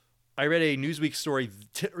I read a Newsweek story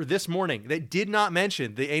this morning that did not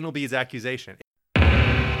mention the anal beads accusation.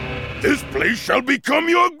 This place shall become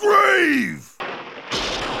your grave!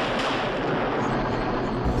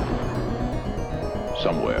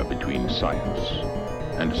 Somewhere between science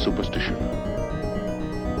and superstition,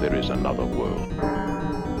 there is another world.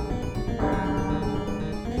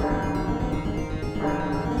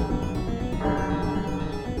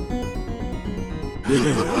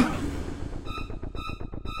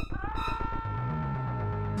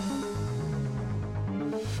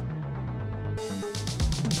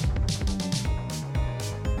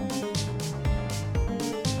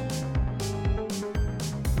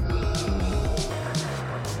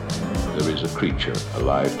 There is a creature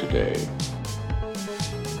alive today.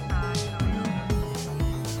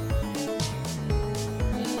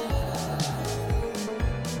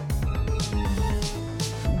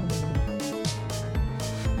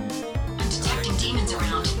 I'm detecting demons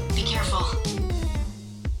around. Be careful.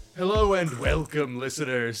 Hello and welcome,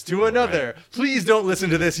 listeners, to another Please Don't Listen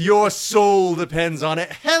to This, Your Soul Depends on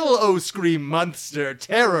It, Hell O Scream Monster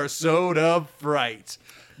Terror Soda Fright.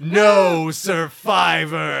 No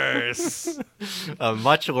survivors. A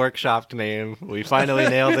much workshopped name. We finally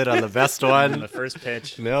nailed it on the best one. The first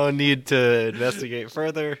pitch. No need to investigate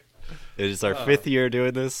further. It is our fifth year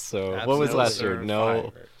doing this. So what was last year?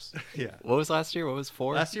 No. Yeah. What was last year? What was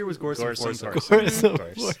four? Last year was Gorsom Gorsom, Foursome.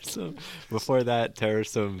 Gorsom. Foursome. Before that,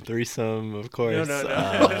 Terrorsome, Threesome, of course.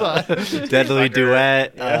 No. Deadly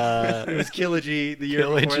Duet. It was Kilogy the year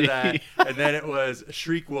before Kilogy. that, and then it was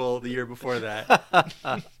Shriekwool the year before that.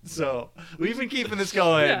 So we've been keeping this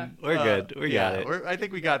going. Yeah. We're good. We got it. I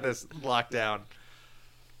think we got this locked down.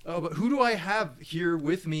 Oh, but who do I have here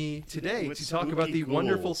with me today With to talk about the spooky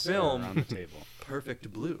wonderful ghouls film around the table.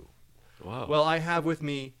 Perfect Blue? Wow. Well, I have with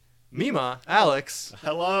me Mima, Alex.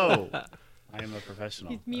 Hello. I am a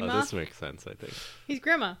professional. He's Mima. this makes sense, I think. He's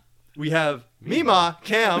Grandma. We have Mima,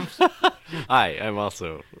 Cam. Hi, I'm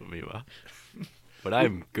also Mima. But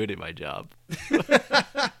I'm good at my job.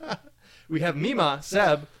 We have Mima,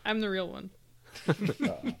 Seb. I'm the real one.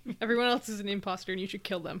 Everyone else is an imposter, and you should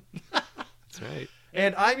kill them. That's right.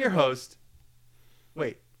 And I'm your host.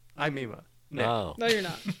 Wait, I'm Mima. Nick. No. No, you're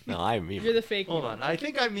not. No, I'm Mima. You're the fake Hold Mima. on, I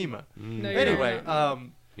think I'm Mima. No, you're Anyway, not.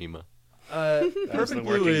 Mima. was the Perfect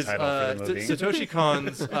Blue working is title for the movie. Satoshi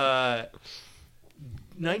Kon's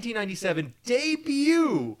 1997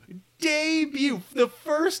 debut. The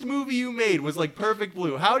first movie you made was like Perfect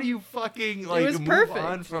Blue. How do you fucking like was move perfect.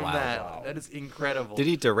 on from Wow. that? Wow. That is incredible. Did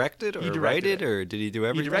he direct it or He write directed it, or did he do He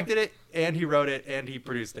everything? directed it, and he wrote it, and he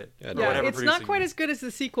produced it. Yeah, Or no. Yeah, whatever it's not producing quite is. as good as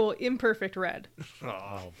the sequel, Imperfect Red.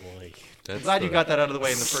 Oh, boy. That's Glad you the- got that out of the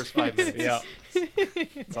way in the first 5 minutes. Yeah.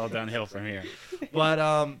 It's all downhill from here.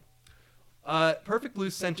 But Perfect Blue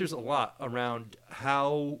centers a lot around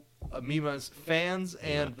how Mima's fans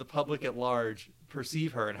and the public at large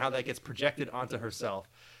perceive her and how that gets projected onto herself.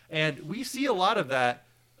 And we see a lot of that,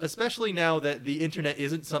 especially now that the internet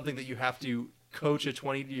isn't something that you have to coach a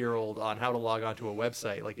 20-year-old on how to log onto a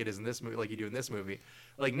website like it is in this movie, like you do in this movie.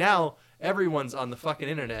 Like now, everyone's on the fucking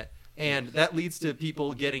internet, and that leads to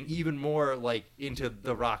people getting even more like into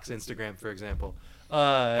The Rock's Instagram, for example.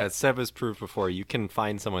 As Seb has proved before, you can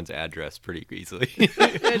find someone's address pretty easily.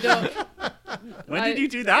 I don't. When did you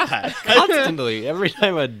do that? Constantly. Every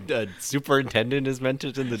time a superintendent is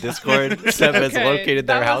mentioned in the Discord, Seb has Okay, located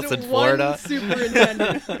their that house wasn't in Florida. One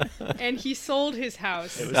superintendent, and he sold his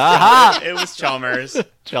house. It was, Aha! it was Chalmers.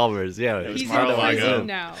 Chalmers, yeah. It was He's Mar-a-Lago. in prison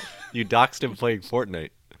now. You doxed him playing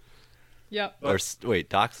Fortnite. Yep. Wait,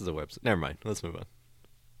 dox is a website. Never mind. Let's move on.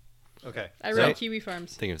 Okay. I So- wrote Kiwi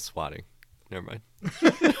Farms. Thinking of swatting. Never mind.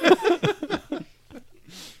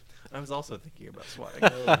 I was also thinking about swatting.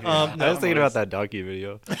 I was thinking about that donkey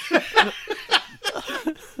video.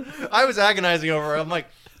 I was agonizing over it. I'm like,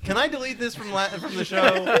 can I delete this from the show?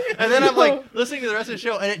 And then I'm like listening to the rest of the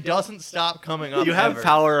show, and it doesn't stop coming up. You have ever.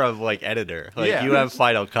 power of like editor. Like Yeah. you have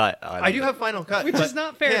Final Cut. On I do have Final Cut, Which but is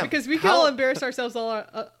not fair Cam, because we can how- all embarrass ourselves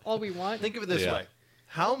all we want. Think of it this Yeah. way: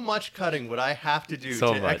 how much cutting would I have to do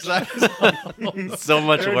So to much. excise? so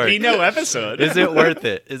much There would work. be no episode. Is it worth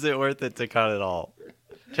it? Is it worth it to cut it all?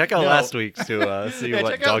 Check out No. last week's to see Yeah,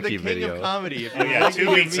 what check out donkey the King video. of Comedy. If Oh, you'd yeah, like to 2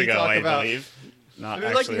 hear weeks me ago, talk I about- believe. Not If you'd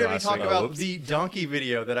like to actually hear me last talk week. about Whoops. the donkey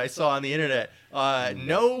video that I saw on the internet,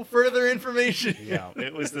 no further information. Yeah,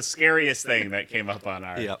 it was the scariest thing that came up on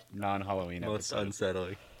our Yep. non-Halloween Most episode.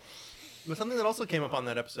 unsettling. But something that also came up on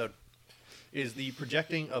that episode is the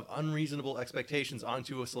projecting of unreasonable expectations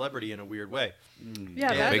onto a celebrity in a weird way. Yeah,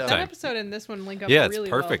 Yeah, that, big that time. episode and this one link up Yeah, it's really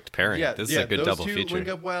perfect pairing. This is a good those double two feature. link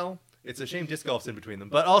up well. It's a shame disc golf's in between them,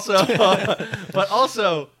 but also, but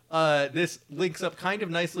also, this links up kind of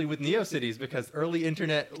nicely with NeoCities because early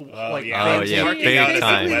internet yeah. like Oh, fan yeah, page- big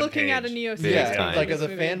time. Basically looking at a Neo Big yeah, time. like as a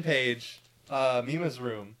movie. fan page, Mima's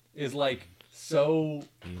Room is like so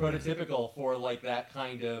prototypical for like that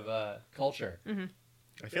kind of culture.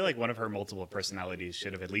 I feel like one of her multiple personalities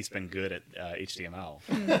should have at least been good at HTML.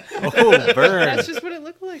 Oh, burn. That's just what it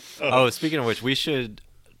looked like. Oh, speaking of which, we should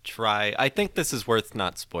try. I think this is worth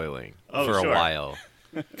not spoiling Oh, for sure. a while.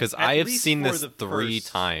 Because I have least seen for this the 3 first-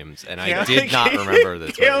 times, and Yeah, I did not remember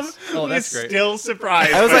the Cam twist. Oh, was that's great. still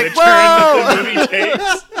surprised I was by like, the turn that the movie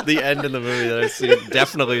takes. The end of the movie that I've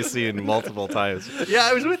definitely seen multiple times. Yeah,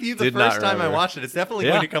 I was with you the Did not first time I remember. watched it. It's definitely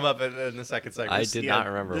Yeah. going to come up in the second segment. I did not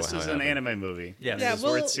remember This what is an happened. anime movie. Yes. Yeah, It's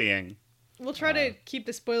well- worth seeing. We'll try to keep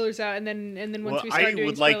the spoilers out, and then once Well, we start I doing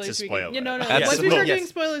would like spoilers, to we spoil can, it. no. Absolutely. Once we start Yes. doing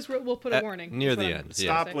spoilers, we'll put a warning. Near That's the what I'm end, saying.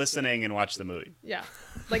 Stop listening and watch the movie. Yeah,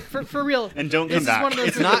 like for real. And don't This come is back. one of those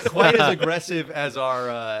It's not quite as aggressive as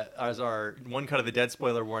our One Cut of the Dead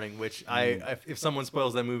spoiler warning, which if someone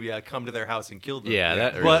spoils that movie, I come to their house and kill them. Yeah,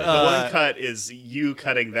 that really But The uh, one cut is you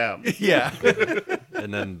cutting them. yeah,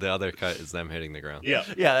 And then the other cut is them hitting the ground. Yeah.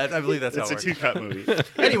 yeah, I believe that's It's how a it works. 2-cut movie.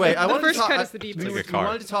 Anyway, I The wanted first to talk, cut is the deep we, one. Like a we car.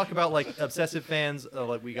 wanted to talk about like obsessive fans.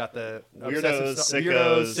 Like we got the Weirdos, obsessive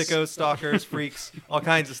sickos. sickos, stalkers, freaks, all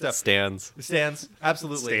kinds of stuff. Stands. Stands,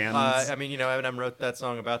 absolutely. Stands. I mean, Eminem wrote that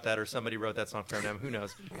song about that, or somebody wrote that song for Eminem. Who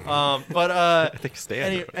knows? But I think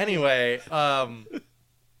Stan. anyway,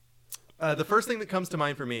 the first thing that comes to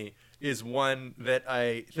mind for me is one that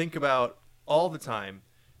I think about all the time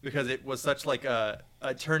because it was such like a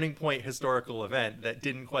turning point historical event that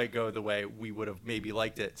didn't quite go the way we would have maybe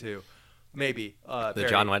liked it to. Maybe The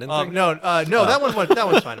John Lennon thing? No, that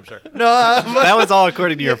one's fine. I'm sure. No, That was all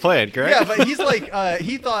according to your plan, correct? yeah, but he's like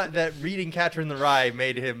he thought that reading Catcher in the Rye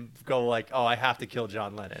made him go like, oh, I have to kill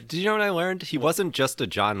John Lennon. Did you know what I learned? He wasn't just a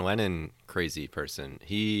John Lennon crazy person.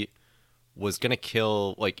 He was gonna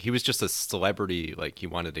kill, like, he was just a celebrity. Like, he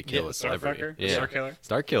wanted to kill Yeah, a celebrity. Starfucker? Yeah, Star Killer?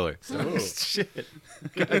 Star Killer. Shit.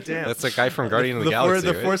 God damn. That's the guy from Guardian of the Galaxy.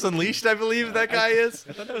 The right? Force Unleashed, I believe that guy is.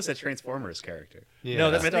 I thought that was a Transformers character. Yeah.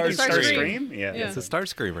 No, that's Am I thinking Starscream. Starscream? Yeah. Yeah. It's a Star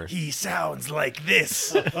Screamer. He sounds like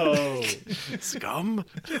this. Oh. Scum.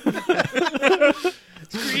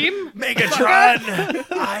 Scream. Megatron,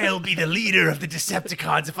 I'll be the leader of the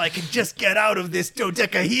Decepticons if I can just get out of this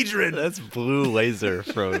dodecahedron. That's Blue Laser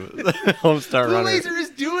from Homestar Blue Runner. Laser is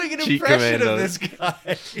doing an Cheat impression of Commandos.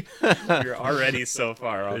 this guy. You're already so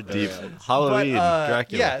far off. Deep. the rails. Halloween.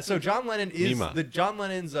 Dracula. Yeah, so John Lennon is Mima. John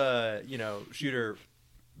Lennon's shooter,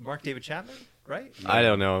 Mark David Chapman, right? I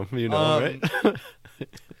don't know. You know, right?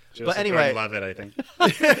 Joseph anyway- Gordon-Levitt, I think.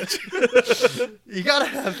 You gotta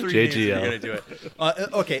have three names if you're JGL. gonna do it.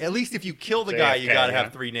 Okay, at least if you kill the guy, you JFK, gotta yeah.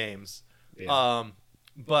 have 3 names. Yeah.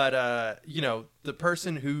 But the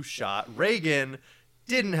person who shot Reagan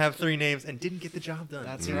didn't have 3 names and didn't get the job done.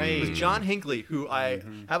 That's It right. was John Hinckley, who I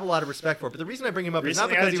have a lot of respect for. But the reason I bring him up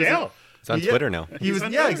Recently is not out because of he was jail. It's on Twitter now. He was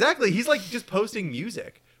on yeah, Twitter. exactly. He's like just posting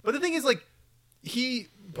music. But the thing is, like, he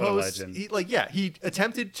What a posts legend. he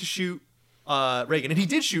attempted to shoot Reagan, and he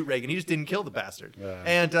did shoot Reagan. He just didn't kill the bastard. Yeah.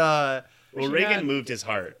 And Well, should Reagan not- moved his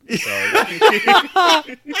heart, so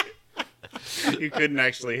you couldn't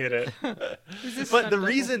actually hit it. but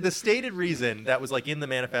the stated reason that was like in the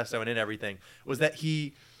manifesto and in everything was that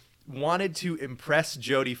he wanted to impress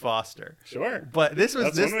Jodie Foster. Sure. But this was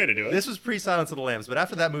That's one way to do it. This was pre-Silence of the Lambs. But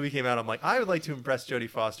after that movie came out, I'm like, I would like to impress Jodie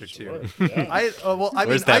Foster too. Sure, yeah.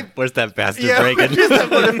 Where's that bastard yeah, Reagan? where's that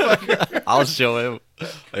motherfucker? I'll show him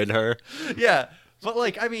and her. Yeah, but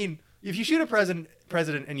like, I mean, if you shoot a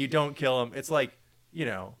president and you don't kill him, it's like,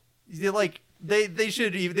 you're like they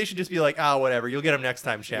should just be like, whatever, you'll get him next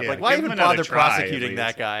time, champ. Yeah, like, why give him even another bother try, at prosecuting least.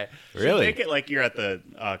 that guy? Really? Make it like you're at the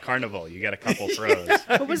carnival. You get a couple throws.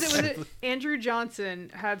 What was it? Was it Andrew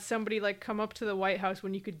Johnson had somebody like come up to the White House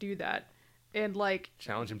when you could do that, and like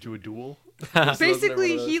Challenge him to a duel.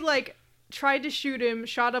 basically he like tried to shoot him,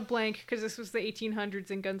 shot a blank because this was the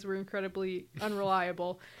 1800s and guns were incredibly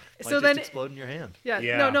unreliable. So Might then just explode in your hand. yeah,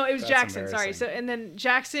 Yeah, no, it was that's Jackson. Sorry. embarrassing. So and then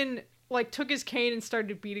Jackson like took his cane and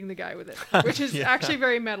started beating the guy with it, which is actually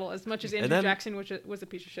very metal. As much as Andrew then- Jackson, which was a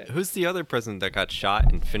piece of shit. Who's the other president that got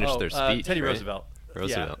shot and finished their speech? Teddy right? Roosevelt.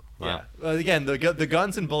 Roosevelt. Yeah. Wow. Yeah. Again, the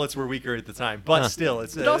guns and bullets were weaker at the time, but still,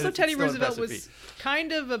 it's. But also, it's Teddy still an Roosevelt impressive was feat.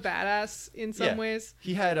 kind of a badass in some Yeah. ways.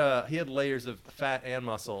 He had layers of fat and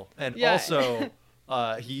muscle, and Yeah. also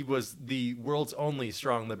he was the world's only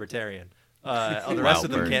strong libertarian. The rest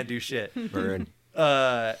of them Burn. can't do shit. Burn.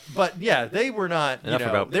 But yeah, they were not. Enough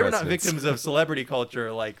about they were not presidents. victims of celebrity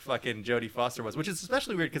culture like fucking Jodie Foster was, which is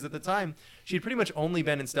especially weird because at the time she'd pretty much only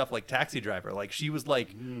been in stuff like Taxi Driver. Like she was like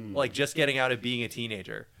just getting out of being a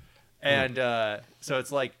teenager, And so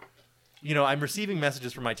it's like, I'm receiving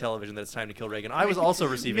messages from my television that it's time to kill Reagan. I was also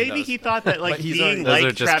receiving Maybe those. he thought that like But he's being Those are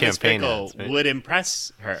like just Travis campaign Bickle ads, right? would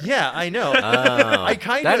impress her. Yeah, I know. Oh, I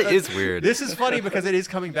kind that of is weird. This is funny because it is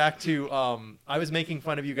coming back to. I was making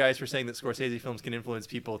fun of you guys for saying that Scorsese films can influence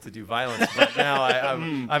people to do violence, but now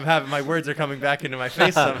I'm having my words are coming back into my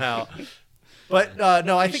face somehow. But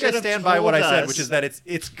no, I think I should have stand by what I told said, us. which is that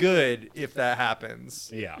it's good if that happens.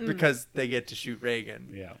 Yeah. Because they get to shoot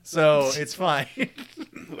Reagan. Yeah. So it's fine.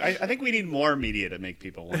 I think we need more media to make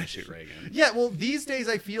people want to shoot Reagan. Yeah. Well, these days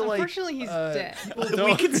I feel like Unfortunately, he's dead. people We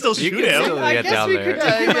don't. can still shoot can him. still- I get guess down we there. could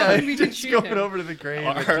take him out and we could Just shoot going him. over to the grave.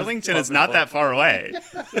 and just Arlington is pumping not bullets. that far away.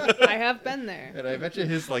 I have been there. And I bet you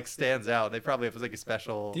his stands out. They probably have like a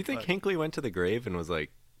special. Do you think Hinckley went to the grave and was like,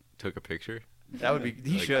 took a picture? that would be?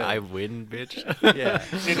 He Like, should. I win, bitch. Yeah.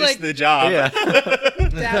 Finish like- the job. yeah.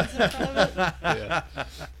 Dabs in front of it.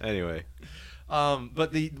 Anyway.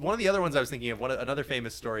 But one of the other ones I was thinking of, another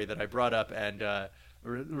famous story that I brought up and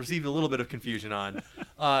received a little bit of confusion on,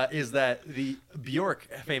 is that the Bjork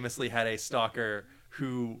famously had a stalker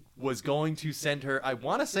who was going to send her. I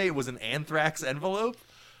want to say it was an anthrax envelope.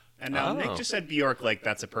 And now Oh. Nick just said Bjork like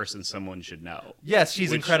that's a person someone should know. Yes,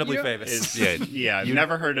 she's Which incredibly you- famous. Yeah, I've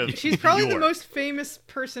never heard of She's probably the Bjork. most famous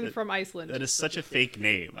person from Iceland. That is such a fake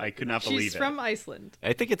name. I could not believe She's it. from Iceland.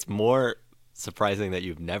 I think it's more surprising that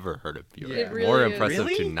you've never heard of Bjork. It really more is. impressive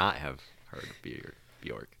Really? to not have heard of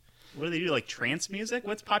Bjork. What do they do? Like trance music?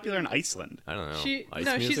 What's popular in Iceland? I don't know. She's Ice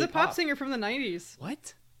a music? pop singer from the 90s.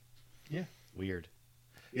 What? Yeah. Weird.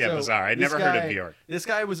 Yeah, So bizarre. I'd this never heard guy- of Bjork. This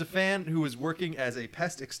guy was a fan who was working as a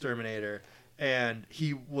pest exterminator, and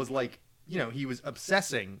he was like, he was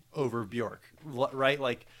obsessing over Bjork, right?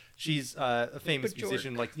 Like she's a famous Bjork.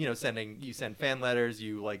 musician, like you send fan letters,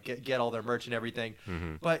 you like get all their merch and everything,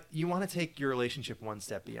 but you want to take your relationship one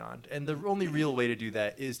step beyond, and the only real way to do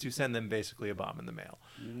that is to send them basically a bomb in the mail.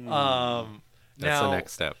 That's now, the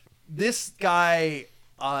next step. this guy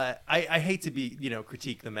I hate to be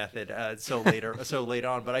critique the method so late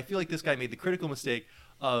on, but I feel like this guy made the critical mistake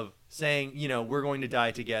of saying we're going to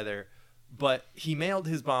die together, but he mailed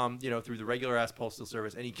his bomb through the regular ass postal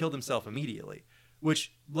service and he killed himself immediately,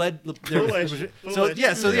 which led Foolish. so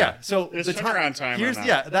There's the turnaround time on here's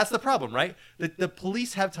that. that's the problem, right? The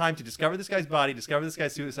police have time to discover this guy's body, discover this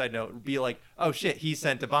guy's suicide note, be like, oh shit, he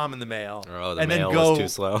sent a bomb in the mail, Or, oh, the and mail then go was too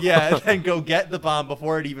slow. yeah, and then go get the bomb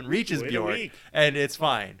before it even reaches Wait a Bjork, week. and it's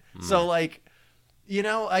fine. So like,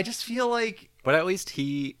 I just feel like But at least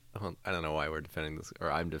well, I don't know why we're defending this,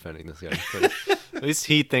 or I'm defending this guy. But at least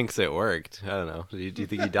he thinks it worked. I don't know. Do you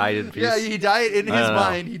think he died in peace? yeah, he died in his I don't know.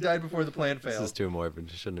 mind. He died before the plan This is failed. too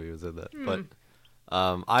morbid. Shouldn't have even said that.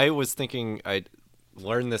 But I was thinking I'd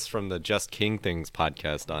learned this from the Just King Things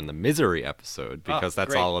podcast on the Misery episode, because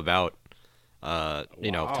that's great. all about Wow.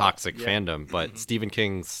 toxic Yeah. fandom. But Stephen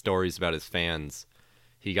King's stories about his fans.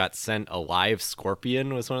 He got sent a live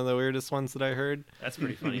scorpion was one of the weirdest ones that I heard. That's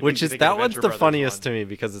pretty funny. Which is Think that of one's Venture the Brothers funniest one. to me,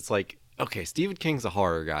 because it's like, okay, Stephen King's a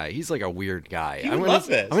horror guy. He's like a weird guy. He I'm would gonna, love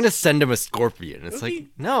this. I'm gonna send him a scorpion. It's Would like, be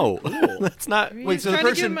no, that's not. He's Wait, so the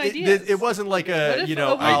trying to give person him ideas. it wasn't like What a if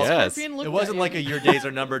I a guess. scorpion looked it wasn't at like you? a your days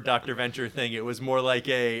are numbered Dr. Venture thing. It was more like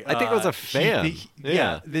a I think it was a fan.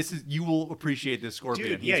 Yeah. This is you will appreciate this scorpion.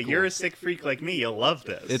 Dude, He's yeah, cool. you're a sick freak like me. You'll love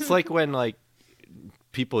this. It's like when like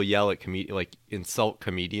people yell at insult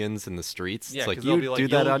comedians in the streets. Yeah, It's like 'cause they'll you be like, do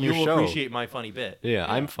that on your you'll show. appreciate my funny bit. Yeah,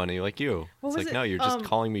 I'm funny like you. What It's was like it? no, you're just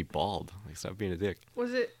calling me bald. Like stop being a dick.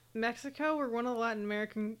 Was it Mexico or one of the Latin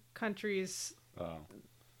American countries? Oh.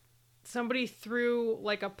 Somebody threw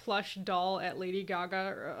like a plush doll at Lady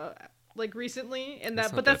Gaga like recently, and That's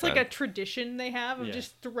that not but that's that like a bad. tradition they have of Yeah.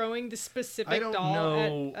 just throwing the specific I don't doll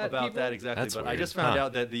know at about people. that exactly, That's but I weird. just found Huh.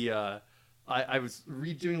 out that the I was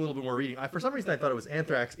doing a little bit more reading. For some reason, I thought it was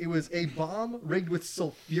anthrax. It was a bomb rigged with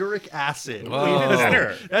sulfuric acid. Whoa. Even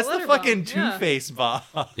better. That's the Glitter fucking bomb, yeah. Two-Face bomb.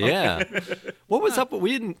 Yeah. What was up?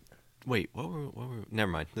 We didn't. Wait, what were?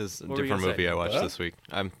 Never mind. This is a What were you different gonna movie say? I watched Huh? this week.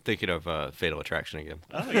 I'm thinking of Fatal Attraction again.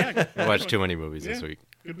 Oh yeah. I watched too many movies this Yeah. week.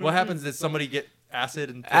 What happens? Did somebody get acid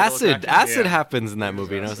and Fatal Acid Attraction? Yeah. happens in that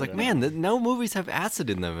movie, and I was acid like, in man, no movies have acid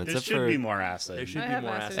in them There except should for. be more acid. There should I be have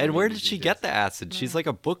more acid. acid. And in where movies did she these get days. the acid? She's like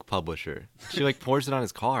a book publisher. She like pours it on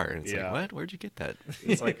his car, and it's Yeah. like, what? Where'd you get that?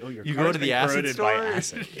 It's like, oh, your You go car's to the been acid corroded store? by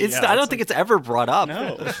acid. It's. Yeah, I don't think it's ever brought up.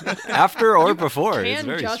 No. After or before. It's Can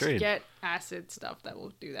very just strange. get acid stuff that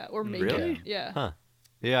will do that or make Really? it. Yeah. Huh.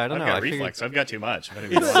 Yeah, I don't I've know. got I figured reflex. I've got too much. If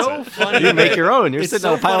anybody It's wants so it. funny. you make your own. You're It's sitting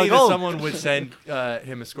so on a pile funny of that gold. someone would send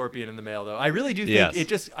him a scorpion in the mail, though. I really do think Yes. it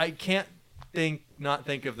just. I can't not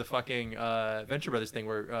think of the fucking Venture Brothers thing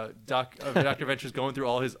where Dr. Venture's going through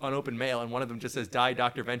all his unopened mail, and one of them just says "Die,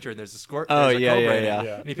 Dr. Venture," and there's a cobra in it.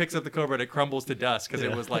 And he picks up the cobra and it crumbles to dust because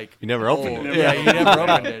it was like You never opened it. Yeah, you never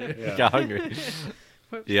opened it. Yeah. Got hungry.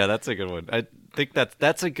 Yeah, that's a good one. I think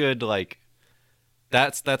that's a good like.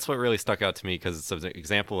 That's what really stuck out to me because it's an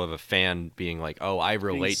example of a fan being like, "Oh, I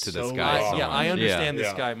relate to this so guy." wrong. so Yeah, I much." understand this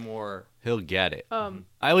Yeah. guy more. He'll get it.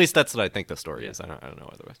 At least that's what I think the story is. I don't know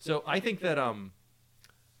otherwise. So I think that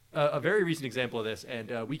a very recent example of this,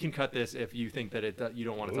 and we can cut this if you think that you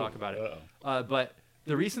don't want to talk about it. But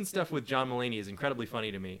the recent stuff with John Mulaney is incredibly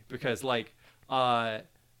funny to me because like John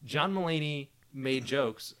Mulaney made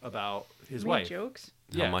jokes about his wife. Jokes.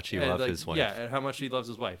 How much he and, loved like, his wife. Yeah, and how much he loves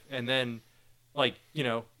his wife. And then, like, you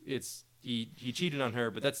know, it's he cheated on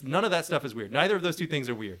her, but that's none of that stuff is weird. Neither of those two things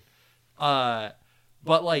are weird. But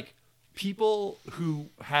like people who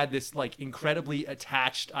had this like incredibly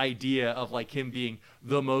attached idea of like him being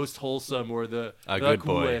the most wholesome or the good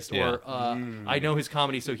boy, coolest yeah. or I know his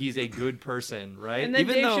comedy, so he's a good person, right? And then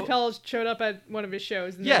Even Dave though- Chappelle showed up at one of his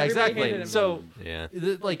shows. And Yeah, everybody hated exactly. him. So Yeah.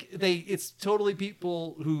 it's totally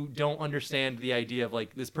people who don't understand the idea of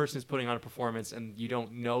like this person is putting on a performance and you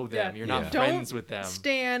don't know them. Yeah. You're not Yeah. friends Don't with them.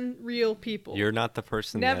 stan real people. You're not the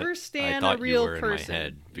person Never that stan I a thought real you were person. in my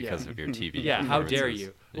head because of your TV. Yeah, how dare performances.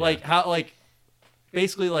 you? Yeah. Like how like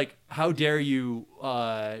basically like how dare you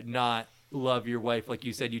not love your wife like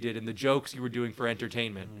you said you did in the jokes you were doing for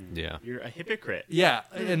entertainment. Yeah. You're a hypocrite. Yeah,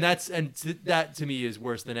 and that to me is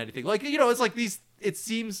worse than anything. Like, you know, it's like it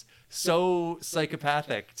seems so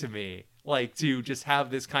psychopathic to me, like to just have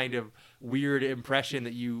this kind of weird impression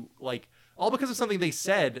that you like all because of something they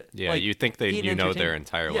said. Yeah, like, you think in you know their entertainment.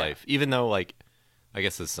 entire Yeah. life, even though like, I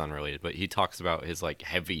guess this is unrelated, but he talks about his like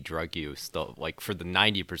heavy drug use still like for the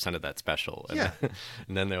 90% of that special. And, Yeah.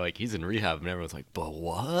 and then they're like, he's in rehab, and everyone's like, but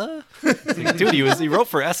what? It's like, dude, he wrote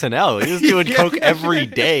for SNL. He was doing coke every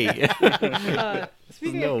day.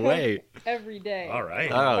 Speaking No of way. coke every day. All right.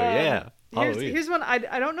 Oh yeah. Halloween. Here's one. I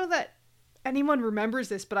don't know that anyone remembers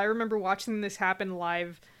this, but I remember watching this happen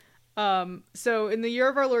live. So in the year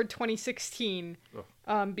of our Lord 2016,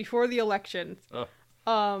 before the election,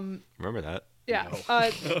 Remember that? yeah,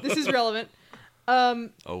 this is relevant. Oh,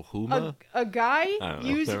 Huma? A guy don't know.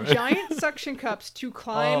 used Never- giant suction cups to I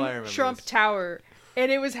climb remember Trump this. Tower,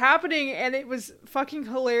 and it was happening, and it was fucking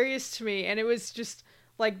hilarious to me, and it was just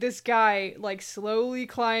like this guy like slowly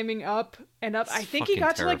climbing up and up. I think he fucking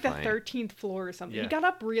got to like the terrifying. 13th floor or something. Yeah. He got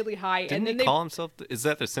up really high, Didn't and then he they call himself? Is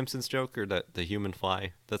that the Simpsons joke or the human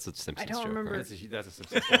fly? That's a Simpsons don't joke. remember. Right? That's a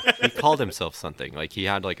Simpsons. He called himself something like he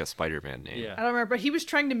had like a Spider-Man name. Yeah. I don't remember, but he was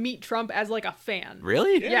trying to meet Trump as like a fan.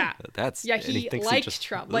 Really? Yeah. That's Yeah, and he thinks liked just-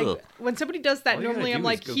 Trump. Ugh. Like when somebody does that, All you gotta normally do I'm is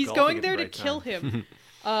like, go he's golfing going at there the to right kill time. him.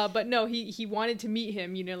 But no, he wanted to meet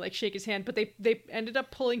him, you know, like shake his hand. But they ended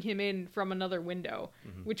up pulling him in from another window,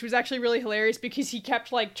 which was actually really hilarious because he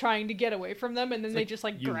kept like trying to get away from them, and then they just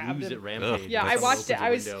like You grabbed lose him. at Rampage. Yeah, when I someone watched it.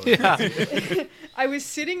 opens I a was- window. I was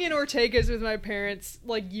sitting in Ortega's with my parents,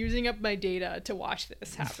 like using up my data to watch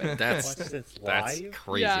this happen. That's Watch this that's live?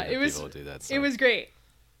 crazy. Yeah, that it was- people do that. It stuff. was great.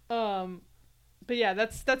 But yeah,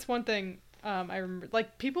 that's one thing I remember.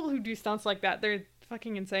 Like people who do stunts like that, they're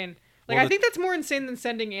fucking insane. Like Well, I think that's more insane than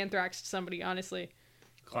sending anthrax to somebody, honestly.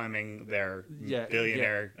 Climbing their Yeah,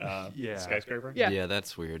 billionaire yeah. skyscraper. Yeah. Yeah,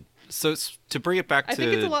 that's weird. So to bring it back I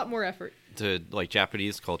think it's a lot more effort. to like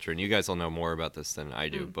Japanese culture, and you guys will know more about this than I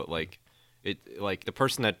do, but like the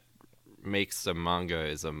person that makes a manga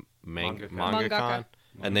is a Mangaka. mangaka,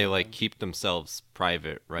 and they like keep themselves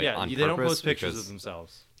private, right? Yeah, on they don't purpose post pictures because of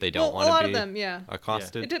themselves. They don't Well, a want lot to of be them, yeah.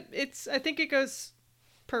 accosted. It's I think it goes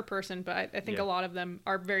per person, but I think Yeah. a lot of them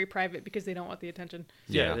are very private because they don't want the attention.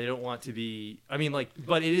 Yeah, Yeah. they don't want to be. I mean, like,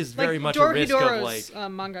 but it is very like much a risk of like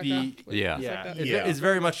mangaka. be. Yeah. It's like Yeah, that. it's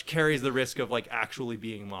very much carries the risk of like actually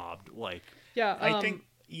being mobbed. Like, Yeah, I think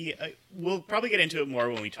we'll probably get into it more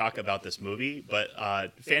when we talk about this movie, but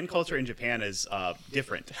fan culture in Japan is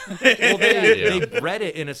different. well, they Yeah. bred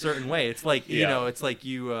it in a certain way. It's like you Yeah. know, it's like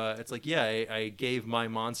you. It's like I gave my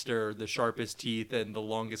monster the sharpest teeth and the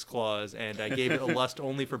longest claws, and I gave it a lust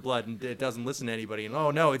only for blood, and it doesn't listen to anybody. And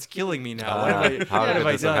oh no, it's killing me now. What have how I did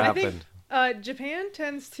this done? I think happen? Japan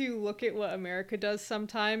tends to look at what America does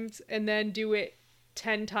sometimes and then do it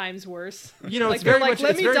 10 times worse. You know, Like, it's very they're like, much.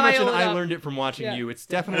 "Let It's me very much. dial An it I up." learned it from watching Yeah. you. It's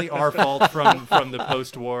definitely our fault from the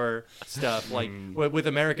post-war stuff. Like Mm. with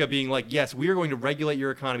America being like, yes, we are going to regulate your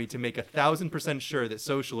economy to make 1,000% sure that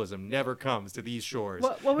socialism never comes to these shores.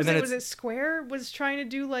 What was And then it? it's- Was it Square was trying to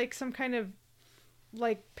do like some kind of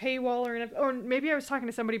like paywall or maybe I was talking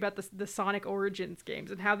to somebody about the Sonic Origins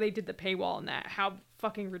games and how they did the paywall and that how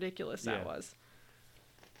fucking ridiculous that Yeah. was.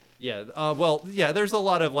 Yeah. Well, yeah. There's a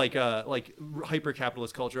lot of like hyper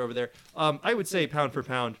capitalist culture over there. I would say pound for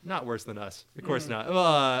pound, not worse than us. Of course not.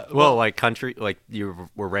 Well, like country, like you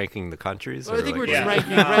were ranking the countries. I or think like, we're just Yeah.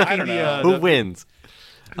 ranking, No, I ranking don't the know. who the- wins.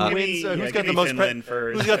 who wins, Yeah, who's give got the me most Finland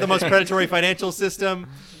first. who's got the most predatory financial system?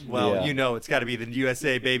 Well, Yeah. you know it's got to be the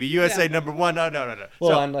USA, baby. USA Yeah. number one. No.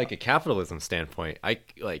 Well, So- on like a capitalism standpoint, I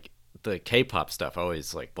like the K-pop stuff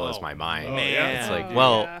always like blows Oh, my mind. man. It's like, Oh,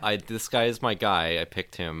 well, yeah. this guy is my guy. I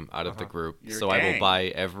picked him out of the group, Your so I will gang. buy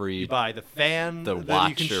every. you buy the fan, the that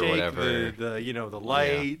watch you can or shake, whatever. the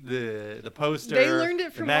light, the poster. They learned it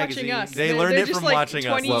the from magazine. watching us. They They're learned it just from like watching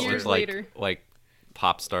 20 us. years like, later. like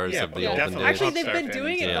pop stars Yeah, of the yeah, olden definitely. days. Actually, Pop they've star been fans,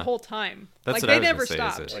 doing it yeah. the whole time. That's like what they I was never gonna say,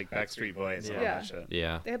 is stopped. it- Like Backstreet Boys and Yeah. all Yeah. that shit.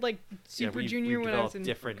 Yeah. They had like Super we've Junior when I was developed in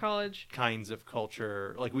different college. kinds of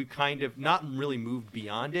culture. Like we've kind of not really moved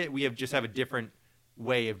beyond it. We have just have a different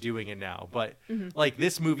way of doing it now. But like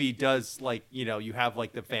this movie does, like, you know, you have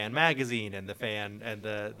like the fan magazine and the fan and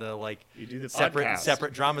the like You do the separate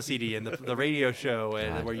podcast. drama CD and the radio show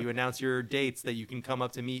and God. where you announce your dates that you can come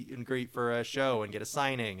up to meet and greet for a show and get a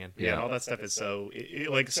signing and Yeah, all that stuff is so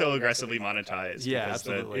so aggressively monetized. Yeah, because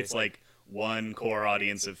absolutely. it's like one core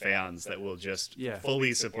audience of fans that will just Yeah.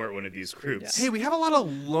 fully support one of these groups. Hey, we have a lot of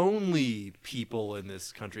lonely people in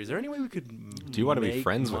this country. Is there any way we could Do you want to be make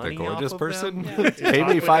friends with a money gorgeous off of person? them? To Pay talk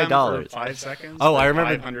me with them for $5. 5 seconds. Oh, I for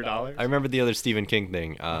remember- $500. I remember the other Stephen King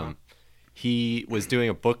thing. He was doing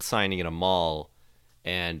a book signing in a mall,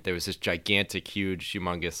 and there was this gigantic, huge,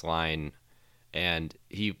 humongous line, and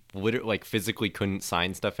he literally, like, physically couldn't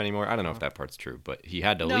sign stuff anymore. I don't know if that part's true, but he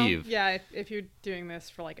had to No, leave. yeah, if you're doing this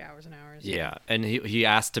for like hours and hours. Yeah, and he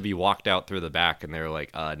asked to be walked out through the back, and they were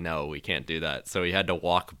like, no, we can't do that. So he had to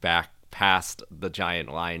walk back past the giant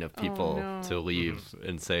line of people no. to leave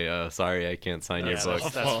and say, sorry, I can't sign your Yeah, book.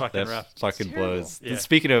 that's fucking That rough. fucking terrible. blows. Yeah.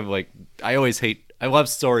 Speaking of, like, I love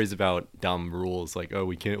stories about dumb rules, like, oh,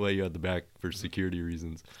 we can't let you out the back for security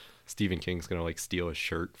reasons. Stephen King's gonna, like, steal a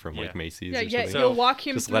shirt from, like, Yeah. Macy's Yeah, or yeah. something. You'll walk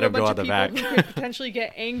him just through let a him go bunch out of the people back. who could potentially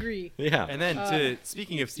get angry. Yeah. And then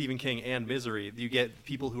speaking of Stephen King and Misery, you get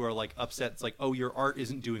people who are like upset. It's like, oh, your art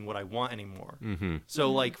isn't doing what I want anymore. Mm-hmm.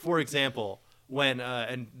 So like, for example, when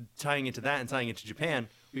and tying into that and tying into Japan,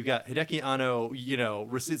 we've got Hideki Anno. You know,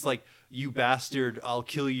 it's like, you bastard, I'll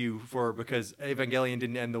kill you because Evangelion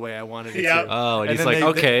didn't end the way I wanted it Yeah. to. Oh, and he's then like, they-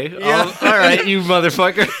 okay, yeah. all right, you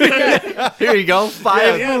motherfucker. Here you go,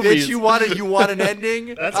 5 Yeah, movies. bitch, you want an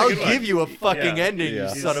ending? That's a I'll good one. give you a fucking Yeah. ending, Yeah.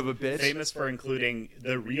 you He's son of a bitch. Famous for including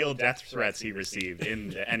the real death threats he received in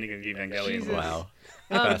the ending of Evangelion. Jesus. Wow.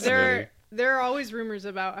 There are always rumors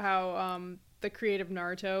about how the creative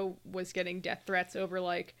Naruto was getting death threats over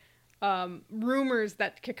like rumors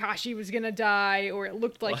that Kakashi was gonna die, or it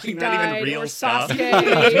looked like he not even died, real or stuff. Sasuke,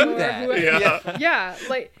 or that. whoever. Yeah. Yeah,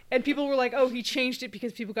 like, and people were like, "Oh, he changed it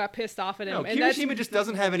because people got pissed off at him." No, and that's Kirishima just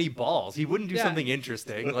doesn't have any balls. He wouldn't do Yeah. something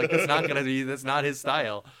interesting. Like, that's not his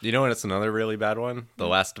style. You know what? It's another really bad one. The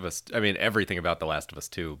Last of Us. I mean, everything about The Last of Us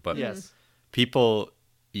 2, but Yes. people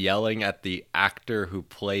yelling at the actor who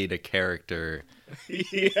played a character,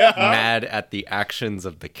 Yeah. mad at the actions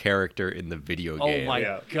of the character in the video Oh game. my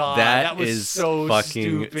Yeah. god, That was is so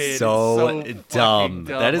fucking stupid. so fucking dumb.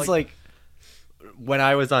 That is like when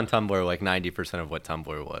I was on Tumblr, like 90% of what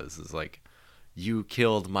Tumblr was is like, you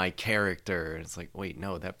killed my character. And it's like, wait,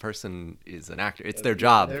 no, that person is an actor. It's their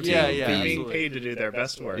job. They're to Yeah, being, yeah, they're be- being absolutely. paid to do their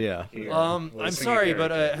best work. Yeah. here, I'm voicing a sorry,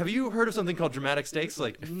 but character. have you heard of something called dramatic stakes?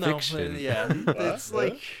 Like, no, Fiction. yeah, it's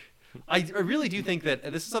like, I really do think that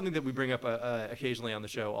this is something that we bring up occasionally on the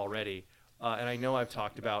show already, and I know I've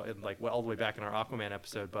talked about it like all the way back in our Aquaman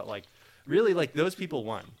episode, but like, really, like those people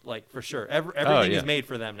won, like for sure. Everything yeah. is made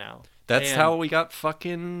for them now. That's And- how we got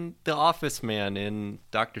fucking the Office Man in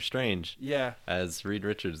Doctor Strange Yeah, as Reed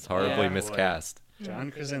Richards, horribly Yeah, boy. miscast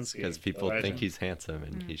John Krasinski. because people the think legend. he's handsome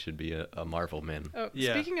and he should be a Marvel man. Oh,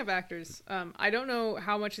 Yeah. speaking of actors, I don't know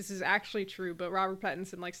how much this is actually true, but Robert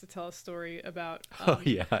Pattinson likes to tell a story about. Oh,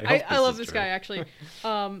 yeah, I hope I this love is this true. guy actually.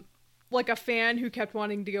 Like a fan who kept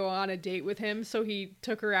wanting to go on a date with him, so he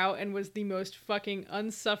took her out and was the most fucking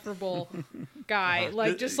unsufferable guy.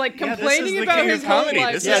 Like just like Yeah, this is complaining the about king of his whole comedy.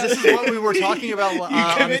 life. This yeah. This is what we were talking about on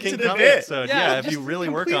the commit King to the Comedy bit. episode. Yeah, if just you really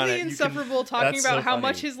work on completely it, you can. insufferable talking That's about so how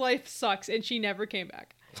much funny. his life sucks, and she never came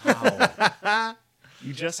back.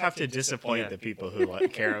 You just have to disappoint Yeah. the people who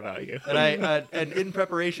care about you. And and in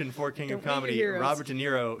preparation for King of Don't hate your Comedy, heroes. Robert De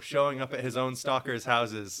Niro showing up at his own stalkers'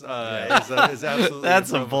 houses is absolutely.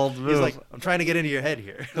 That's a improbable. bold He's move. like, I'm trying to get into your head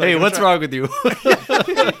here. Like, Hey, I'm what's trying- wrong with you?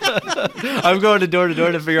 I'm going to door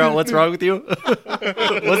to figure out what's wrong with you.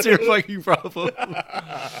 What's your fucking problem?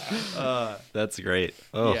 That's great.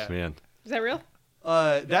 Oh Yeah. man. Is that real?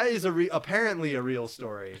 That is apparently a real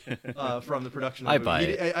story from the production of the I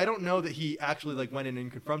movie. buy it. I don't know that he actually like went in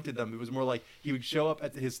and confronted them. It was more like he would show up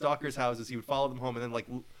at his stalkers' houses, he would follow them home, and then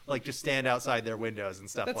like just stand outside their windows and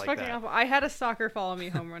stuff That's like fucking that. awful. I had a stalker follow me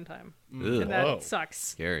home one time, Ugh, and that Whoa. sucks.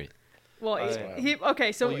 scary. Well, Wow.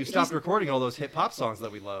 okay, so Well, you stopped recording all those hip hop songs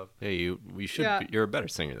that we love. Hey, we should. Yeah. You're a better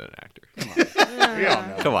singer than an actor. We all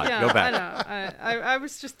know. Come on, yeah, go back. I know. I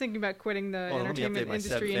was just thinking about quitting the Hold on, let me entertainment update my Seb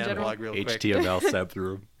industry in fan general. blog real quick. HTML sub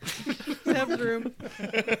through. Seb's room.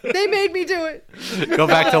 They made me do it. Go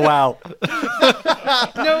back to WoW.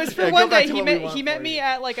 No, it was for Yeah, go one back day. to He what we met want he for met me you.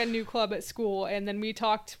 at like a new club at school, and then we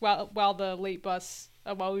talked while the late bus.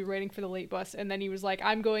 While we were waiting for the late bus, and then he was like,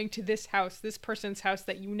 "I'm going to this house, this person's house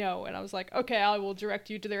that you know," and I was like, "Okay, I will direct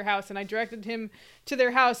you to their house," and I directed him to their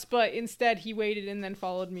house, but instead he waited and then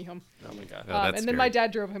followed me home, Oh my god. Oh, that's and then my scary.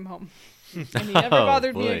 dad drove him home, and he never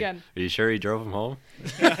bothered me boy. again. Are you sure he drove him home?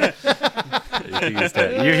 You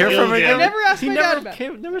hear from him I again? never asked he my never dad about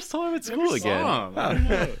it. never saw him at school again. Saw him. I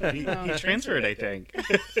don't know. He transferred, I think.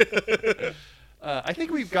 I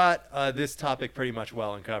think we've got this topic pretty much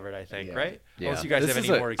well uncovered, I think, Yeah. right? Yeah. Unless you guys This have is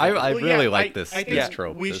any a- more I examples. really like this I think Yeah.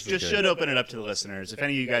 trope. We This is just good. should open it up to the listeners. If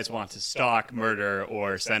any of you guys want to stalk, murder,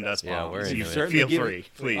 or send us Yeah, we're bombs, into you it. Certainly feel give- free,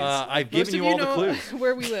 please. I've Most given of you all know the clues.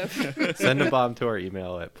 where we live. Send a bomb to our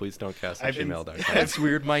email at please don't cast I've been- gmail.com. That's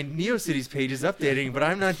weird. My NeoCities page is updating, but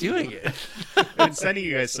I'm not doing it. I've been sending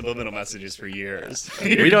you guys subliminal messages for years.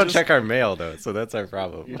 We don't check our mail though, so that's our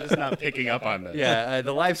problem. You're just not picking up on this. Yeah,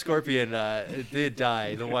 the live scorpion did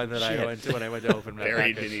die. The one that I Shit. went to when I went to open my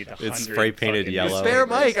Buried package. beneath It's 100 spray painted fucking yellow. Spare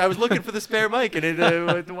newspapers. mic. I was looking for the spare mic, and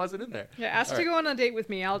it wasn't in there. Yeah, ask to go on a date with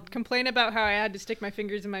me. I'll complain about how I had to stick my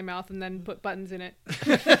fingers in my mouth and then put buttons in it.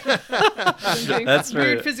 I'm doing That's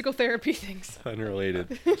weird for- physical therapy things.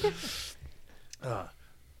 Unrelated.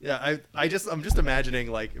 Yeah, I'm just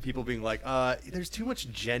imagining like people being like, there's too much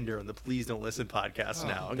gender on the Please Don't Listen podcast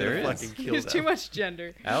now. I'm there gonna is. fucking kill There's them. too much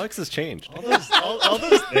gender. Alex has changed. All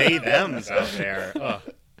those they thems out there. Ugh.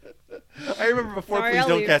 I remember before Sorry, Please I'll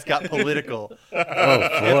Don't leave. Cast got political. Oh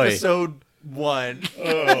boy. Episode 1.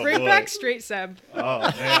 Oh, Bring boy. back Straight Seb. Oh,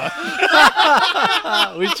 man.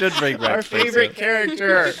 We should bring back Our favorite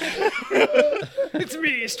character. It's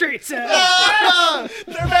me, Straight Seb.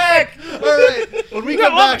 They're back. All right. When we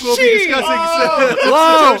come No, back, we'll be she- discussing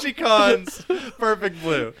Whoa. Satoshi Kon's Perfect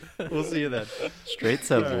Blue. We'll see you then. Straight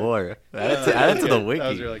sub war. Add it to the wiki. That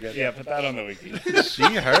was really good. Yeah, put that on the wiki. She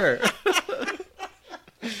her.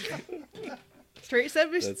 Straight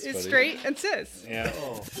Seb is That's funny. straight and cis. Yeah.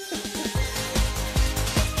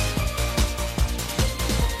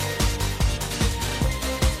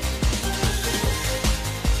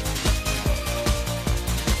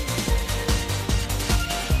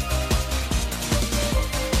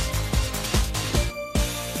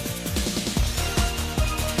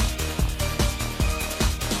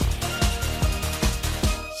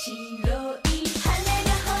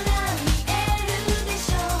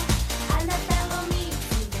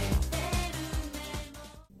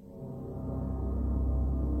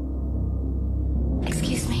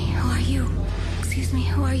 Excuse me, who are you? Excuse me,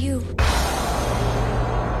 who are you?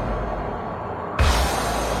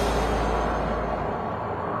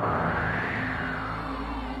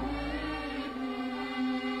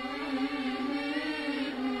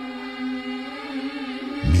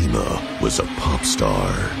 Mima was a pop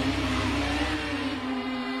star.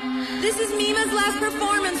 This is Mima's last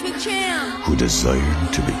performance with Cham. Who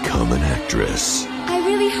desired to become an actress, I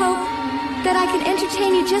really hope that I can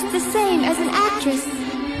entertain you just the same as an actress.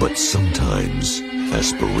 but sometimes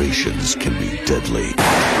aspirations can be deadly.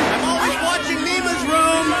 I'm always watching Mima's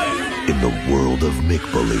room. In the world of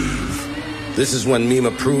make-believe, This is when Mima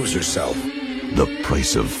proves herself. the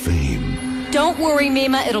price of fame Don't worry,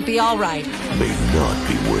 Mima, it'll be all right. may not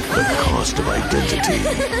be worth the cost of identity.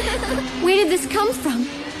 Where did this come from?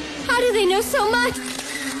 How do they know so much?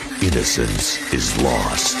 Innocence is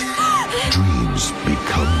lost. Dreams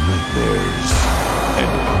become nightmares. And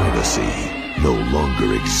privacy no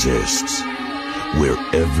longer exists. Where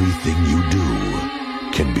everything you do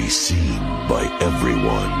can be seen by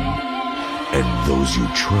everyone. And those you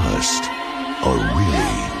trust are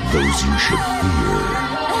really those you should fear.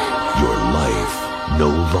 Your life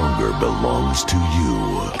no longer belongs to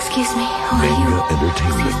you. Excuse me, who are Manga you?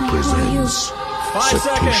 Entertainment Excuse me, who are you? presents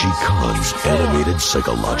Satoshi Kon's animated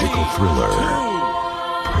psychological thriller,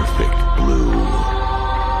 Perfect Blue.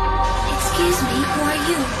 Excuse me, who are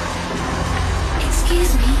you?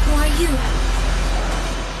 Excuse me, who are you?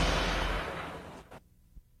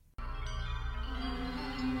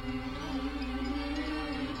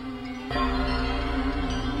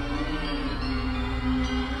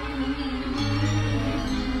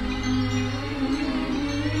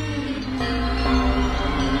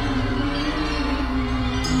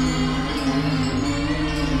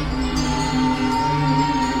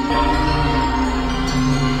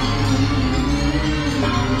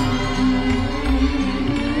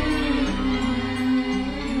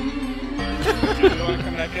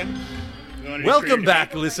 Captain. You wanna do Welcome treat or back,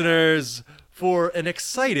 defeat? listeners, for an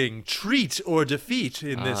exciting treat or defeat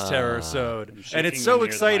in this terror-sode. And it's so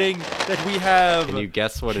exciting that we have Can you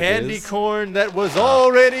guess what it candy is? corn that was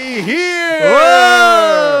already here!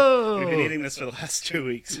 We've been eating this for the last 2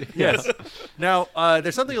 weeks. Yes. Now,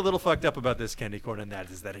 there's something a little fucked up about this candy corn, and that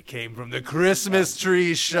is that it came from the Christmas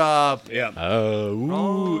tree shop. Yeah.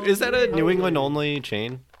 Ooh. Is that a New England only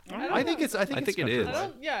chain? I think it's. I think it is. I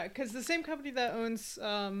don't, yeah, because the same company that owns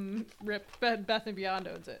Rip Beth and Beyond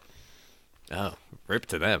owns it. Oh, rip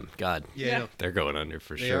to them. God. Yeah. They're going under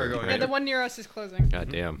for They sure. are going Yeah, under. the one near us is closing.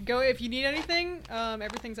 God damn. Go if you need anything.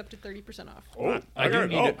 Everything's up to 30% off. Oh,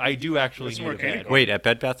 I do actually That's need more a candy bed. corn. Wait, at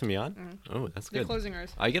Bed Bath & Beyond? Oh, that's They're good. closing ours.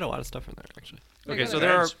 I get a lot of stuff from there, actually. Okay, They so got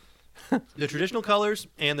there are Beds. the traditional colors,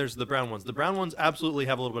 and there's the brown ones. The brown ones absolutely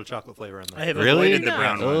have a little bit of chocolate flavor in them. I have Really? avoided the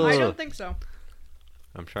brown Oh. one. I don't think so.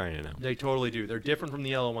 I'm trying it now. They totally do. They're different from the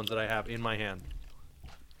yellow ones that I have in my hand.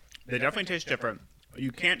 They definitely taste different.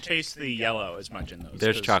 You can't taste the yellow as much in those.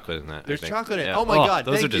 There's 'cause- chocolate in that. I There's think. chocolate in it. Yeah. Oh my god,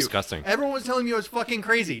 Those thank are you. disgusting. Everyone was telling me I was fucking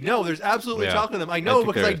crazy. No, there's absolutely Yeah. chocolate in them. I I know think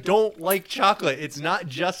because there I is. don't like chocolate. It's not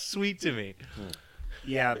just sweet to me.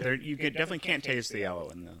 Yeah, definitely can't taste the yellow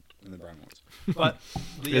in the brown ones. But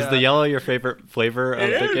Is the yellow your favorite flavor of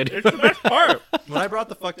the candy? It's the best part. when I brought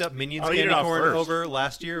the fucked up Minions I'll eat it candy off corn first. over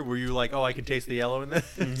last year, were you like, oh, I can taste the yellow in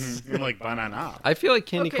this? You're like banana. I feel like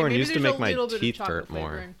candy Okay, corn maybe used to there's make a my little bit of teeth chocolate hurt more.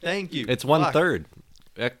 flavoring. Thank you. It's Fuck. 1/3.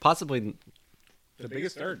 Possibly. The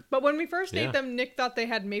biggest third. But when we first Yeah. ate them, Nick thought they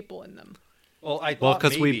had maple in them. Well, I Well, thought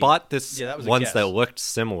because we maybe- bought this Yeah, that was a ones guess. that looked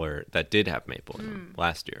similar that did have maple in them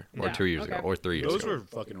last year or Yeah, 2 years okay. ago or 3 years Those ago. were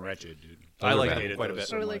fucking wretched, dude. I like bad. them quite a bit.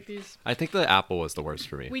 So I like these. I think the apple was the worst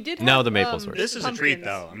for me. We did No, have, the maple's worse. This is a treat, Pumpkins,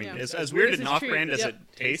 though. I mean, yeah. as weird This and is a off-brand treat, as yep.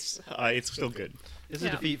 it tastes, it's still good. This is a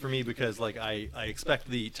Yeah. defeat for me because like I expect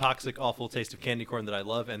the toxic, awful taste of candy corn that I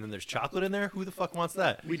love, and then there's chocolate in there. Who the fuck wants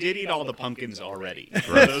that? We did eat all the pumpkins already.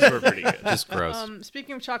 Those were pretty good. Just gross.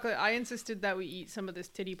 Speaking of chocolate, I insisted that we eat some of this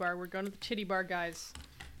titty bar. We're going to the titty bar, guys.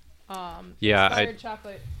 Yeah, Inspired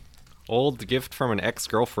chocolate. old gift from an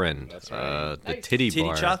ex-girlfriend. That's right. The Nice. titty, Titty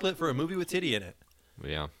bar. chocolate for a movie with titty in it.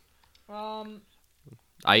 Yeah.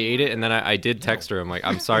 I ate it and then I did text her. I'm like,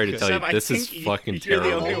 I'm sorry to tell you, Seb, I this is think fucking you're the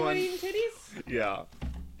terrible. only Only one. one eating titties? Yeah.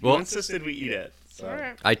 Well- You insisted we eat it. So. All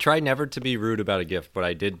right. I try never to be rude about a gift, but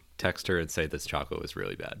I did text her and say this chocolate was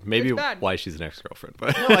really bad. Maybe It's bad. why she's an ex-girlfriend,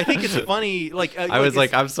 but No, I think it's funny. Like I was like,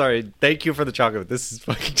 it's- I'm sorry. Thank you for the chocolate. This is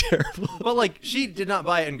fucking terrible. but like she did not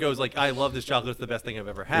buy it and goes like, I love this chocolate. It's the best thing I've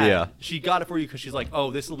ever had. Yeah. She got it for you because she's like,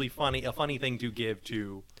 oh, this will be funny, a funny thing to give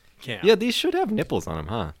to Cam. Yeah, these should have nipples on them,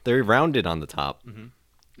 huh? They're rounded on the top.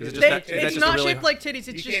 Is it just They, that- is that it's just a not really- shaped like titties. It's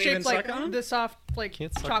You just can't even shaped like suck on 'em? the soft, like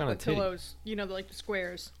Can't suck on a chocolate titty. pillows. You know, like the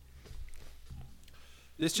squares.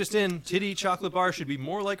 This just in, titty chocolate bar should be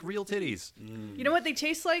more like real titties. You know what they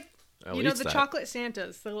taste like? At You know least the that. chocolate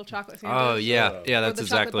Santas, the little chocolate Santas. Oh yeah, yeah, Or that's the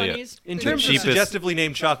chocolate exactly it. bunnies. In They're terms of cheapest- suggestively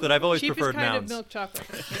named chocolate, I've always cheapest preferred kind nouns. of milk chocolate.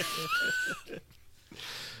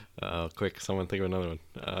 Quick, someone think of another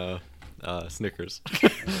one. Snickers.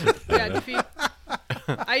 Yeah, defeat.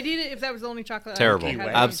 I'd eat it if that was the only chocolate. Terrible. I had.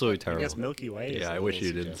 Absolutely I guess terrible. Milky Way. is Yeah, a I wish little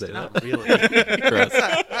you didn't say suggestive. that. Not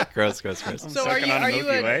really. Gross. So are Sucking you on a are you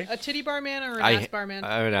Milky Way? a titty bar man or an I, ass bar man?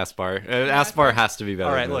 I'm an ass bar. An ass bar has to be better.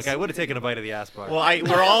 All right, than look, this. I would have taken a bite of the ass bar. Well,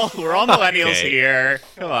 we're all millennials Okay. here.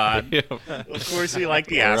 Come on. Yeah. Of course, we like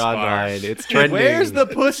the We're ass bar. online. It's trending. Where's the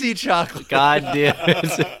pussy chocolate? God damn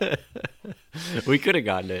it. We could have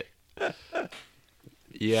gotten it.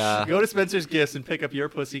 Yeah. Go to Spencer's Gifts and pick up your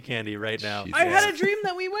pussy candy right now. Jeez. I had a dream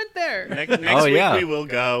that we went there. Next Oh, week yeah. we will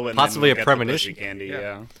go and Possibly then we'll a get premonition. The pussy candy.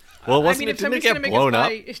 Yeah. Well, I wasn't mean, it? if Didn't it somebody's get gonna make blown us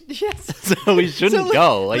up? buy, yes. So we shouldn't So,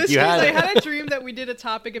 go. Like you listeners, had I it. had a dream that we did a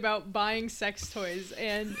topic about buying sex toys,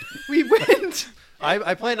 and we went.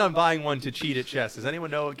 I planned on buying one to cheat at chess. Does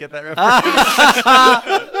anyone know get that reference?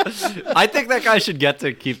 I think that guy should get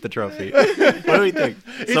to keep the trophy. What do we think?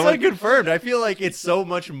 It's Someone- unconfirmed. I feel like it's so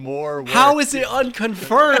much more work. How is it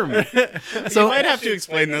unconfirmed? So you might have to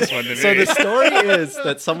explain this one to me. So the story is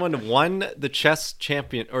that someone won the chess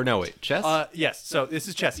champion, or no, wait, chess? Yes. So this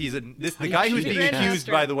is chess. The you guy who's cheat being at chess?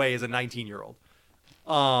 accused, by the way, is a 19-year-old.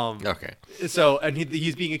 Okay. So and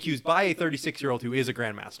he's being accused by a 36-year-old who is a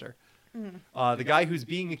grandmaster. The guy who's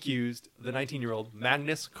being accused, the 19-year-old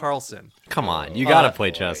Magnus Carlsen. Come on, you gotta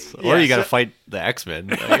play chess, or yeah, you gotta so- fight the X-Men.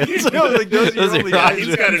 No, like, those are your Those are only your options.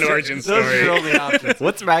 He's got an origin Those are your story. only options.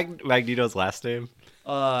 What's Magneto's last name?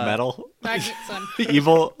 Metal? Magnet son.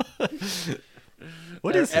 Evil?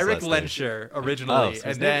 What is his Eric last name? Lenscher Oh, originally, so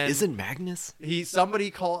his and name then isn't Magnus? somebody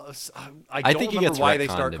call. I don't think he remember gets why they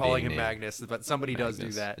retconned start to calling being him named Magnus, but somebody does do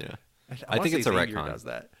Magnus, that. yeah. I I think wanna it's say a Xavier retcon. Does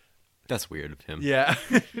that? That's weird of him. Yeah.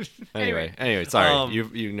 Anyway, sorry. Um,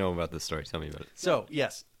 you know about this story. Tell me about it. So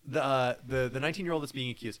yes, the 19-year-old that's being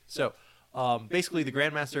accused. So basically, the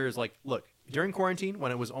Grandmaster is like, look, during quarantine,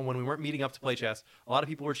 when we weren't meeting up to play chess, a lot of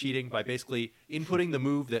people were cheating by basically inputting the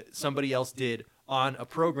move that somebody else did on a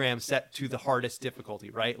program set to the hardest difficulty,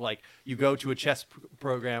 right? Like you go to a chess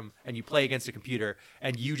program and you play against a computer,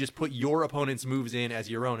 and you just put your opponent's moves in as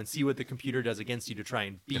your own and see what the computer does against you to try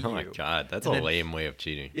and beat you. Oh my god, that's And a then- lame way of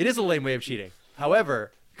cheating. It is a lame way of cheating.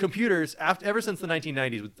 However, computers, ever since the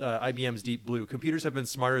 1990s with IBM's Deep Blue, computers have been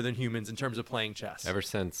smarter than humans in terms of playing chess. Ever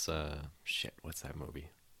since what's that movie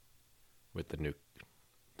with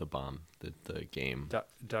the bomb, the game?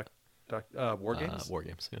 War Games? War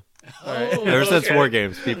Games. Yeah. All right. Ever since okay. War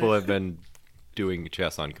Games, people have been doing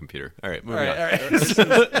chess on computer. All right, moving on. All right.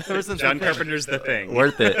 Ever since John Carpenter's The Thing.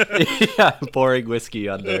 Worth it. Yeah, pouring whiskey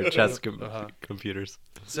on their chess computers.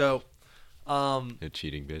 So, A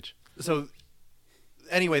cheating bitch. so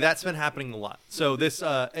anyway, that's been happening a lot. So this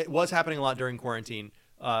it was happening a lot during quarantine.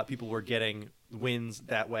 People were getting wins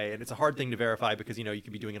that way, and it's a hard thing to verify because you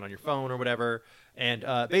could be doing it on your phone or whatever. And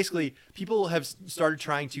basically, people have started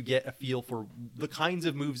trying to get a feel for the kinds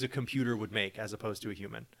of moves a computer would make as opposed to a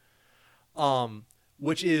human.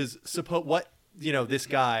 Which is what this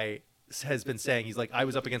guy has been saying. He's like, I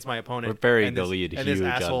was up against my opponent. We're burying and the this- lead and this huge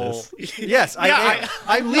on asshole. this. Yes,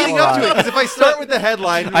 I'm leading up to it because if I start with the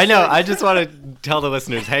headline, I know. I just want to tell the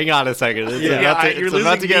listeners, hang on a second. It's you're about to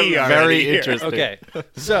losing get me already very here. interesting. Okay,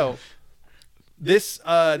 so this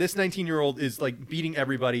 19-year-old is like beating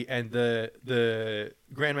everybody, and the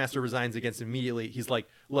Grandmaster resigns against him immediately. He's like,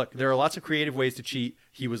 look, there are lots of creative ways to cheat.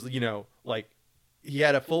 He was, like, he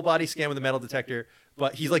had a full body scan with a metal detector,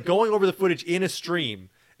 but he's like going over the footage in a stream,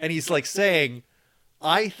 and he's like saying,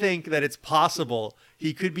 I think that it's possible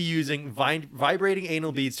he could be using vibrating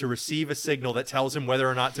anal beads to receive a signal that tells him whether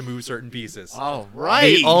or not to move certain pieces. All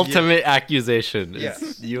right. The ultimate accusation is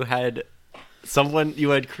Yes. you had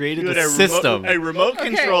created You had a system. a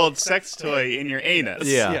remote-controlled sex toy in your anus.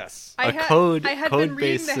 Yeah. Yes. A code- I had been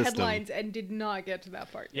reading code-based the system. headlines and did not get to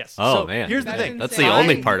that part. Yes. Oh So man, here's the That's thing. That's the insane.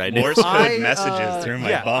 only part I knew. Morse code I, messages through my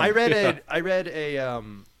yeah, bum.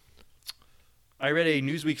 I read a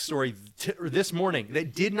Newsweek story this morning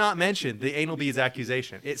that did not mention the anal beads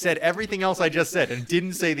accusation. It said everything else I just said and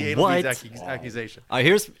didn't say the anal What? beads accusation.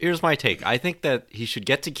 Here's my take. I think that he should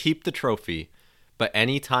get to keep the trophy, but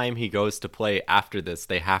anytime he goes to play after this,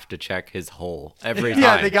 they have to check his hole every time.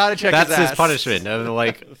 Yeah, they gotta check That's his his ass. punishment. Of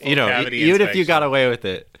like, cavity even if you inspection. got away with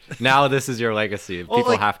it, now this is your legacy. Well,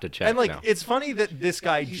 People like- have to check And like, now. it's funny that this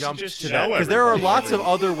guy should jumped just to that show because there are everybody. lots of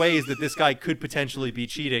other ways that this guy could potentially be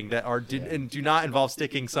cheating that are and do not involve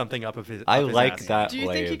sticking something up of his. I up his like ass. that. Do you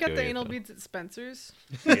way think he of got the doing it, anal though. beads at Spencer's?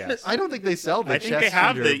 Yes. I don't think they sell the I think chess they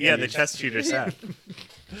have shooter the beads. chess shooter set.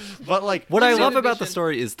 But like, What I Limited love about the edition.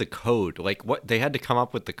 story is the code. Like, what they had to come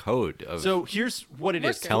up with the code of. so here's what it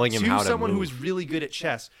is. Okay. Telling him how to someone move. who is really good at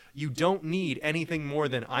chess, you don't need anything more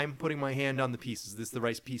than I'm putting my hand on the piece. Is this the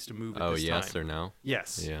right piece to move at oh this yes time? or no?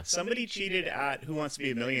 Yes. Yeah. Somebody cheated at Who Wants to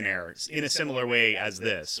Be a Millionaire in a similar way as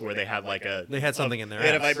this, where they had like They had something in their They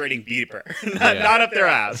had a ass. vibrating beeper, Yeah. not up their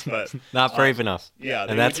ass, but Not brave enough. yeah.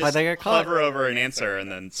 and that's would why just they got caught. hover over an answer, and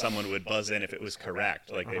then someone would buzz in if it was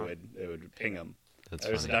correct. Like they would ping them. That's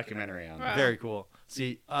There was a funny. documentary on that. Very cool.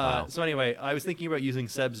 See, Wow. so anyway, I was thinking about using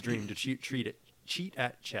Seb's dream to cheat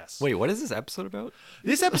at chess. Wait, what is this episode about?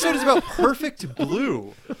 This episode is about Perfect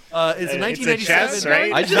Blue. It's a It's a 1997. chess,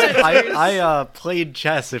 right? I played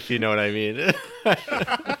chess, if you know what I mean.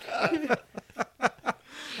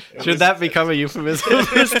 Should that become a euphemism?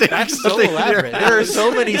 That's so elaborate. There are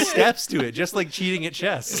so many steps to it, just like cheating at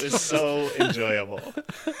chess. It was so enjoyable.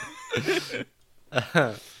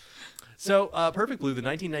 So, Perfect Blue, the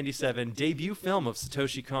 1997 debut film of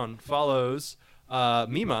Satoshi Kon, follows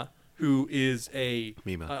Mima, who is a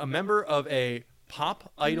member of a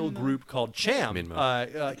pop idol group called Cham.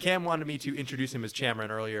 Cam wanted me to introduce him as Chamran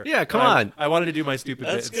earlier. Yeah, come but on. I wanted to do my stupid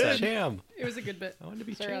That's bit instead. Cham. It was a good bit. I wanted to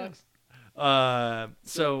be Sorry, Cham. Alex.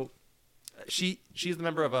 So she's the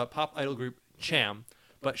member of a pop idol group, Cham,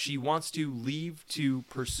 but she wants to leave to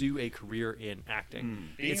pursue a career in acting.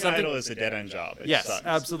 Being It's an something- idol is a dead-end job. It Yes, sucks.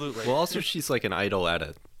 absolutely. Well, also she's like an idol at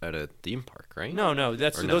a theme park, right? no, Or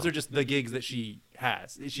those no? are just the gigs that she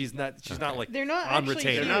has. She's not like They're not on actually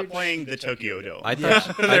retainer. They're not huge. playing the Tokyo Dome. I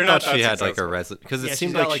thought They're not she that had like a successful. resident because Yeah, it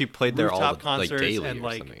seemed she's got, like she played there all rooftop the, like concerts daily and or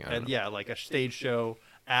like something. I don't know. yeah, like a stage show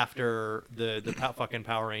after the fucking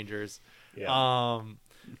Power Rangers. Yeah.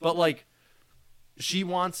 But like she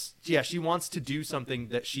wants to do something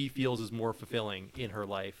that she feels is more fulfilling in her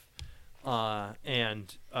life.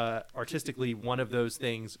 And artistically, one of those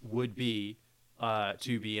things would be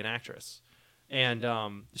to be an actress. And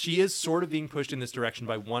she is sort of being pushed in this direction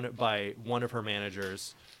by one of her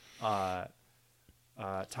managers,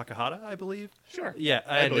 Takahata, I believe. Sure. Yeah,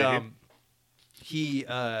 I and believe you. he,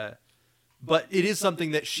 but it is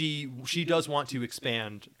something that she does want to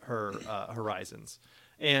expand her horizons,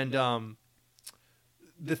 and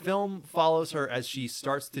the film follows her as she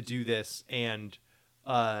starts to do this, and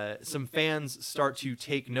some fans start to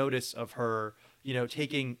take notice of her. You know,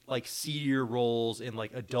 taking like seedier roles in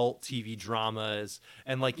like adult TV dramas,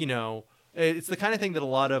 and like, you know, it's the kind of thing that a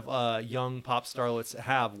lot of young pop starlets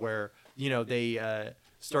have, where, you know, they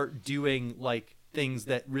start doing like things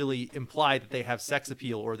that really imply that they have sex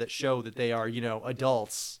appeal, or that show that they are, you know,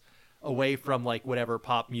 adults, away from like whatever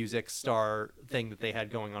pop music star thing that they had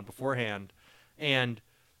going on beforehand. And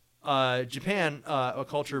Japan, a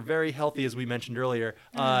culture very healthy, as we mentioned earlier,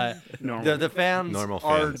 the fans Normal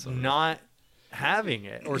are fans. not having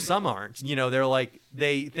it, or some aren't. You know, they're like,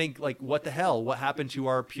 they think like, what the hell? What happened to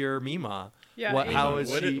our pure Mima? Yeah, What? and- How is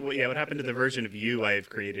she? What happened to the version of you I have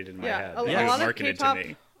created in my head? a that lot was of marketed K-pop, to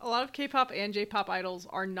me. a lot of K-pop and J-pop idols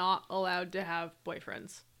are not allowed to have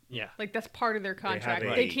boyfriends. Yeah. Like, that's part of their contract.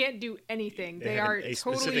 have They a- can't do anything. They have are a totally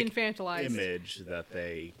specific infantilized. image that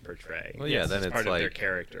they portray. Well, yeah, It's then it's part of their like-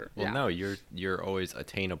 character. Well, Yeah. no, you're always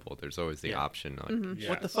attainable. There's always the Yeah. option. Like, Mm-hmm.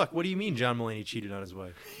 What the fuck? What do you mean John Mulaney cheated on his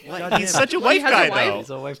wife? He's such a Well, he wife has a guy, wife. though. he's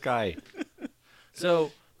a wife guy.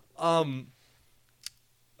 So,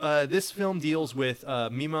 this film deals with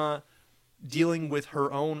Mima dealing with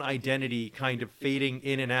her own identity kind of fading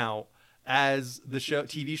in and out as the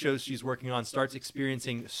TV shows she's working on starts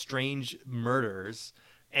experiencing strange murders,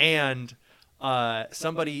 and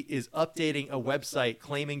somebody is updating a website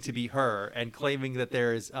claiming to be her, and claiming that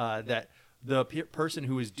there's that the person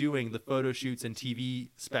who is doing the photo shoots and TV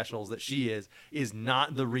specials that she is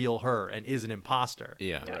not the real her and is an imposter.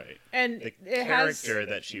 Yeah. Right. And The it has character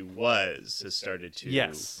that she was has started to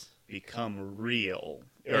Yes. become real,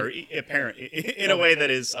 or apparent in a way that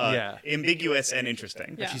is Yeah. ambiguous and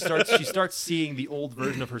interesting. Yeah. She starts seeing the old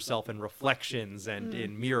version of herself in reflections and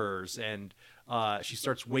in mirrors, and she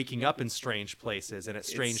starts waking up in strange places and at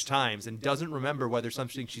strange times, and doesn't remember whether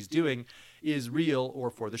something she's doing is real or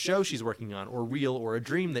for the show she's working on, or real or a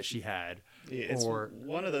dream that she had. It's or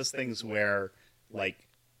one of those things where, like,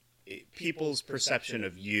 people's perception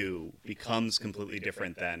of you becomes completely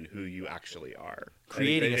different than who you actually are.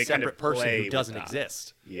 creating They a kind of separate person play who with doesn't that.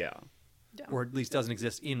 exist, Yeah. or at least doesn't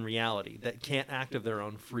exist in reality, that can't act of their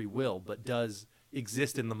own free will, but does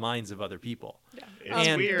exist in the minds of other people. It's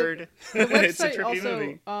And- weird. The It's a website trippy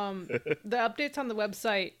movie. the updates on the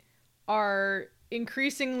website are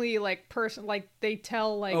increasingly like they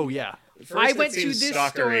tell like Oh yeah. First I it went to seems this store,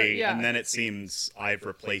 stalkery, yeah. and then it seems I've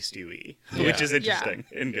replaced you, Yeah. which is interesting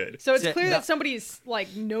and good. so it's So clear that- that somebody's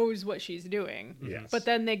like knows what she's doing. Yes. But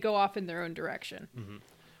then they go off in their own direction.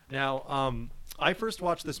 Now, I first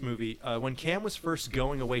watched this movie when Cam was first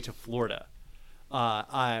going away to Florida,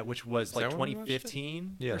 which was like that when we watched it?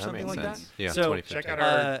 2015 Yeah, or that something makes like sense. that. Yeah, So 2015. Check out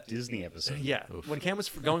our Uh, Disney episode. yeah, when Cam was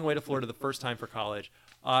going away to Florida the first time for college,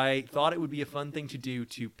 I thought it would be a fun thing to do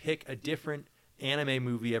to pick a different anime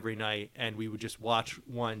movie every night, and we would just watch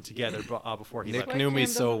one together before he Nick left. knew me Cam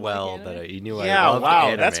so doesn't like well anime? that he knew I Yeah, loved wow,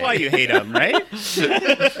 anime. that's why you hate him, right?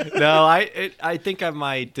 No, I think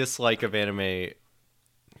my dislike of anime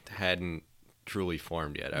hadn't truly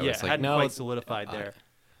formed yet. I Yeah, was like, hadn't no, quite solidified there.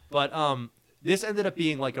 But this ended up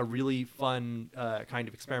being like a really fun kind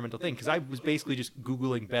of experimental thing, because I was basically just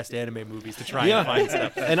Googling best anime movies to try and find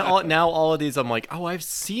stuff. and now all of these, I'm like, oh, I've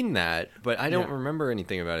seen that, but I don't Yeah. remember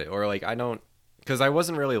anything about it, or like I don't, because I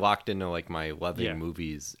wasn't really locked into like my loving Yeah.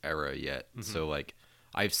 movies era yet. So like,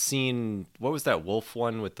 I've seen, what was that wolf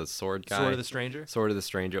one with the sword guy? Sword of the Stranger. Sword of the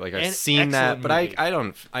Stranger. Like I've An seen that, excellent but movie. I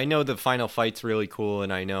don't. I know the final fight's really cool,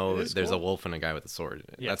 and I know It is there's cool. a wolf and a guy with a sword in it.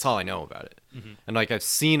 Yes. Mm-hmm. That's all I know about it. And like I've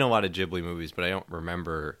seen a lot of Ghibli movies, but I don't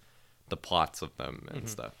remember the plots of them Mm-hmm. and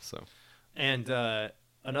stuff. So And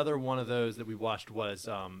another one of those that we watched was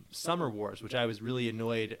Summer Wars, which I was really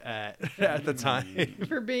annoyed at at the time.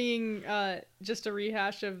 For being just a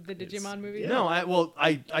rehash of the Digimon movie. No, I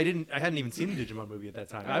hadn't even seen the Digimon movie at that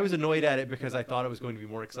time. I was annoyed at it because I thought it was going to be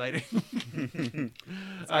more exciting.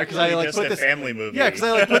 Because I like just put a this family movie. Yeah, because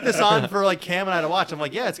I like put this on for like Cam and I to watch. I'm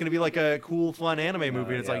like, yeah, it's gonna be like a cool, fun anime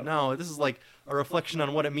movie. And it's yeah. like, no, this is like a reflection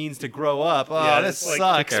on what it means to grow up. Oh, Yeah, this it's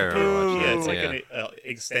like- sucks. I remember Boo. watching Yeah, it's like Yeah. an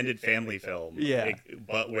extended family film. Yeah.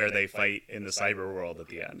 But where they fight in the cyber world at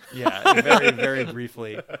the end. Yeah, very, very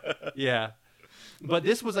briefly. Yeah, but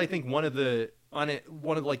this was, I think, one of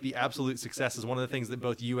like the absolute successes. One of the things that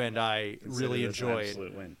both you and I really Considered as an enjoyed.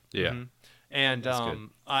 absolute win. yeah, Mhm. And good.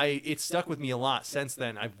 it stuck with me a lot since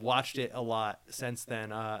then. I've watched it a lot since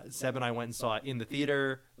then. Seb and I went and saw it in the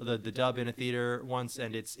theater, the dub in a theater once,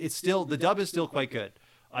 and it's still, the dub is still quite good.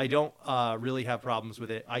 I don't really have problems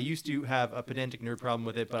with it. I used to have a pedantic nerd problem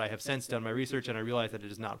with it, but I have since done my research and I realized that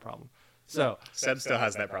it is not a problem. So Seb still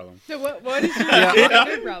has that problem. So what is your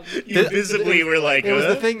nerd problem? You visibly were like, it was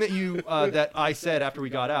the thing that you that I said after we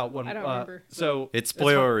got out. When I don't remember. So It's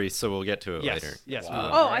spoilery, so we'll get to it yes, later. yes. Wow. we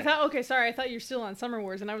will. Oh, I thought. Okay, sorry. I thought you were still on Summer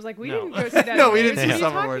Wars, and I was like, we No. didn't go see that. No, we movie. didn't see What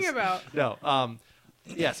Summer are you Wars. talking about? No.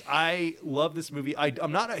 Yes, I love this movie.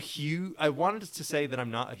 I'm not a huge. I wanted to say that I'm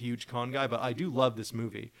not a huge Kon guy, but I do love this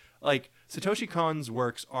movie. Like Satoshi Kon's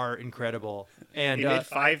works are incredible, and he made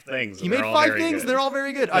 5 things. he and made they're all 5 very things. good. They're all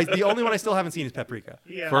very good. The only one I still haven't seen is Paprika.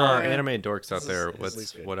 Yeah. For our anime dorks out This is there, his what's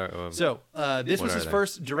least good. what are So this What was are his they?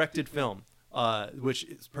 first directed film, which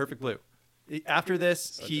is Perfect Blue. After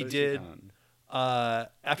this, he Satoshi did. Kon.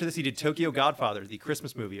 After this, he did Tokyo Godfather, the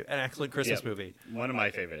Christmas movie, an excellent Christmas Yep. movie. One of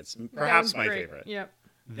my favorites. That Perhaps one's my great. favorite. Yep.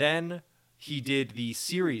 Then he did the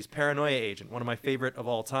series Paranoia Agent, one of my favorite of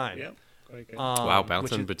all time. Yep. Quite good. wow, which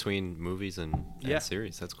bouncing is- between movies and Yeah.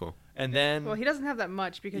 series. That's cool. And then Well, he doesn't have that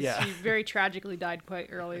much because Yeah. he very tragically died quite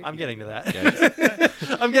early. I'm getting to that. Yeah.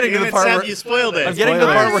 I'm getting to Damn the it, part Seb, where you spoiled it. I'm getting to the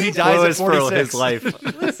part where he dies at Spoilers for 46. his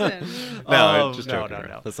life. Listen, No, just no, joking no, around.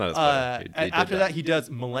 no. That's not a spoiler. He did After die. that, he does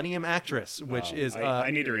Millennium Actress, which is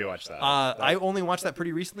I need to rewatch that. I only watched that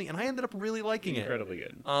pretty recently, and I ended up really liking it. Incredibly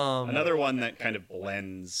good. Um, Another one that kind of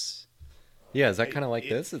blends. Yeah, is that kind of like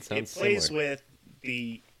this? It sounds plays similar. with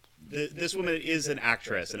this woman is an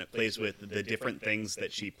actress, and it plays with the different things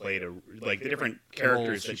that she played, like the different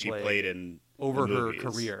characters she that she played played in over the her movies.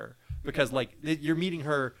 career, because like you're meeting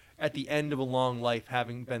her at the end of a long life,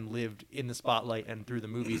 having been lived in the spotlight and through the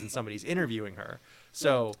movies, and somebody's interviewing her.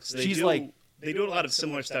 So they she's do, like, they do a lot of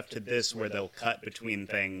similar stuff to this, where they'll cut between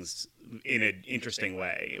things in an interesting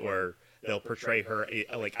way, or they'll portray her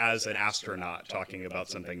like as an astronaut talking about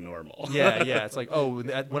something normal. yeah. It's like, oh,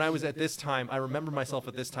 when I was at this time, I remember myself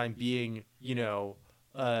at this time being,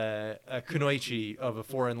 a kunoichi of a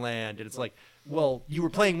foreign land, and it's like, well, you were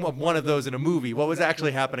playing one of those in a movie. What was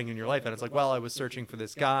actually happening in your life? And it's like, well, I was searching for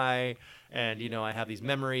this guy, and I have these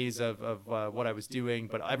memories of what I was doing,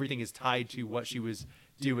 but everything is tied to what she was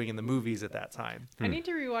doing in the movies at that time. I need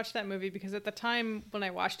to rewatch that movie because at the time when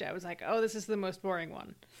I watched it, I was like, "Oh, this is the most boring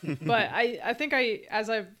one." But I think as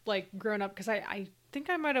I've like grown up, because I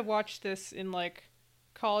think I might have watched this in like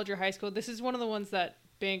college or high school. This is one of the ones that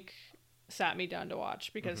Bink sat me down to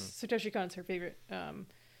watch because Satoshi Kon's her favorite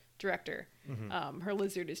director. Her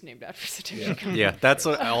lizard is named after Satoshi Kon. Yeah, that's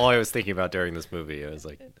all I was thinking about during this movie. I was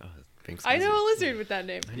like, oh, Pink's I know lizard. a lizard with that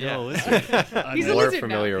name. Yeah. He's a more lizard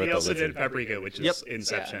familiar now. with He the also lizard. did Paprika, which is Yep.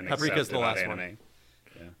 Inception. Yeah. Paprika's except the about last one.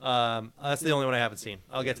 anime. That's the only one I haven't seen.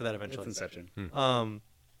 I'll get to that It's eventually. Inception.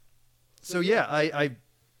 So yeah,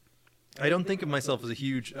 I don't think of myself as a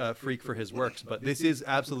huge freak for his works, but this is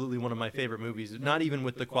absolutely one of my favorite movies. Not even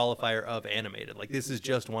with the qualifier of animated. Like this is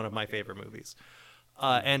just one of my favorite movies.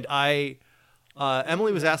 And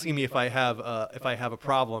Emily was asking me if I have a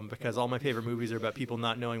problem because all my favorite movies are about people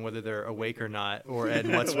not knowing whether they're awake or not,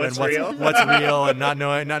 and what's real? what's real, and not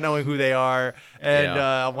knowing who they are. And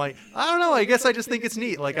Yeah. I'm like, I don't know. I guess I just think it's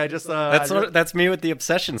neat. Like I just That's me with the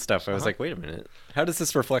obsession stuff. I was like, wait a minute, how does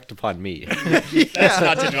this reflect upon me? That's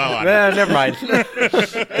not to dwell on. Never mind.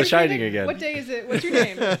 The Shining again. What day is it? What's your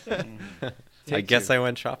name? I guess I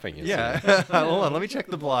went shopping yesterday. Yeah. Hold on. Let me check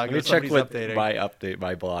the blog. Let me if check somebody's with updating.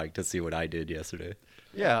 my blog to see what I did yesterday.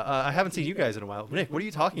 Yeah, I haven't seen you guys in a while. Nick, what are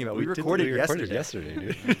you talking about? We recorded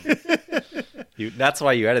yesterday. Dude. That's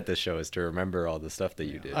why you edit this show, is to remember all the stuff that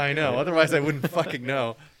you did. I know. Otherwise, I wouldn't fucking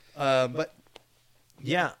know. But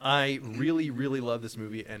yeah, I really, really love this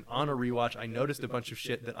movie. And on a rewatch, I noticed a bunch of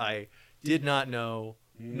shit that I did not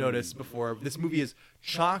notice before. This movie is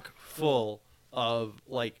chock full of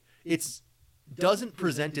doesn't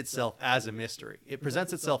present itself as a mystery. It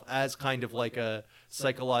presents itself as kind of like a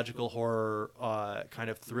psychological horror, kind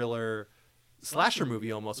of thriller slasher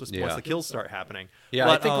movie almost. Once the kills start happening. Yeah,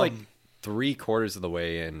 But, I think like 3/4 of the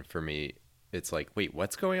way in for me, it's like, wait,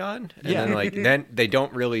 what's going on? And Yeah. then they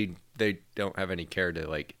don't have any care to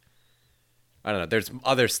like. I don't know. There's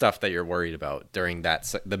other stuff that you're worried about during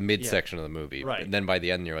the mid section of the movie, Right. And then by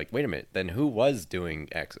the end, you're like, wait a minute. Then who was doing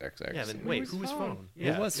X? Yeah, then wait, who was phone?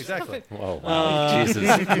 Yeah, was exactly. Whoa, wow.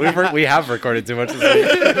 Jesus, we have recorded too much of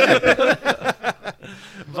this.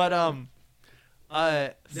 But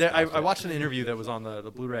I watched an interview that was on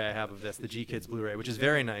the Blu-ray I have of this, the G Kids Blu-ray, which is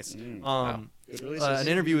very nice. Good releases. An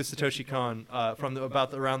interview with Satoshi Kon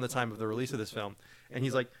around the time of the release of this film, and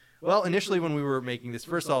he's like, well, initially when we were making this,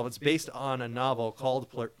 first of all, it's based on a novel called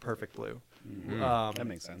Perfect Blue, That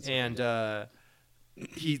makes sense. And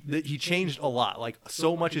he changed a lot. Like,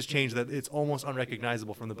 so much has changed that it's almost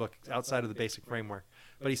unrecognizable from the book outside of the basic framework.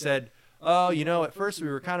 But he said, "Oh, at first we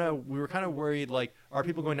were kind of worried, like, are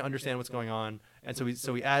people going to understand what's going on?" And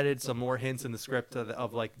so we added some more hints in the script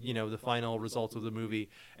of like, the final results of the movie,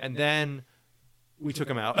 and then we took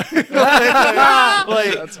him out. like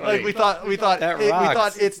we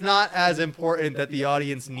thought it's not as important that the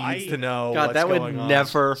audience needs to know. God, what's that would going on.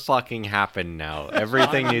 never fucking happen now.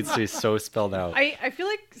 Everything needs to be so spelled out. I feel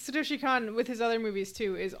like Satoshi Kon with his other movies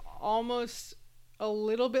too is almost a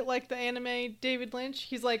little bit like the anime David Lynch.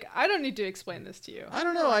 He's like, I don't need to explain this to you. I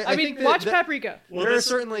don't know. I mean, think watch Paprika. Well, there are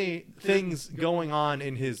certainly things going on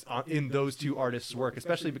in those two artists' work,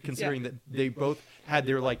 especially considering that they both had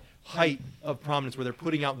their like height of prominence where they're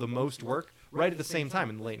putting out the most work right at the same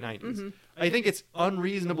time in the late 90s. Mm-hmm. I think it's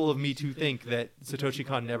unreasonable of me to think that Satoshi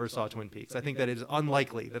Kon never saw Twin Peaks. I think that it is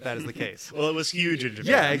unlikely that is the case. Well, it was huge in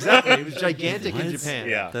Japan. Yeah, exactly. It was gigantic in Japan.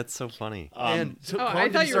 Yeah. That's so funny. And so I Kon thought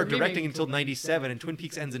didn't you were start directing memeing. until 97, and Twin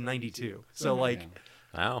Peaks ends in 92. So, like,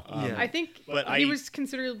 Wow. yeah. I think But he I- was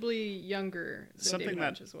considerably younger than Something David that-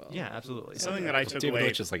 Lynch as well. Yeah, absolutely. Something that I took David away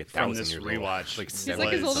Lynch is like from 1,000 this years old. rewatch. Like He's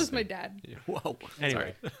like as was- old as my dad. Whoa.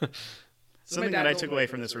 Anyway. Something My dad that I will took win. away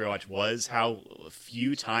from this rewatch was how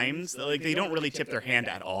few times, like, they don't really tip their hand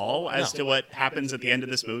at all as to what happens at the end of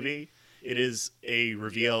this movie. It is a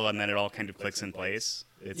reveal, and then it all kind of clicks in place.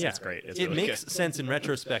 It's great. It's it really makes good. sense in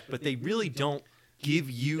retrospect, but they really don't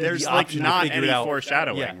give you There's the like option not to figure any it out.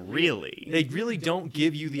 foreshadowing, Yeah. really. They really don't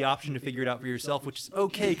give you the option to figure it out for yourself, which is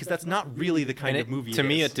okay because that's not really the kind And of movie. to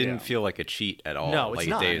me, is. it didn't Yeah. feel like a cheat at all. No, it's like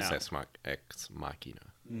not, Deus no. Ex Machina.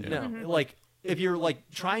 No, like if you're like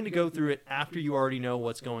trying to go through it after you already know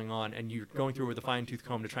what's going on and you're going through it with a fine tooth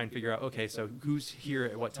comb to try and figure out, okay, so who's here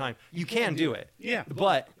at what time, you can do it. Yeah.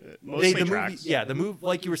 But Mostly the movie, tracks. the movie,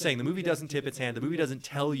 like you were saying, the movie doesn't tip its hand. The movie doesn't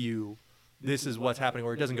tell you this is what's happening,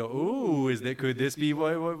 or it doesn't go, ooh, could this be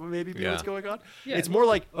what maybe be what's going on? Yeah. It's more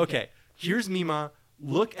like, okay, here's Mima.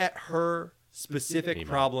 Look at her specific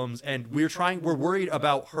problems, and we're worried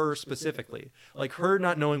about her specifically, like her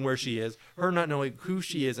not knowing where she is, her not knowing who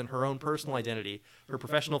she is and her own personal identity, her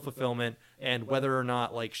professional fulfillment, and whether or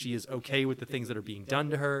not like she is okay with the things that are being done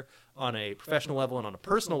to her on a professional level and on a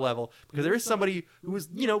personal level, because there is somebody who is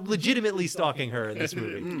legitimately stalking her in this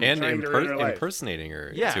movie. And Trying to ruin her life. impersonating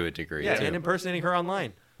her Yeah, to a degree. yeah, too. and impersonating her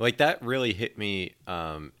online. Like that really hit me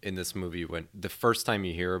in this movie when the first time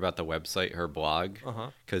you hear about the website, her blog,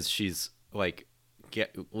 because she's like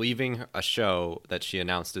leaving a show that she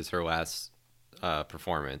announced as her last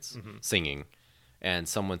performance, singing, and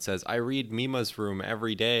someone says, "I read Mima's Room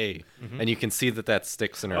every day," and you can see that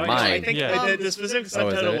sticks in her Oh, mind. I think the specific is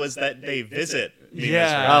subtitle it? was that they visit. Mima's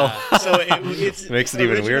Yeah. room. So it's Makes it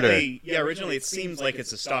even weirder. Yeah, originally it seems like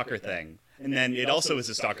it's a stalker thing, and then it also is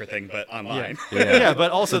a stalker thing, but online. Yeah,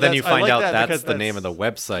 but also So then you I find like out that that's because the name of the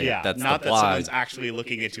website. Yeah, that's not the that blog. someone's actually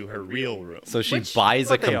looking into her real room. So she Which- buys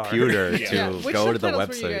a what they are. computer Yeah. to Yeah. Which go to the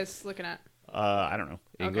subtitles were you website. guys looking at? I don't know.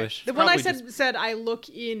 English. The one I Probably said I look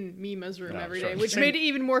in Mima's room Yeah, every sure. day, which made it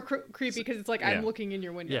even more creepy because it's like Yeah. I'm looking in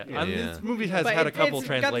your window. Yeah, Yeah. this movie has But had a it's couple got the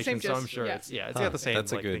same translations, so I'm gist, sure yeah. it's got the same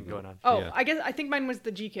That's a like, good thing going on. Oh, Yeah. I think mine was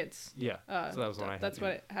the G Kids. Yeah, so that was one I had. That's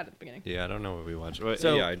what it had at the beginning. Yeah, I don't know what we watched. But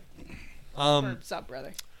So- yeah, Or sub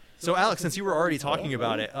rather. So Alex, since you were already talking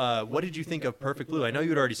about it, what did you think of Perfect Blue? I know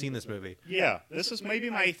you'd already seen this movie. Yeah, this was maybe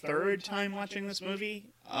my third time watching this movie.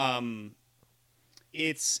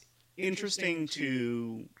 It's interesting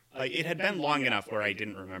to. It had been long enough where I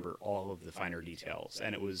didn't remember all of the finer details,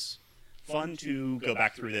 and it was fun to go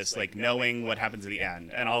back through this, like knowing what happens at the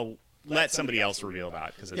end. And I'll let somebody else reveal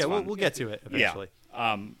that because it's Yeah, fun. we'll get to it eventually.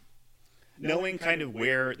 Knowing kind of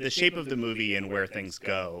where the shape of the movie and where things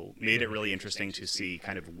go made it really interesting to see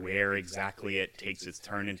kind of where exactly it takes its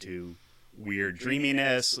turn into weird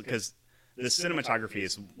dreaminess, because the cinematography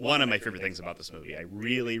is one of my favorite things about this movie. I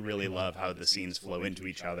really, really love how the scenes flow into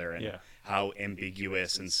each other and Yeah. how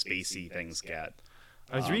ambiguous and spacey things get.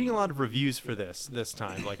 I was reading a lot of reviews for this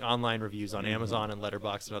time, like online reviews on Amazon and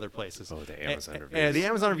Letterboxd and other places. Oh, the Amazon And reviews. the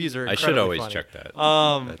Amazon reviews are I should incredibly always funny. check that.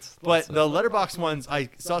 But the Letterboxd ones, I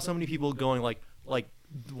saw so many people going like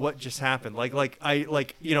what just happened?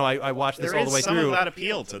 I watched this There all the is way some through. of that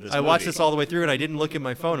appeal to this I watched movie. this all the way through, and I didn't look at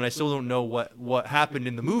my phone, and I still don't know what happened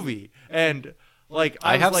in the movie. And like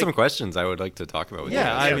I was have like, some questions I would like to talk about with you.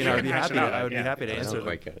 Yeah, I Yeah, mean, we I would can be hash happy. it out. I would be Yeah. happy to I don't answer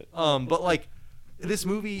quite them. get it. But like this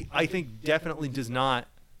movie, I think definitely does not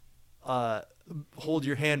hold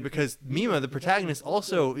your hand, because Mima, the protagonist,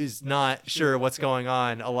 also is not sure what's going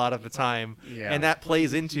on a lot of the time, and that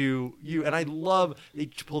plays into you. And I love they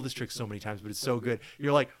pull this trick so many times, but it's so good.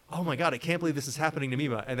 You're like, oh my god, I can't believe this is happening to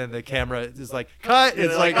Mima, and then the camera is like, cut.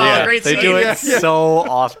 It's like, oh, great they scene. do it so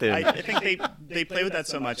often. I think they play with that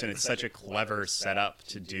so much, and it's such a clever setup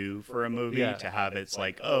to do for a movie, to have it's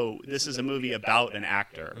like, oh, this is a movie about an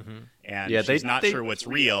actor, and she's not sure what's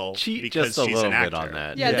real cheat because just a she's little an actor. bit on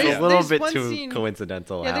that. Yeah, it's there's- a little there's bit one too scene-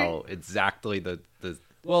 coincidental Yeah, there- how exactly the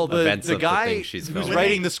well, events the of guy the thing she's who's filming.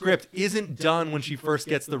 writing the script isn't done when she first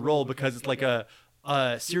gets the role, because it's like a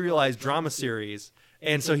serialized drama series,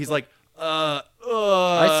 and so he's like,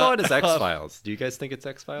 I saw it as X-Files. Do you guys think it's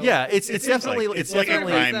X-Files? Yeah, it's definitely like, it's like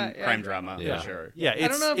definitely a crime drama for sure. Yeah, I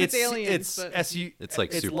don't know if it's aliens, but- it's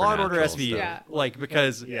like it's Law and Order supernatural SVU, stuff. like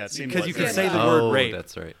because it seemed you like can that. say the Oh, word rape.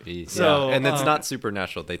 that's right. So, and it's not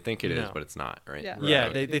supernatural. They think it is, no. but it's not, right? Yeah. Yeah,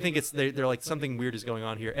 they think it's they're like something weird is going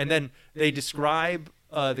on here, and then they describe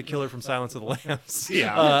the killer from Silence of the Lambs.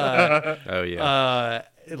 Oh yeah.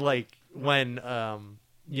 Like when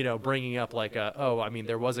bringing up like I mean,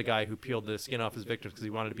 there was a guy who peeled the skin off his victims because he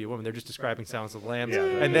wanted to be a woman. They're just describing Silence of the Lambs,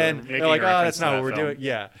 and then making they're like, a oh, reference that's to not that what we're film. doing.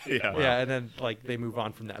 Yeah, Yeah. and then like they move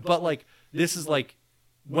on from that. But like this is like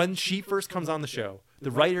when she first comes on the show,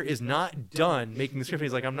 the writer is not done making the script.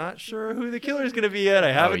 He's like, I'm not sure who the killer is going to be yet.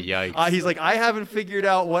 I haven't. yikes. He's like, I haven't figured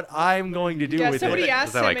out what I'm going to do Yeah, with somebody it.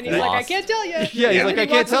 asked that him, like and he's like, I Lost? can't tell you. Yeah, he's like, I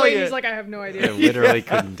can't tell you. He's like, I have no I idea. literally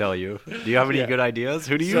couldn't tell you. Do you have any good ideas?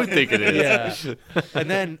 Who do you think it is? Yeah. And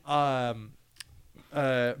then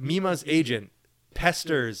Mima's agent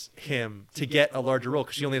pesters him to get a larger role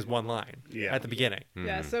because she only has one line at the beginning.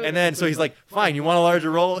 Yeah, so And so he's like, fine, you want a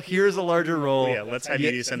larger role? Here's a larger role. Yeah, let's have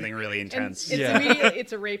you do something really and intense. it's immediately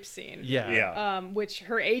it's a rape scene. Yeah. Which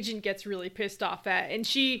her agent gets really pissed off at, and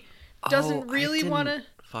she doesn't really want to.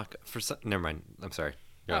 Fuck. Never mind. I'm sorry.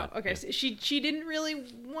 Go ahead. Okay. Yeah. So she didn't really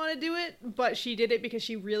want to do it, but she did it because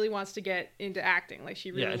she really wants to get into acting. Like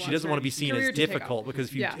she really And wants she doesn't her want to be seen career as to take off. difficult,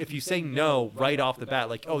 because Yeah. if you say no right off the bat,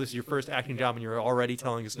 like, oh, this is your first acting job and you're already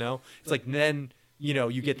telling us no, it's like then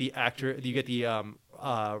you get the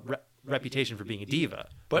reputation for being a diva.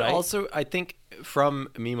 But right? also, I think from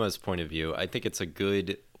Mima's point of view, I think it's a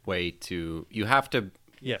good way to. You have to.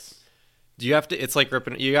 Yes. It's like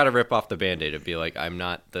ripping. You got to rip off the Band-Aid and be like, I'm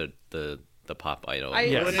not the pop idol. I-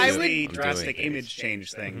 Well, it I is would- the I'm drastic doing image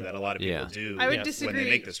change thing that a lot of people Yeah. do I would when disagree. they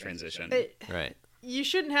make this transition. Right. You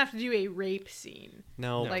shouldn't have to do a rape scene.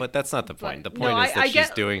 No, Like, but that's not the point. The but- point no, is that I she's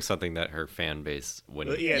get- doing something that her fan base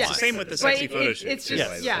wouldn't. Yeah, it's Yes. the same with the But sexy it- photo it- shoot. It's too.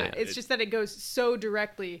 just Like, it's just that it goes so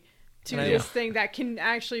directly to And I- this thing that can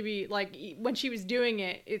actually be like when she was doing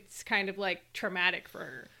it, it's kind of like traumatic for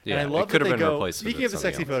her. Yeah, And I love it could that have they been go, replaced. speaking of the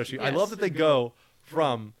sexy photo shoot, I Yes. love that they go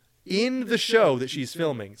from in the show that she's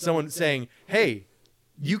filming, someone saying, hey,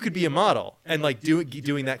 you could be a model, and like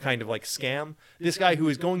doing that kind of like scam. This guy who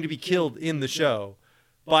is going to be killed in the show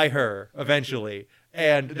by her eventually,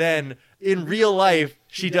 and then in real life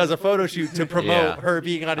she does a photo shoot to promote Yeah. her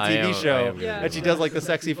being on a I TV am show, Yeah. and she does like the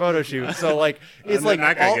sexy photo shoot. So like it's And like then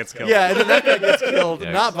that guy gets killed. Yeah, and then that guy gets killed,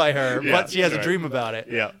 Yes. not by her, Yeah, but she has right. a dream about it.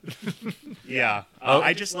 Yeah. Yeah.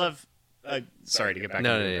 I just love. Sorry to get back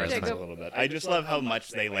No, into no, the yeah, it's impressions fine. a little bit. I just love how much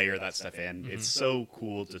they layer that stuff in. Mm-hmm. It's so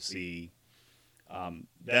cool to see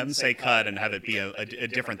them say cut and have it be a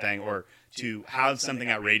different thing, or to have something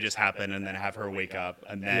outrageous happen and then have her wake up,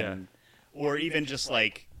 and then, or even just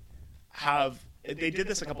like have. They did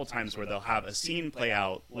this a couple times where they'll have a scene play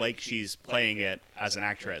out like she's playing it as an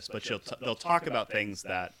actress, but they'll talk about things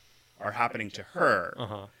that are happening to her.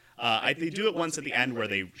 They do it once at the end where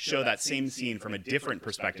they show that same scene from a different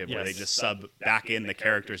perspective, where they Yes. just sub back in the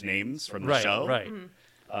characters' names from the Right, show. right.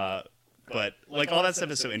 But like all that stuff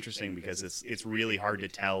is so interesting because it's really hard to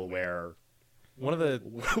tell where One of the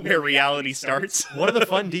where reality starts. One of the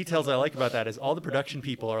fun details I like about that is all the production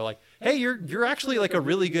people are like, "Hey, you're actually like a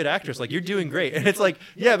really good actress. Like you're doing great." And it's like,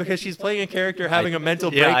 yeah, because she's playing a character having a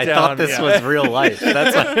mental Yeah, breakdown. I thought this was real life.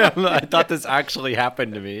 That's I thought this actually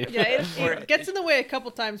happened to me. Yeah, it gets in the way a couple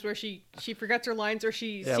times where she forgets her lines or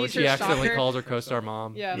she Yeah, when sees she her accidentally stalker. calls her co-star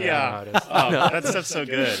mom. Yeah. You know Yeah, how it is. that stuff's so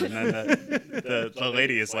good. And then the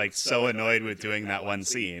lady is like so annoyed with doing that one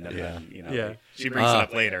scene, and then Yeah. she brings it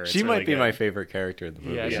up later. She It's might really be good. my favorite character in the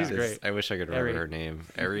movie. Yeah, she's It's- great. I wish I could remember Eri. her name.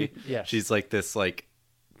 Eri? Yes. She's like this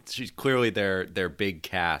she's clearly their big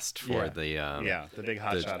cast for the the big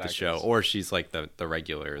hotshot the show, or she's like the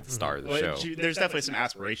regular star of the show. There's definitely some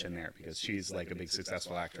aspiration there because she's like a big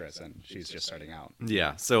successful actress and she's just starting out.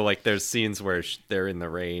 Yeah, so like there's scenes where they're in the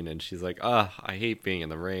rain and she's like, I hate being in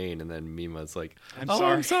the rain, and then Mima's like, I'm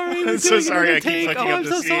sorry, I'm so sorry, I keep fucking up I'm the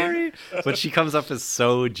so scene. sorry. But she comes up as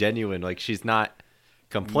so genuine, like she's not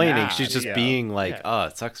complaining, Mad, she's just being like,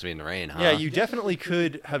 it sucks to be in the rain, huh? Yeah, you definitely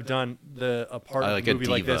could have done a part of like the a movie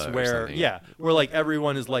like this diva or where, something. where like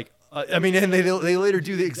everyone is like, I mean, and they later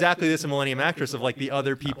do exactly this in Millennium Actress of like the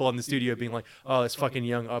other people in the studio being like, oh, this fucking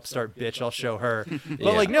young upstart bitch, I'll show her.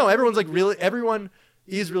 But like, no, everyone's like everyone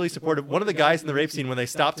is really supportive. One of the guys in the rape scene, when they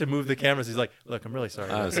stop to move the cameras, he's like, look, I'm really sorry.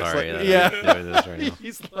 I'm It's sorry. like,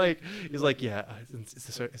 he's like, yeah, is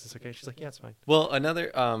this okay? She's like, yeah, it's fine. Well,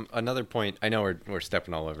 another point. I know we're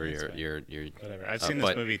stepping all over your whatever. I've seen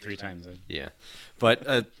this movie 3 times. Yeah,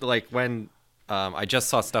 but like when I just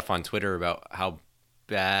saw stuff on Twitter about how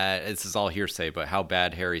bad, this is all hearsay, but how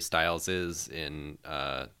bad Harry Styles is in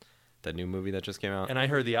the new movie that just came out. And I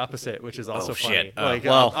heard the opposite, which is also funny. Shit. Like,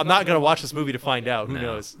 Well, I'm not gonna watch this movie to find out. Who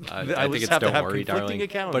knows? I will think just it's have to Don't have Worry, conflicting Darling.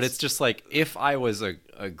 accounts. But it's just like if I was a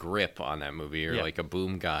grip on that movie or Yeah. like a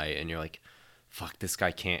boom guy, and you're like, fuck, this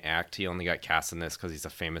guy can't act. He only got cast in this because he's a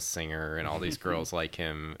famous singer and all these girls like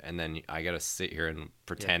him. And then I got to sit here and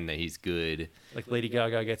pretend that he's good. like Lady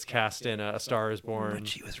Gaga gets cast in A Star Is Born. But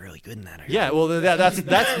she was really good in that. Yeah, well,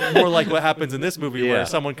 that's more like what happens in this movie where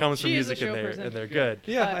someone comes from She is a music and show person. they're good.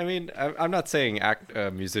 Yeah, I mean, I'm not saying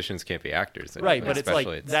musicians can't be actors. Right, but it's like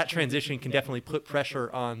especially that transition can definitely put pressure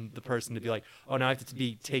on the person to be like, oh, now I have to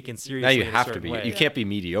be taken Now seriously. you in a have to certain be. way. You can't be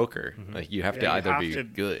mediocre. Like you have to either be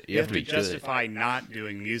good. You have to be good. justify not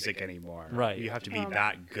doing music anymore. Right. You have to be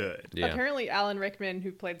that good. Yeah. Apparently, Alan Rickman,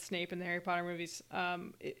 who played Snape in the Harry Potter movies,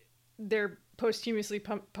 they're posthumously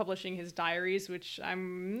publishing his diaries, which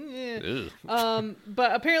I'm.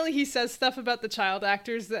 But apparently, he says stuff about the child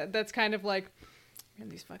actors that's kind of like, man,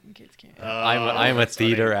 these fucking kids can't. I'm a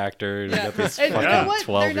theater actor. And Yeah. got these And you know fucking what?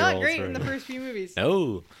 12-year-olds. They're not great in the first few movies.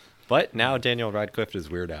 No, but now Daniel Radcliffe is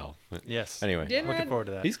Weird Al. Yes. Anyway, Dan Looking Rad- forward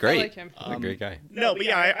to that. he's great. I like him. He's a great guy. No, but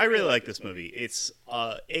yeah, I really like this movie. It's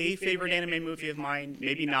a favorite anime movie of mine.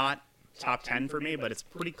 Maybe not top 10 for me, but it's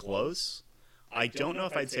pretty close. I don't know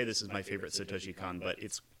if I'd say this is my favorite Satoshi Kon, but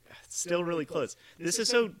it's still really close. This is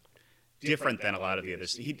so different than a lot of the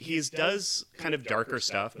others. He does kind of darker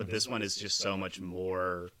stuff, but this one is just so much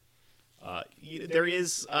more. There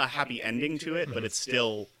is a happy ending to it, but it's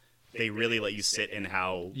still. They really let you sit in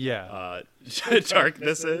how dark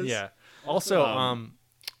this is. Yeah. Also,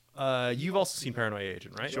 you've also seen Paranoia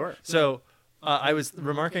Agent, right? Sure. So I was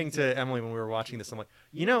remarking to Emily when we were watching this, I'm like,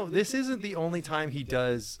 this isn't the only time he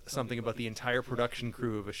does something about the entire production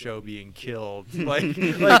crew of a show being killed. And I'm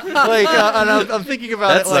thinking about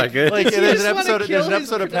That's it. Like, not good. Like, You there's just an wanna episode. kill There's an his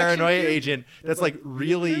episode of production Paranoia crew? Agent that's like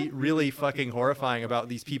really, really fucking horrifying about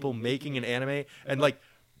these people making an anime and like.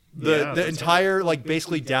 The entire like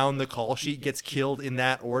basically down the call sheet gets killed in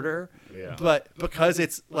that order. Yeah. But because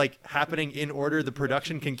it's like happening in order, the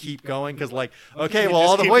production can keep going because like okay, You well just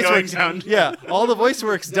all the keep voice going work's down. all the voice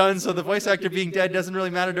work's done, so the voice actor being dead doesn't really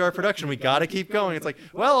matter to our production. We got to keep going. It's like,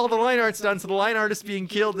 well, all the line art's done, so the line artist being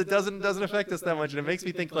killed, it doesn't affect us that much, and it makes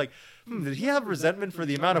me think like, did he have resentment for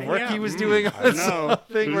the amount of work he was doing I on don't know.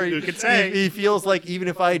 something where Who could say? he feels like even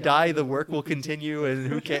if I die, the work will continue, and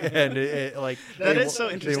who can and like That they is so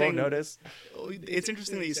They interesting. won't notice. It's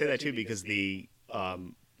interesting that you say that too, because the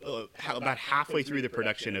about halfway through the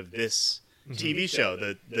production of this TV show,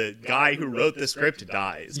 the guy who wrote the script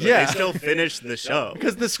dies. But Yeah. they still finish the show.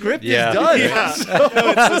 Because the script Yeah. is done. Yeah, no,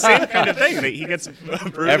 it's the same kind of thing. That he gets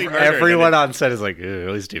brutally murdered. Everyone and on set is like, at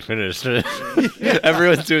least he finished.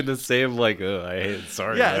 Everyone's doing the same, like,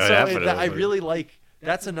 sorry. Yeah, that so happened. I really like.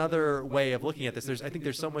 That's another way of looking at this. I think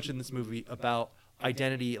there's so much in this movie about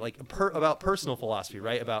identity, like about personal philosophy,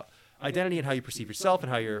 right? About identity and how you perceive yourself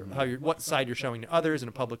and how you're what side you're showing to others in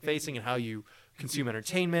a public facing and how you consume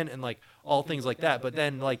entertainment and like all things like that. But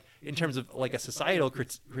then like in terms of like a societal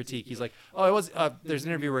critique, he's like, there's an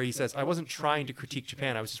interview where he says, I wasn't trying to critique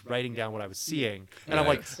Japan, I was just writing down what I was seeing. And I'm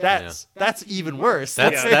like, that's even worse.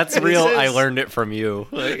 That's Yeah. real. This I is- learned it from you.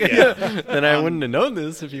 Like, Yeah. then I wouldn't have known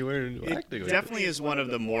this if you weren't acting. it definitely is one of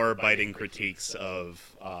the more biting critiques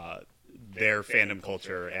of their fandom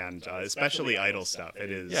culture and especially idol stuff. It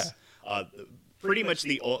is. pretty much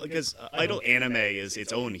because idol anime is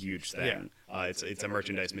its own huge thing. It's a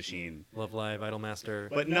merchandise machine. Love Live, Idolmaster.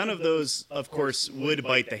 But none of those, of course, would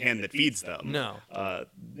bite the hand that feeds them. No.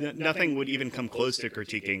 Nothing would even come close to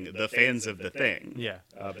critiquing the fans of the thing. Yeah.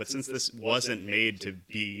 But since this wasn't made to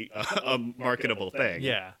be a marketable thing.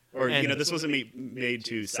 Yeah. Or, And- this wasn't made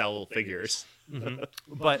to sell figures.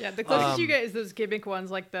 But Yeah, the closest you get is those gimmick ones,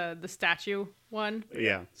 like the statue one.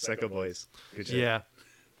 Yeah, Psycho Boys. Good shit. yeah.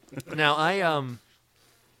 Now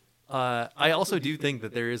I also do think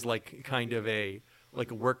that there is like kind of a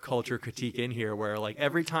work culture critique in here where like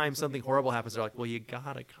every time something horrible happens, they're like, well, you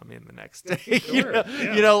gotta come in the next day.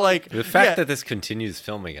 You know, like The fact that this continues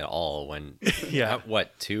filming at all when Yeah.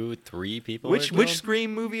 what 2-3 people which are which killed?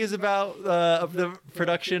 Scream movie is about of the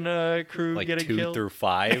production crew like getting 2 killed? through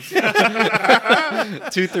 5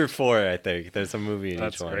 2 through 4 I think there's a movie in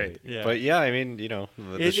That's each one. great. Yeah. But yeah, I mean,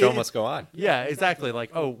 the show must go on. Yeah, exactly.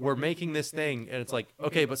 Like, oh, we're making this thing, and it's like,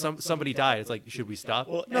 okay, but somebody died. It's like, should we stop?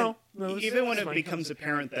 Well, no, and even when it becomes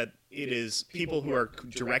apparent that it is people who are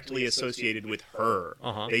directly associated with her,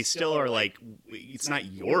 they still are like, it's not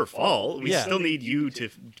your fault. We Yeah. still need you to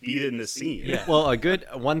be in the scene. Yeah. Well,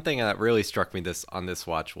 one thing that really struck me on this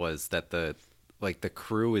watch was that the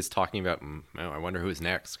crew is talking about, I wonder who's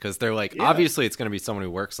next, because they're like, obviously it's going to be someone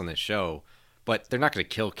who works on this show, but they're not going to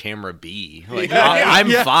kill Camera B. Like, I'm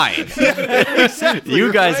fine.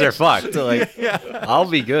 You guys are fucked. Like, I'll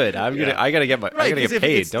be good. I gotta get Right, I gotta 'cause get if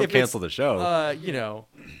paid. it's- Don't if it's, cancel the show. You know,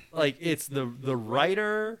 like it's the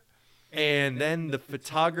writer and then the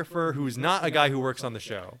photographer who's not a guy who works on the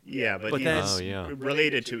show. Yeah, but But then- he's Oh, yeah.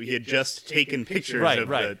 related to, he had just taken pictures Right, of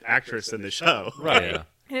right. the actress in the show. Right. Yeah.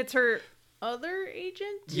 And it's her other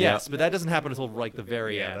agent? Yes, but that doesn't happen until like the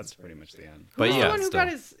very Yeah, end. that's pretty much the end. But Who's yeah, the one who still. got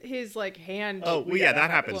his like hand? Oh, well, yeah, that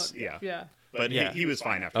happens. Look, Yeah. Yeah. But Yeah. he was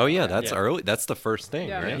fine after Oh that. yeah, that's Yeah. early. That's the first thing,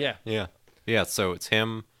 Yeah. right? Yeah. Yeah. So it's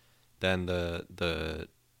him, then the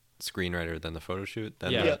screenwriter, then the photo shoot,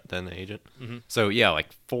 then Yeah. then the agent. So yeah, like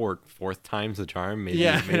fourth time's the charm. Maybe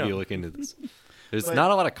Yeah, I know. you look into this. There's not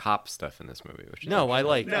a lot of cop stuff in this movie. Which is No, I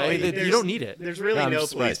like. No, I mean, you there's- don't need it. There's really No, I'm no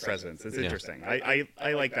just police surprised. presence. It's Yeah. interesting.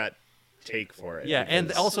 I like that take for it. Yeah, and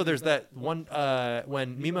because- also there's that one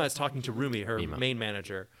when Mima is talking to Rumi, her Mima. main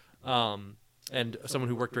manager, and someone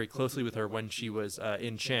who worked very closely with her when she was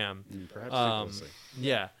in Cham. perhaps too closely.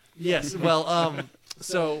 Yeah. Yes. Well,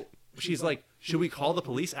 so she's like, should we call the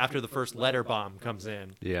police after the first letter bomb comes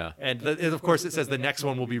in? Yeah. And of course it says the next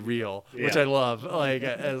one will be real, which Yeah. I love, like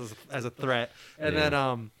as a threat. And Yeah.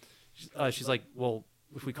 then she's like, well,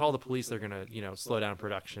 if we call the police, they're gonna slow down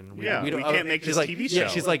production. We can't make she's this like, TV Yeah,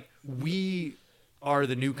 show. she's like, we are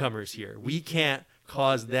the newcomers here. We can't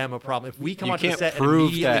cause them a problem. If we come You onto the can't set and prove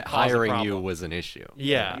immediately that cause a hiring you problem. was an issue.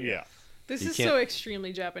 Yeah. Yeah. This You is can't- so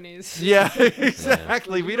extremely Japanese. Yeah,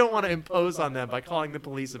 exactly. We don't want to impose on them by calling the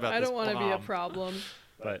police about I this don't want to be a bomb. problem.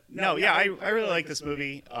 But no, yeah, I really like this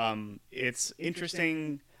movie. It's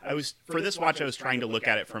interesting. For this watch, I was trying to look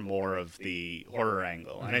at it from more of the horror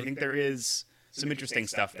angle, and I think there is some interesting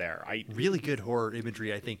stuff there. Really good horror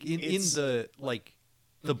imagery, I think, in It's- the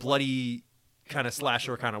the bloody kind of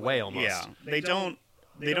slasher kind of way almost. Yeah, they don't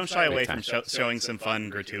shy away from time. showing some fun,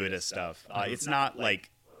 gratuitous stuff. It's not like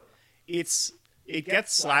it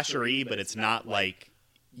gets slashery, but it's not like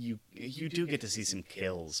you do get to see some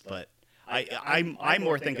kills. But I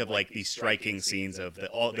more think of like these striking scenes of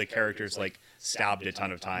all the characters like stabbed a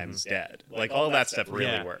ton of times dead. Like all that stuff really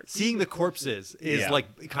Yeah. works. Seeing the corpses is Yeah.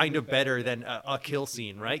 like kind of better than a kill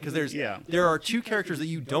scene, right? Because Yeah. there are two characters that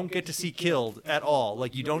you don't get to see killed at all.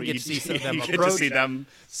 Like you don't get to see some of them you get approach. to see them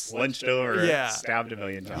slunched over, Yeah. stabbed a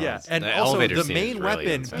million times. Yeah, and The also elevator the scene is main really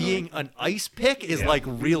weapon insane. being an ice pick is Yeah. like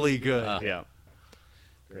really good. Yeah.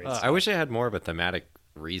 Great. I wish I had more of a thematic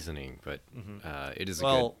reasoning, but it is a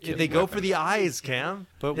well, good. they go weapon. for the eyes, Cam.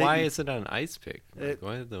 But They- why is it an ice pick? It-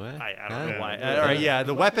 Why the way? I don't know Yeah. why. All right, yeah,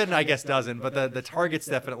 the weapon I guess doesn't, but the targets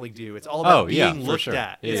definitely do. It's all about Oh, yeah, being for looked sure.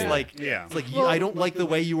 at. Yeah, It's yeah. like Yeah. it's like Well- I don't like the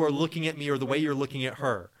way you are looking at me or the way you're looking at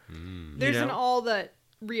her. There's You an know? all that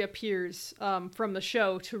reappears from the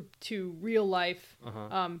show to real life.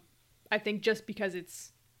 I think just because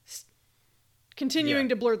it's continuing Yeah.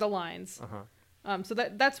 to blur the lines. Uh-huh. So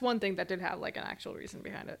that's one thing that did have like an actual reason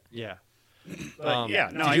behind it. Yeah. But, yeah,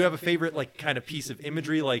 no, Did you have a favorite like kind of piece of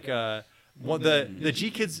imagery like the G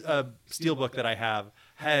Kids steelbook that I have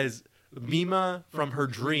has Mima from her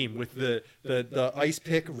dream with the ice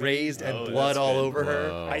pick raised and Oh, blood that's all good. over her.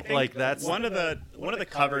 Whoa. I think Like that's one of the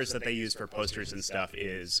covers that they use for posters and stuff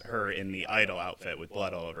is her in the idol outfit with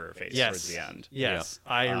blood all over her face yes. towards the end. Yes,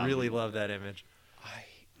 I really love that image.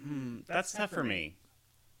 That's tough for me.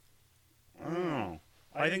 Oh,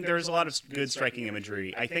 I think there was a lot of good striking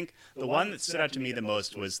imagery. I think the one that stood out to me the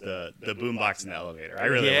most was the boombox in the elevator. I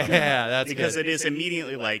really love that. that's because good. it is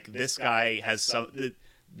immediately like this guy has some.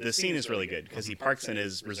 The scene is really good because he parks in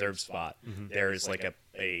his reserved spot. There's like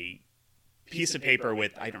a piece of paper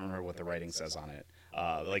with, I don't remember what the writing says on it,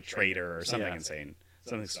 like traitor or something insane,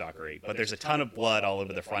 something stalkery. But there's a ton of blood all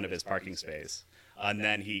over the front of his parking space. And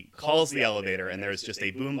then he calls the elevator, and there's just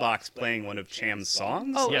a boombox playing one of Cham's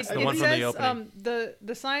songs. Oh, Yes, it, the it one from the says, opening.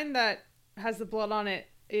 the sign that has the blood on it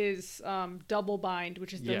is Double Bind,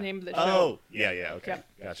 which is the name of the show. Oh, yeah, okay,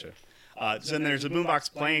 gotcha. So then there's a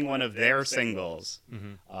boombox playing one of their singles,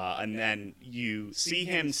 and then you see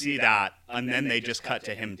him see that, and then they just cut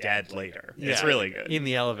to him dead later. It's really good. In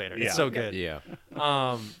the elevator. It's so good. Yeah.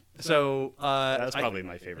 So That's probably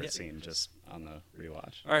my favorite scene, just on the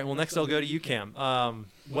rewatch. all right. Well, next I'll go to you, Cam.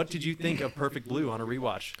 What did you think of Perfect Blue on a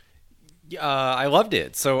rewatch? I loved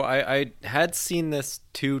it. So I had seen this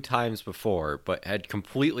 2 times before, but had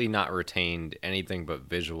completely not retained anything but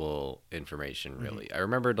visual information, really. I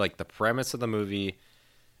remembered like the premise of the movie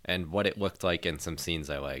and what it looked like and some scenes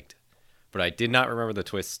I liked. But I did not remember the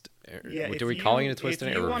twist. Do we calling it a twist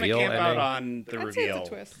ending? If you A want to reveal camp out ending? on the I'd say it's a reveal,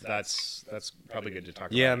 twist. that's probably good to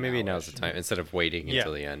talk about. Yeah, maybe now. now's the time instead of waiting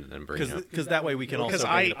until the end and then bring it up. Because that way we can Because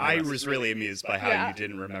also bring it up I on us. was really amused by how Yeah. you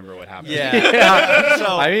didn't remember what happened. Yeah. So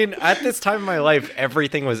I mean, at this time in my life,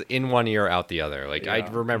 everything was in one ear, out the other. Like I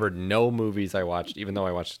remembered no movies I watched, even though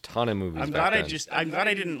I watched a ton of movies. I'm back glad then. I'm glad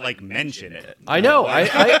I didn't like mention it. I know.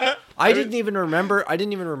 I didn't even remember. I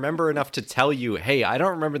didn't even remember enough to tell you, hey, I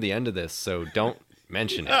don't remember the end of this, so don't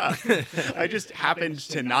mention it. I just happened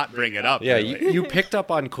to not bring it up. Yeah, really. you picked up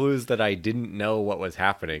on clues that I didn't know what was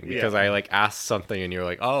happening because I like asked something and you're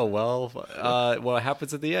like, oh well, what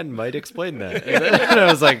happens at the end might explain that. And then I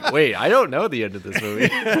was like, wait, I don't know the end of this movie.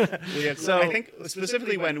 Yeah, so I think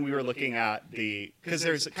specifically when we were looking at because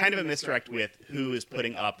there's kind of a misdirect with who is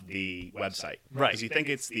putting up the website, Right. Because you think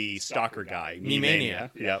it's the stalker guy, Memania.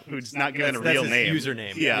 yeah, who's not given that's a real his name,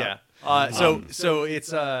 username. yeah. So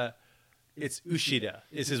it's Ushida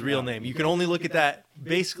is his real name. You can only look at that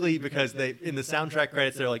basically because they in the soundtrack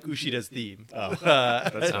credits they're like Ushida's theme. Oh,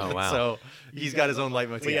 wow. So he's got his own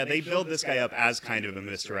leitmotif. But yeah, they build this guy up as kind of a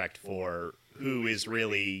misdirect for who is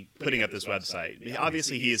really putting up this website.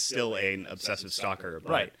 Obviously, he is still an obsessive stalker,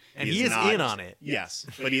 but Right. And he is not in on it. Yes,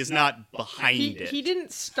 but he is not behind it. He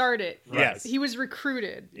didn't start it. Yes. He was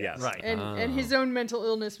recruited. Yes. Right. And his own mental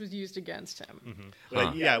illness was used against him.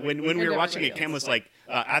 But yeah, when we And were watching it, everybody Cam else. was like,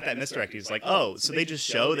 at that misdirect, he's like, oh, so they just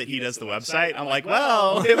show that he does the website? I'm like,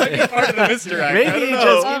 well, it might be part of the misdirect. I don't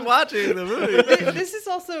know. keep watching the movie. This is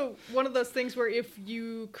also one of those things where if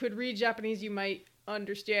you could read Japanese, you might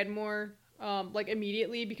understand more, like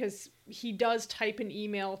immediately, because he does type an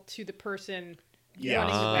email to the person. Yeah,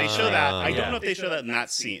 running the they website. show that. I Yeah. don't know if they show that in that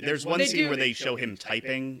scene. There's one They scene do. where they show him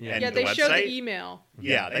typing and Yeah, the they website. show the email.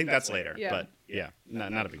 Yeah, I think that's later. Yeah. But yeah,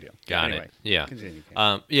 not a big deal. Got Anyway, it. Yeah. Continue,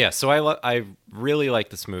 Cam. Yeah. So I really like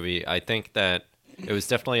this movie. I think that it was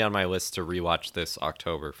definitely on my list to rewatch this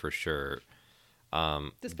October for sure.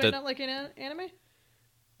 Despite not liking anime?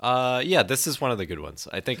 Yeah, this is one of the good ones.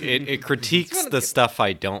 I think it critiques the stuff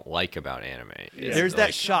I don't like about anime. It's There's like-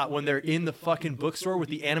 that shot when they're in the fucking bookstore with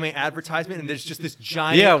the anime advertisement, and there's just this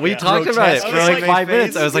giant. Yeah, we talked about it grotesque for like anime 5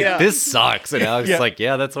 minutes. face. I was like, Yeah. "This sucks," and Alex was like,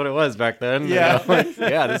 "Yeah, that's what it was back then." Yeah. And I'm like,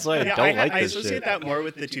 yeah, that's why I Yeah, don't like I this associate shit. that more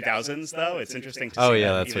with the 2000s, though. It's interesting to see Oh,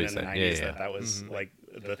 yeah, that that's even what in the you 90s said. Yeah, that was like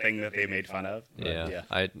the thing that they made fun of. But, Yeah,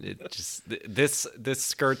 it just this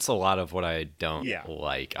skirts a lot of what I don't Yeah.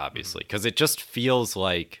 like, obviously, because it just feels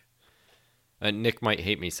like. Nick might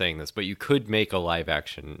hate me saying this, but you could make a live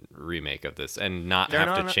action remake of this and not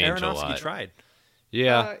have to change a Aronofsky lot. tried.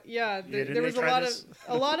 Yeah. didn't There was they a try lot this?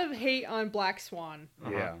 of hate on Black Swan.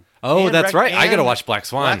 Yeah. Oh, And that's right. I gotta and watch Black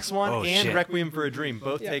Swan. Black Swan Oh, and shit. Requiem for a Dream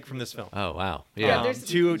both Yeah. take from this film. Oh wow. Yeah, Yeah. there's-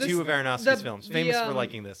 Two this- of Aronofsky's the- films, the, famous for um,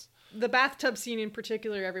 liking this. The bathtub scene in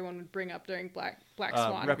particular, everyone would bring up during Black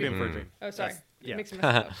Swan. Requiem for a Dream. Oh, sorry. That's- yeah. Mixing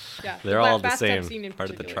myself up. Yeah, They're all the bathtub scene same in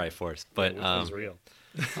part of the particular. Triforce, but Which one's real?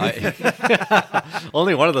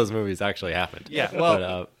 only one of those movies actually happened. Yeah,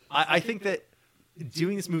 well, But, I think that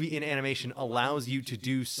doing this movie in animation allows you to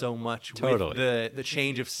do so much Totally. with the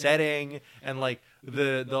change of setting and like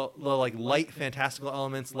the like light fantastical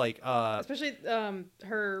elements, like Especially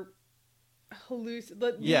her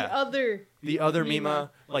Yeah. the other the other Mima.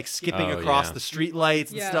 Mima like skipping Oh, across yeah. the street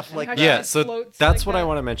lights and Yeah, stuff and like how that. she yeah, just so floats that's like what I that.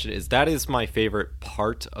 want to mention. Is that is my favorite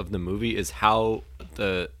part of the movie is how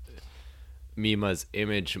the Mima's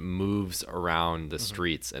image moves around the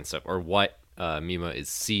streets and stuff, or what Mima is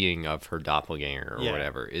seeing of her doppelganger or Yeah.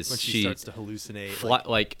 whatever. Is when she starts to hallucinate.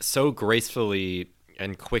 like so gracefully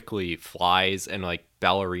and quickly flies and like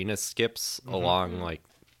ballerina skips along like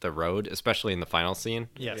the road, especially in the final scene.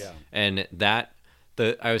 Yes. Yeah. And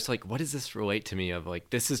I was like, what does this relate to me of like,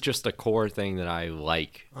 this is just a core thing that I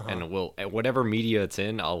like and whatever media it's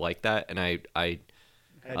in, I'll like that. And I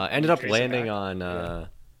ended up trace it landing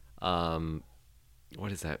back. on,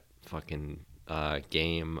 what is that fucking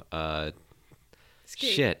game?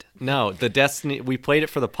 Escape. Shit. No, the Destiny. We played it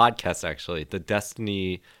for the podcast actually. The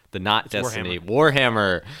Destiny. The not It's Destiny.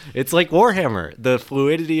 Warhammer. It's like Warhammer. The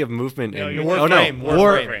fluidity of movement. No, in you're Warframe.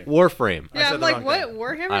 Warframe. Yeah, said I'm the like, wrong what? thing.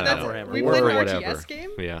 Warhammer? I don't That's know. we War played or an whatever. RTS game.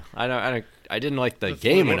 Yeah, I didn't like the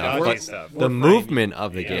game fluidity enough. of But stuff. the Warframe. movement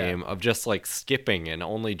of the Yeah. game of just like skipping and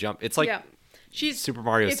only jump. It's like yeah, she's Super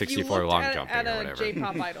Mario if 64 you looked long at, jumping at or a whatever.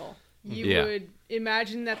 J-pop idol, you Yeah. would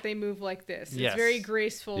imagine that they move like this. Yes. It's very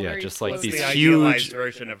graceful. Yeah, very just like floaty. these the huge, idealized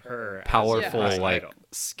version of her, as powerful a like idol.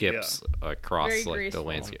 skips across Very like the graceful.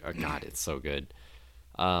 landscape. Oh god, it's so good.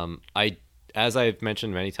 As I've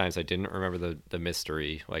mentioned many times, I didn't remember the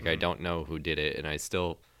mystery. Like I don't know who did it, and I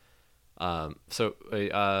still. I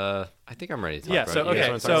think I'm ready to talk Yeah. about So it. You guys okay.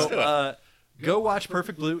 wanna talk So about it? go watch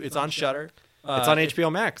Perfect Blue. It's on Shudder. It's on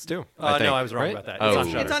HBO Max too. no, think, I was wrong right? about that. It's Oh, on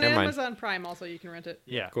Shudder. It's on never mind. Amazon Prime. Also, you can rent it.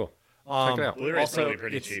 Yeah. Cool. Check it out. Blu-ray's also, probably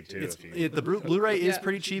pretty it's- cheap, too, it's- if you- the Blu-ray is Yeah.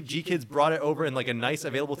 pretty cheap. G-Kids brought it over in like a nice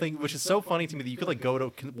available thing, which is so funny to me that you could like go to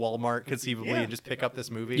Walmart conceivably Yeah. and just pick up this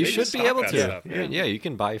movie. You They should just be stock able that to. stuff, Yeah. yeah. You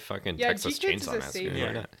can buy fucking Yeah, Texas G-Kids is Chainsaw a Massacre. savior.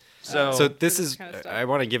 Why not? So, So this for is this kind of stuff. I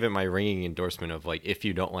want to give it my ringing endorsement of like if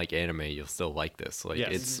you don't like anime you'll still like this. Like Yes.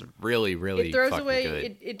 it's really really It throws fucking away.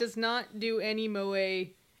 good. It does not do any moe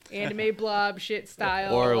anime blob shit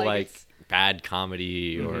style. Or like it's- bad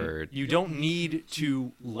comedy or you don't need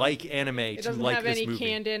to like anime it to doesn't like have this any movie.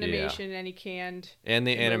 canned animation, any canned. and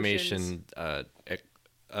the emotions. animation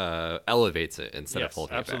elevates it instead of Yes,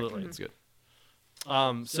 holding absolutely. it back. It's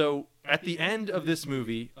good. So at the end of this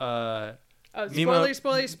movie, Oh, Mima-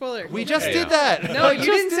 spoiler. we just Yeah. did that. No, I you just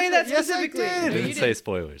didn't did say that Yes, I specifically. did. I No, didn't you say didn't.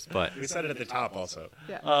 spoilers, but We said it at the top also.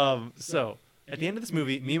 So at the end of this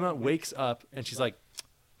movie, Mima wakes up and she's like,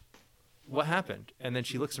 "What happened?" And then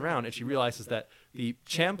she looks around and she realizes that the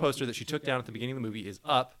Cham poster that she took down at the beginning of the movie is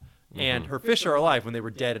up, and her fish are alive when they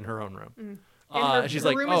were dead in her own room. And her, and she's her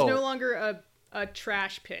like, room "Oh, is no longer a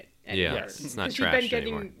trash pit anymore. yeah, it's not Because trash she's been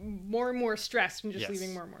getting anymore. more and more stressed and just Yes.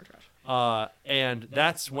 leaving more and more trash. And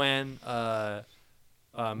that's when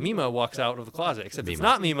Mima walks out of the closet. Except it's Mima.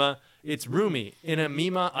 not Mima; it's Rumi in a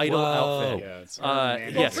Mima idol Whoa. outfit. Yeah, it's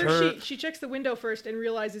Yes, Well, her- first she checks the window first and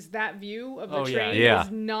realizes that view of the Oh, yeah. train Yeah.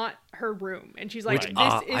 is not her room, and she's like, Which- "This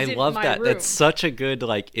I isn't love my that. room." That's such a good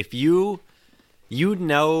like if you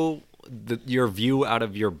know your view out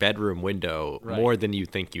of your bedroom window Right. more than you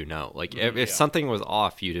think you know. Like if something was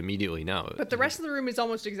off, you'd immediately know. But the rest of the room is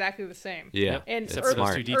almost exactly the same. yeah, And it's Except for those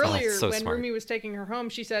smart. two details. Oh, earlier, it's so when smart. Rumi was taking her home,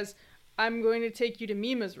 she says, "I'm going to take you to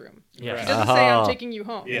Mima's room." Yes. She doesn't say, "I'm Oh. taking you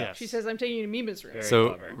home." Yes. She says, "I'm taking you to Mima's room." Very So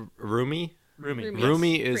clever. Rumi, Rumi. Rumi. yes.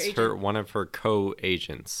 Rumi Her is agent. her one of her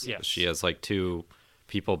co-agents. Yes. She has like two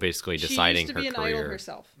people basically She deciding used to her be an career. idol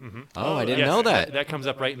herself. Oh, I didn't Yes, know that. That comes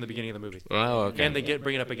up right in the beginning of the movie. Oh, okay. And they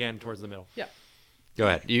bring it up again towards the middle. Yeah. Go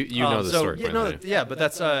ahead. You know the so, story. Yeah, behind no, it. yeah, but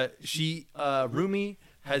that's Rumi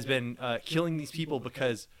has been killing these people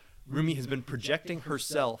because Rumi has been projecting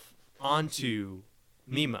herself onto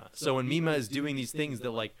Mima. So when Mima is doing these things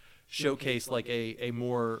that like showcase like a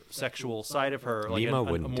more sexual side of her, like Mima a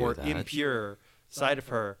wouldn't do more that. impure side of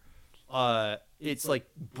her, it's like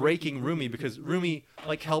breaking Rumi because Rumi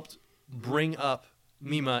like helped bring up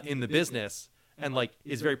Mima in the business and like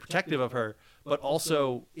is very protective of her, but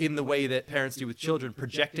also in the way that parents do with children,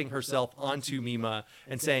 projecting herself onto Mima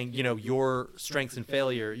and saying, you know, your strengths and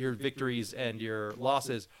failure, your victories and your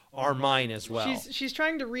losses are mine as well. She's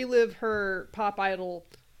trying to relive her pop idol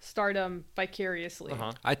stardom vicariously.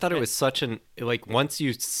 Uh-huh. I thought it was such an like once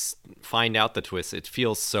you find out the twist, it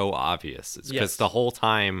feels so obvious. It's because Yes. the whole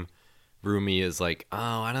time Rumi is like, oh,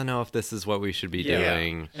 I don't know if this is what we should be Yeah.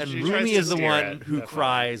 doing. And She tries Rumi to is the steer one it, who definitely.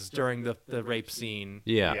 cries during the rape scene.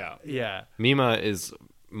 Yeah. Yeah. Yeah. Mima is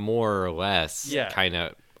more or less Yeah. kind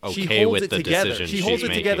of She okay holds with it the together. decision She holds she's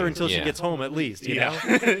it together making. until she Yeah. gets home, at least. You know.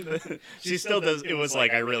 Yeah. She still does. It was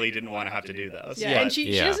like I really didn't want to have to do this. Yeah, Yeah. and she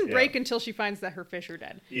Yeah. doesn't Yeah. break until she finds that her fish are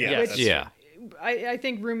dead. Yeah. Yes. that's Yeah. I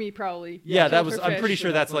think Rumi probably. Yeah, that killed was. her I'm fish. pretty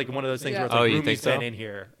sure that's like one of those things Yeah. where it's Oh, like you think Rumi's so? been in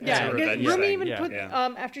here. Yeah, a because revenge Rumi thing. even Yeah. put Yeah.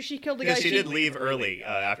 after she killed the guy. Because she did leave early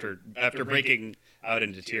after breaking out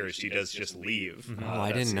into tears. She does just leave. Oh,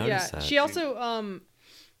 I didn't know. notice Yeah, that. she also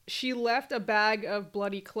she left a bag of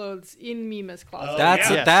bloody clothes in Mima's closet. That's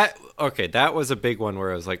yeah. Yes. okay. That was a big one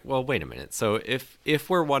where I was like, well, wait a minute. So if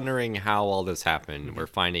we're wondering how all this happened, we're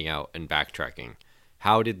finding out and backtracking.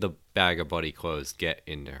 How did the bag of bloody clothes get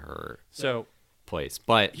into her So place.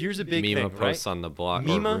 But Here's a big Mima thing, posts right? on the blog. or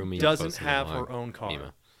Mima Rumi doesn't posts on the have blog. her own car.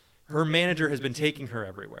 Mima. Her manager has been taking her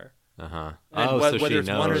everywhere. Uh-huh. And Oh, so whether she it's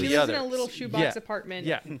one or knows. the She lives other. in a little shoebox Yeah. apartment.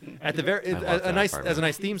 Yeah. At the very I love a that nice apartment. as a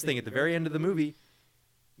nice themes thing at the very end of the movie,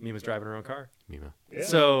 Mima's driving her own car. Mima.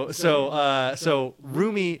 So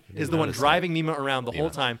Rumi is the one driving Mima around the whole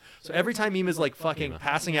Mima. time. So every time Mima's like fucking Mima.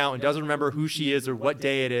 passing out and doesn't remember who she is or what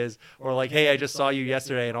day it is, or like, hey, I just saw you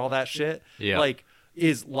yesterday and all that shit. Yeah. Like,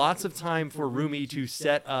 is lots of time for Rumi to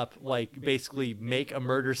set up, like, basically make a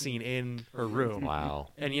murder scene in her room. Wow.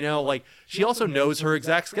 And like she also knows her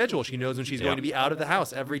exact schedule. She knows when she's going Yeah. to be out of the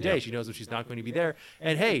house every day. Yeah. She knows when she's not going to be there.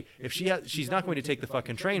 And hey, if she's not going to take the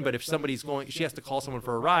fucking train, but if she has to call someone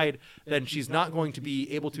for a ride, then she's not going to be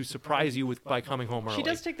able to surprise you by coming home early. She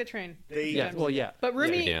does take the train. Yeah. Well, yeah. But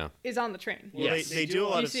Rumi Yeah. is on the train. Well, Yes. they do a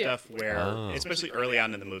lot You of see it. stuff where, Oh. especially early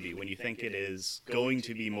on in the movie, when you think it is going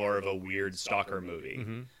to be more of a weird stalker movie,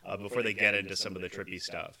 before they get into some of the trippy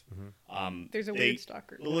stuff. There's a they- weird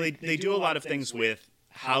stalker. Well, they do a lot of things with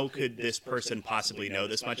how could this person possibly know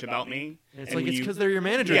this much about me? And it's And like when it's you- because they're your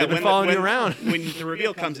manager. Yeah, They've been when- following you when- around. When the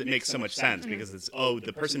reveal comes, it makes so much sense because it's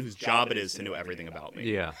the person whose job it is to know everything about me.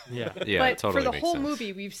 Yeah. Yeah. Yeah, but it totally for the makes whole sense.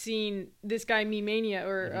 movie, we've seen this guy Mimania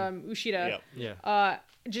or Ushida Yeah.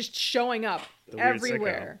 just showing up The weird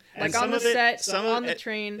everywhere, sicko. like And on some the of it- set, some of on the it-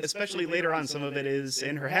 train. Especially later on, some of it is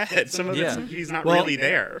in her head. Some of Yeah. it's he's not Well, really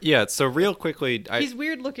there. Yeah, so real quickly, He's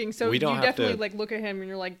weird looking, so we you don't have definitely to- like look at him and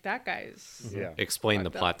you're like, that guy's. Yeah. explain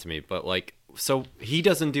the fucked up. plot to me, but like, so he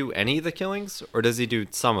doesn't do any of the killings, or does he do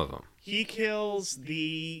some of them? He kills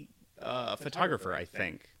the photographer, I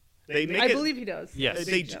think. They make I it, believe he does. Yes.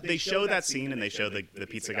 They show that scene and they show the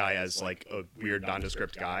pizza guy as like a weird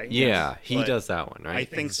nondescript guy. Yeah, he But does that one, right? I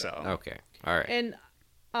think so. Okay, all right. And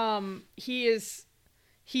he is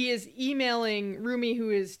emailing Rumi, who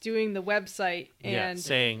is doing the website, Yeah, and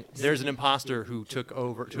saying there's an imposter who took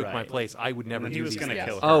my Right. place. I would never And do he was these going to things.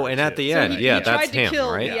 kill her. Oh, and at the too. end, he, yeah, he that's tried to him,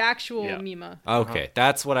 kill right? the actual Yeah. Mima. Okay,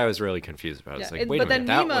 that's what I was really confused about. It's Yeah, like, wait a but then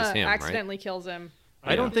minute, that Mima was him, right? accidentally kills him.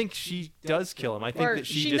 I don't think she does kill him. I think Or that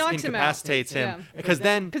she she just knocks him out. incapacitates him Yeah. because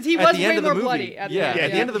then 'Cause he at was the end way of the more movie, bloody at the yeah, end, at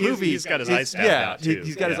the yeah. end of the movie, He's got his eyes stabbed out, too.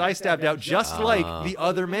 He's got his Yeah. eyes stabbed out, just like the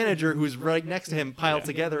other manager who's right next to him, piled Yeah.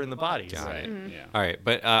 together in the bodies. Got it. Mm-hmm. Yeah. All right,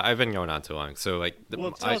 but I've been going on too long, so like,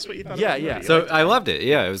 Well, tell us what you thought Yeah, of the yeah. movie. so I loved it.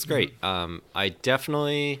 Yeah, it was great. I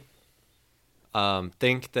definitely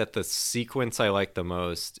think that the sequence I like the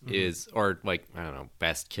most is, or like, I don't know,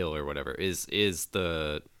 best kill or whatever, is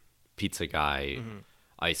the pizza guy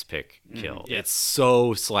ice pick kill. Yes. It's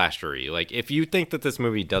so slashery. Like, if you think that this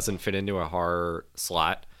movie doesn't fit into a horror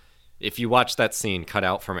slot, if you watch that scene cut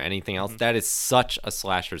out from anything else, that is such a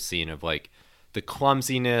slasher scene of like the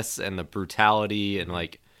clumsiness and the brutality, and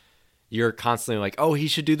like you're constantly like, oh, he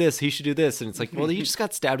should do this, and it's like, well, he just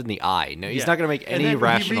got stabbed in the eye. No, he's Yeah. not gonna make And any then when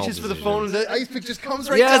rational he reaches for the decisions. phone, and the ice pick just comes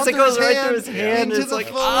right Yes, down it through goes his right hand, through his hand. into It's the like,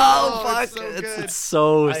 phone. oh, fuck! It's so good. It's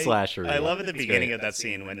so I slashery. love at the It's beginning great. of that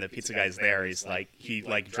scene when the pizza guy's there. He's like, he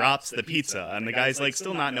like drops the pizza, and the guy's like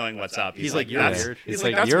still not knowing what's up. He's like, "You're "That's-" weird." He's It's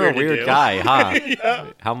like, like, "That's you're a to weird do." guy, huh? Yeah.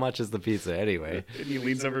 How much is the pizza anyway? And he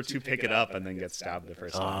leans over to pick it up and then gets stabbed the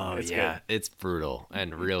first time. Oh It's yeah, good. it's brutal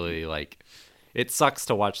and really like, it sucks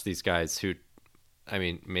to watch these guys who, I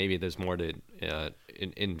mean, maybe there's more to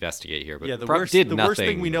investigate here, but Yeah, the worst worst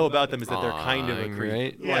thing we know about them is that they're kind of a fine, creep.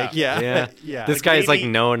 right? Yeah. Like, yeah, Yeah, yeah. This Like, guy is like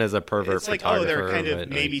maybe- known as a pervert It's like, photographer. oh, they're kind of but,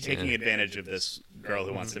 maybe like, taking yeah. advantage of this girl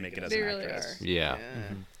who wants to make it as They an really actress. are. Yeah.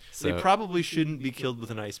 They So, probably shouldn't be killed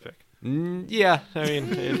with an ice pick. yeah, I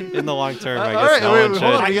mean, in the long term, I All guess right, no wait, one wait, should.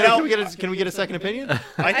 hold on. I know. Can we get a second opinion?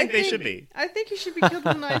 I think they should be. I think he should be killed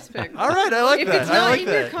with an ice pick. All right, I like If that. it's I not like in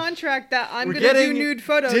your that. contract that I'm We're going to do getting nude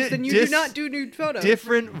photos, then you do not do nude photos.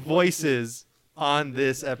 Different voices on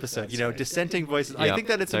this episode. Dissenting voices. I Yep, think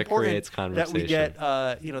that it's that important creates that we get,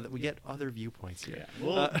 conversation. that we get other viewpoints here.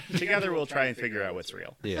 Together we'll try and figure out what's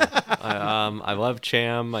real. Yeah, I love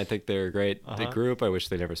Cham. I think they're a great big group. I wish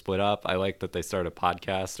they never split up. I like that they started a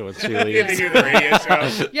podcast once she They leaves. do the radio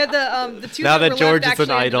show. Yeah, the two Now that that were George left is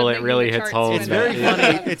an actually ended idol, up it making really the hits charts home. It's when- very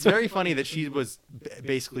funny. It's very funny that she was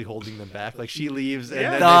basically holding them back. Like she leaves and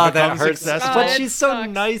Yeah. then Oh, they become that hurts. successful. But it she's so sucks.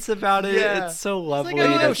 nice about it. Yeah. It's so lovely. oh,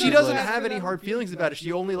 No, that she she's doesn't like- have any hard feelings about it.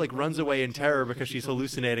 She only like runs away in terror because she's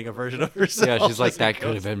hallucinating a version of herself. Yeah, she's like, as it that could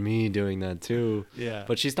have goes. been me doing that too. Yeah.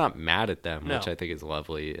 But she's not mad at them, which No. I think is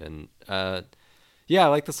lovely. And yeah, I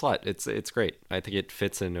like the slot. It's great. I think it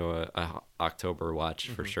fits into a October watch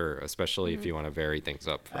for sure, especially if you want to vary things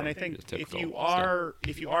up. From And I think the if typical you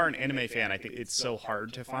stuff. are an anime fan, I think it's so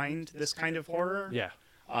hard to find this kind of horror. Yeah.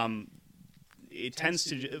 it tends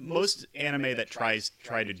to most anime that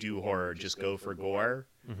try to do horror just go for gore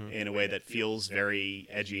in a way that feels very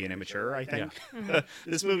edgy and immature. I think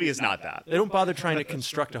this movie is not that. They don't bother trying to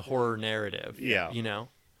construct a horror narrative. Yeah. You know.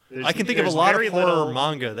 There's- I can think of a there's lot of very horror little-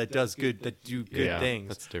 manga that do good things.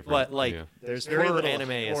 that's different. But like Yeah. There's very horror little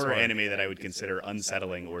anime is horror hard. anime that I would consider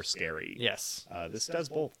unsettling or scary. Yes. This does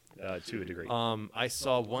both to a degree. I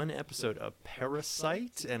saw one episode of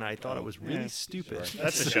Parasite and I thought it was really stupid.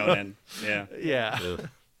 That's a shonen. Yeah. Yeah. Ugh.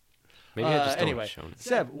 Maybe I just don't anyway, show it.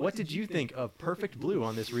 Seb, what did you think of Perfect Blue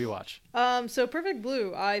on this rewatch? So Perfect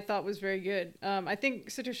Blue, I thought was very good. I think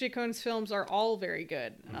Satoshi Kon's films are all very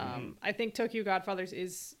good. I think Tokyo Godfathers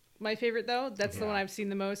is my favorite, though. That's the one I've seen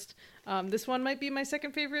the most. This one might be my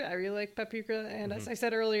second favorite. I really like Paprika, and as I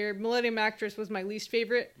said earlier, Millennium Actress was my least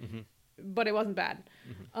favorite, but it wasn't bad.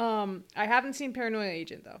 I haven't seen Paranoia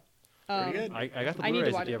Agent, though. Pretty good. I got the I need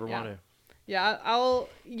to Blu-rays watch if you it, ever yeah. want to. Yeah,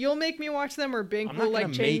 you'll make me watch them, or Bink I'm will not like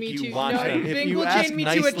gonna chain make me you to watch them. If Bink you will ask chain me to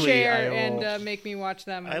a nicely, chair I will- and make me watch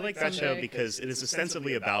them. I like that show someday. because it is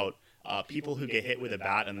ostensibly about people who get hit with a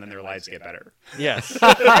bat and then their lives get better. Yes. I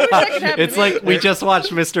wish that could happen It's to me. like we just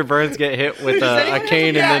watched Mr. Burns get hit with a anyone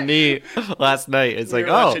cane in have- the knee last night. It's We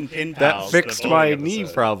like, were oh, watching Pin that Pals, fixed the my bowling knee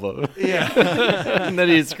episode. problem. Yeah. And then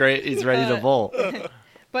he's great. He's ready to bowl.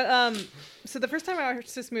 But so the first time I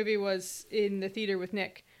watched this movie was in the theater with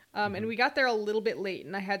Nick, and we got there a little bit late,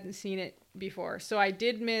 and I hadn't seen it before, so I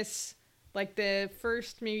did miss like the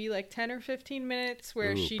first maybe like 10 or 15 minutes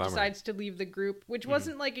where Ooh, she bummer. decides to leave the group, which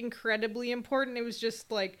wasn't like incredibly important. It was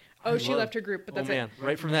just like, I she love- left her group, but Oh that's man,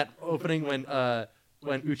 right from that opening when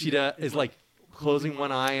Uchida is like closing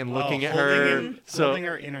one eye and looking at her. Holding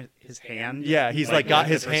her in his hand. Yeah, he's like got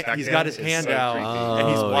the his hand. He's perspective got his is hand so out, creepy. and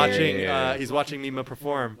he's Oh, watching. yeah. He's watching Mima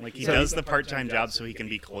perform. Like he So does the part-time job so he can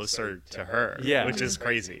be closer to her. Yeah. Which is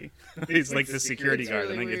crazy. He's like the security it's guard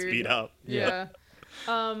really and then gets weird. beat up. Yeah.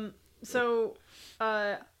 So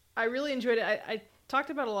I really enjoyed it. I talked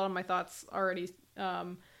about a lot of my thoughts already.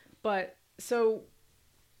 But so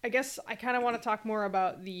I guess I kind of want to talk more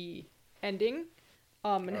about the ending,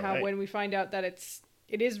 and how right. when we find out that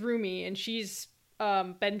it is Rumi and she's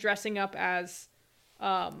been dressing up as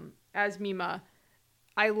Mima.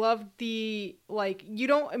 I love the, like, you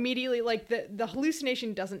don't immediately, like, the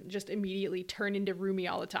hallucination doesn't just immediately turn into Rumi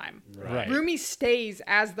all the time. Right. Rumi stays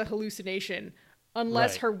as the hallucination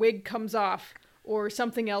unless Right. her wig comes off or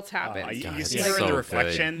something else happens. You God, see it's her in so the good.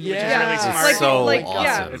 reflection, which Yeah. is It's really smart. like- so like, awesome.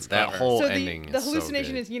 yeah. It's That clever. whole So ending the is so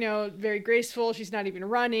hallucination good. is, very graceful. She's not even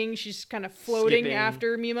running. She's kind of floating Skipping.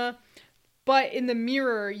 after Mima. But in the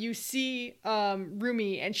mirror, you see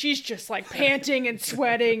Rumi, and she's just like panting and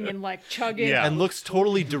sweating and like chugging. Yeah. and looks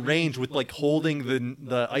totally deranged with like holding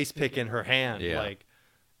the ice pick in her hand. Yeah. Like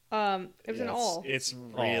It was an all. It's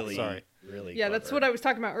really, sorry. really Yeah, that's clever. what I was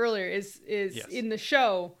talking about earlier. Is Yes. in the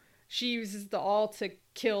show, she uses the all to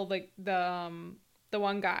kill the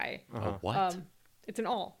one guy. A what? It's an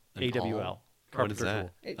all. An AWL. all? What is Carpenter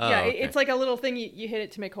that? tool. Okay. It's like a little thing you hit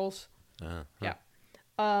it to make holes. Yeah.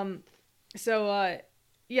 So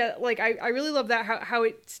yeah, like I really love that how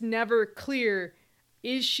it's never clear,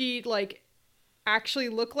 is she like actually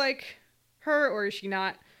look like her or is she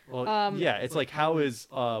not? Well, yeah, it's like how is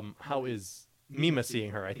Mima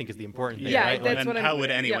seeing her? I think is the important thing. Yeah, right? that's And what I'm- how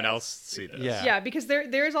would anyone yeah. else see this? Yeah. Yeah, because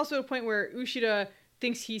there is also a point where Ushida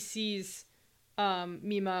thinks he sees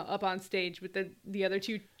Mima up on stage with the other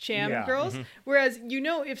two Cham Yeah. girls, whereas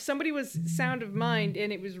if somebody was sound of mind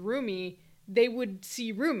and it was Rumi, they would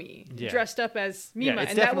see Rumi Yeah. dressed up as Mima, yeah, it's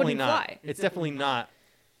and that definitely wouldn't not. fly. It's definitely not.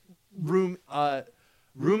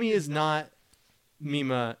 Rumi is not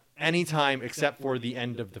Mima anytime except for the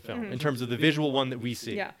end of the film in terms of the visual one that we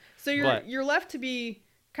see. Mm-hmm. Yeah. So But- you're left to be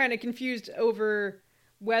kind of confused over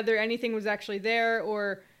whether anything was actually there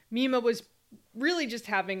or Mima was really just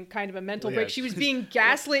having kind of a mental Yeah, break. She was being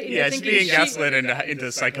gaslit into Yeah, she's thinking being gaslit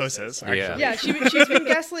into psychosis. Actually. Yeah, she's been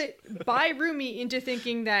gaslit by Rumi into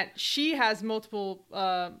thinking that she has multiple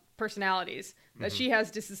personalities, that she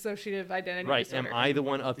has dissociative identity Right. disorder. Am I the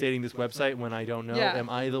one updating this website when I don't know? Yeah. Am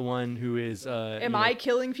I the one who is? Am I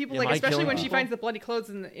killing people? am Like I especially killing when she people? finds the bloody clothes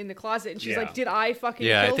in the closet, and she's Yeah. like, "Did I fucking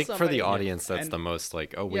Yeah, kill I think somebody?" for the audience, that's And- the most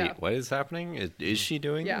like, oh wait, Yeah. what is happening? Is she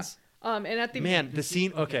doing Yeah. this? And at the Man, the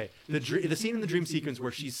scene. Okay, the scene in the dream sequence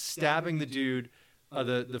where she's stabbing the dude,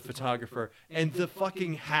 the photographer, and the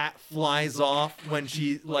fucking hat flies off when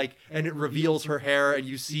she and it reveals her hair, and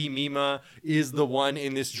you see Mima is the one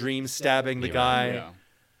in this dream stabbing the guy. Yeah.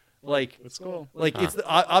 Like, It's cool. like it's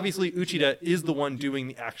obviously Uchida is the one doing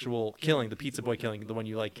the actual killing, the pizza boy killing, the one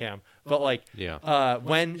you like, Cam. But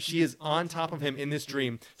when she is on top of him in this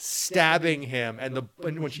dream, stabbing him, and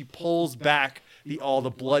when she pulls back all the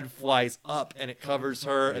blood flies up and it covers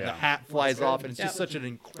her, and the hat flies off, and it's just such an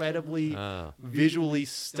incredibly visually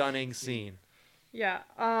stunning scene. Yeah.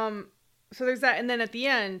 So there's that, and then at the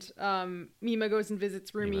end, Mima goes and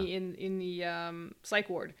visits Rumi in the psych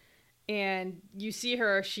ward, and you see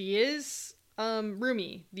her. She is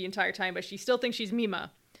Rumi the entire time, but she still thinks she's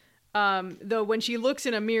Mima. Though when she looks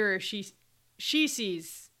in a mirror, she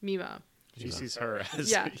sees Mima. She sees her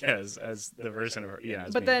as as the version of her. Yeah.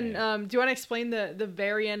 But then, do you want to explain the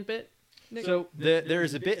very end bit, Nick? So there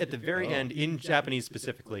is a bit at the very end, in Japanese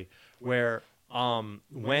specifically, where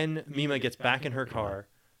when Mima gets back in her car,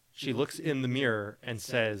 she looks in the mirror and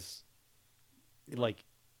says, like,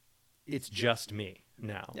 "It's just me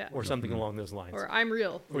now," or something along those lines. Or I'm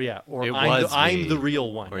real. Or It was I'm me. the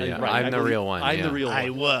real one. Or, yeah, Right, I'm the real one. I'm yeah. the real one. I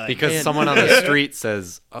was. Because someone on the street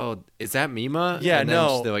says, "Oh, is that Mima?" Yeah, and then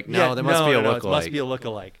no. they're like, "No, yeah, there must be a no, lookalike." It must be a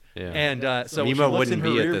lookalike. Yeah. And so Mima she looks wouldn't in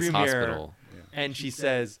her be at this rearview mirror, hospital. and she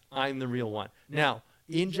says, "I'm the real one." Now,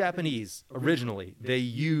 in Japanese, originally, they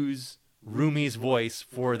use Rumi's voice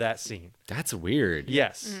for that scene. That's weird.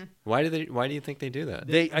 Yes. Why do you think they do that?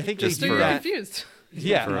 I think Just they for- do that. Confused.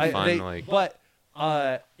 Yeah, for fun, but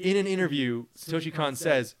in an interview, Satoshi Kon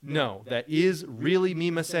says, no, that is really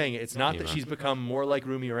Mima saying it. It's not that Mima. she's become more like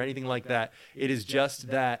Rumi or anything like that. It is just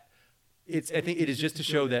that I think it is just to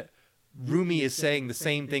show that Rumi is saying the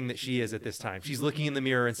same thing that she is at this time. She's looking in the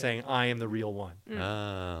mirror and saying, "I am the real one."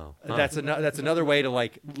 Oh, That's another way to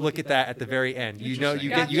like look at that at the very end. You know, you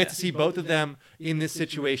get to see both of them in this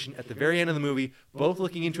situation at the very end of the movie, both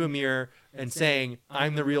looking into a mirror and saying,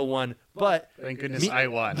 "I'm the real one." But thank goodness I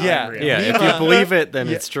won. Yeah, I'm real. yeah. If Mima- you believe it, then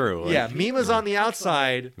Yeah. it's true. Like, Yeah, Mima's on the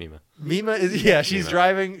outside. Mima. She's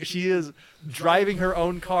driving. She is driving her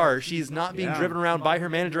own car. She's not being driven around by her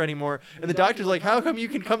manager anymore. And the doctor's like, "How come you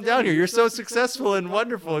can come down here? You're so successful and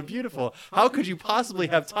wonderful and beautiful. How could you possibly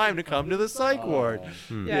have time to come to the psych ward?"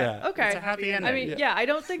 Yeah. Okay. It's a happy ending. I mean, yeah, I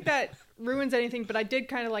don't think that ruins anything, but I did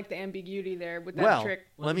kind of like the ambiguity there with that trick.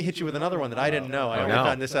 Let me hit you with another one that I didn't know. I only no.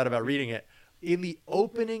 found this out about reading it. In the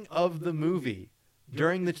opening of the movie,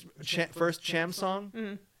 during the first Cham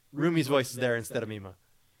song, Rumi's voice is there instead of Mima.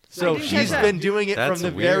 So didn't catch she's that. been doing it That's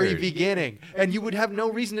from the very weird. beginning. And you would have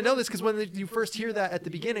no reason to know this because when you first hear that at the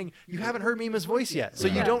beginning, you haven't heard Mima's voice yet. So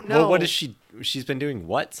you don't know. Well, what is she? She's been doing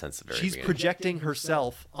what since the very She's beginning? projecting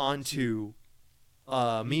herself onto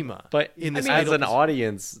Mima. But in this as idol- an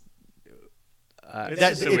audience, It's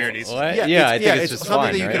that's just a weird Easter egg. I think it's just something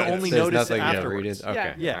fun, that you right? can only There's notice nothing afterwards.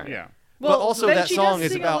 Okay. Yeah. all right. Yeah. Well, but also then that she song does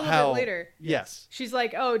is sing a about little how bit later. Yes. She's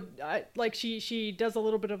like, like she does a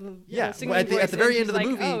little bit of the Yeah, singing at the voice, very and end of the she's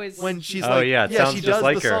movie, like, when she's Oh, like, yeah, it sounds she just does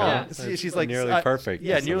like the her, song. huh? She's like Nearly perfect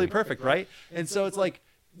Yeah, or nearly something. perfect, right? And so it's like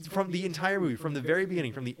from the entire movie, from the very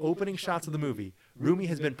beginning, from the opening shots of the movie, Rumi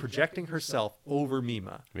has been projecting herself over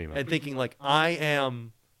Mima. And thinking like, I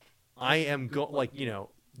am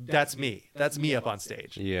that's me. That's me up on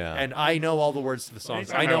stage. Yeah. And I know all the words to the songs.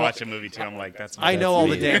 Anytime I know. watch a movie too, I'm like, that's. I know all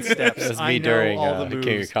the me. dance steps. That's I me know during all the moves.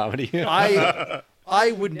 King of Comedy.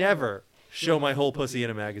 I would never show my whole pussy in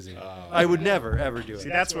a magazine. I would never ever do it. See,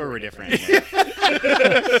 that's where we're different.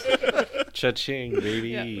 Cha-ching,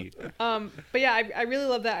 baby. But yeah, I really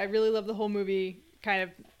love that. I really love the whole movie. Kind of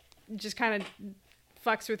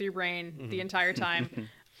fucks with your brain the entire time.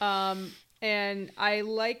 And I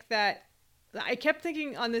like that. I kept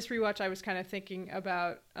thinking on this rewatch, I was kind of thinking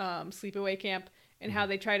about Sleepaway Camp and how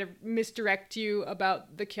they try to misdirect you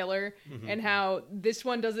about the killer, and how this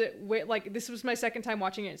one does it like this was my second time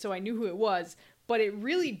watching it, so I knew who it was, but it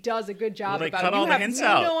really does a good job Well, they about cut it. all You the have hints no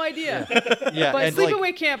out. idea. Yeah, But and like,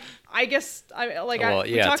 Sleepaway Camp, I guess we Well, talk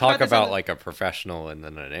this on about the- like a professional and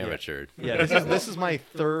then an amateur. yeah, this is my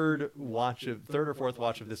third or fourth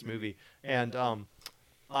watch of this movie, and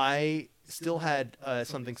I still had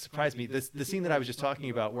something surprise me. The scene that I was just talking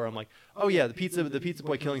about, where I'm like, oh yeah, the pizza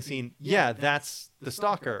boy killing scene. Yeah, that's the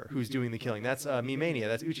stalker who's doing the killing. That's Mimania.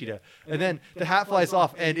 That's Uchida. And then the hat flies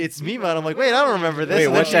off, and it's Mima. And I'm like, wait, I don't remember this. Wait,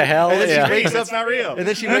 And then what the hell? And then Yeah. she wakes up. That's not real. And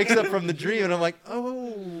then she wakes up from the dream, and I'm like,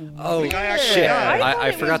 oh, guy actually shit. died. thought I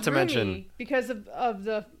it forgot was to Rumi mention. because of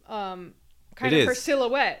the kind It of her is.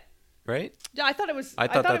 silhouette. Right? Yeah, I thought it was. I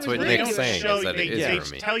thought that's it was what They Nick's don't saying, show. is that They, it is they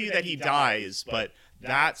Rumi. tell you that he dies, but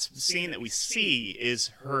that scene that we see is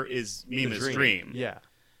Mima's dream. Yeah.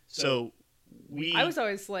 So we I was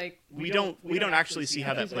always like, we don't actually see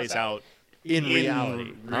how that plays out In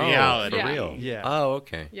reality. reality. Oh, for Yeah. real? Yeah. Oh,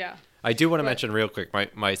 okay. yeah. I do want to But- mention real quick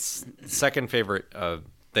second favorite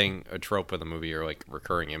thing, a trope of the movie or like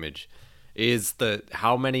recurring image, is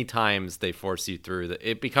how many times they force you through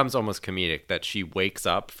it becomes almost comedic that she wakes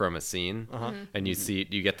up from a scene and you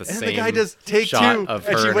get the And same the guy does take shot two, of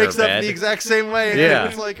and her she in wakes her up bed. the exact same way. Yeah, And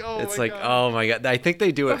it's like, oh it's my like, God. oh my God. I think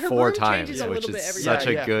they do But it her 4 room times, changes a which little is bit every such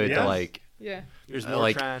time. a good Yeah. like Yeah. There's more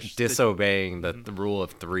like trash. disobeying the rule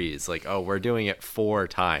of 3s. Like, oh, we're doing it 4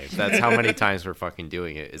 times. That's how many times we're fucking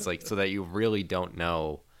doing it. It's like so that you really don't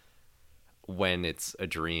know when it's a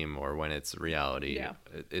dream or when it's reality. Yeah.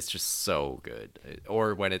 It's just so good.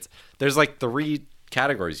 Or when there's like 3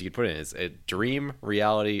 categories you could put in. It's a dream,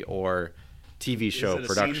 reality, or TV show it a scene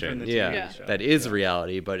production. from the TV Yeah, show? that is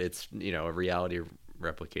reality, but it's a reality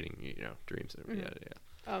replicating dreams.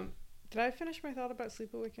 Yeah. Did I finish my thought about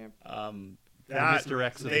Sleepaway Camp? That Mr.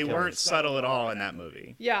 X of the they weren't Killers. subtle at all in that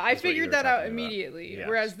movie. Yeah, I is what you figured were that out talking about. immediately. Yeah.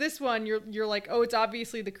 Whereas this one, you're like, oh, it's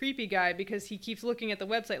obviously the creepy guy because he keeps looking at the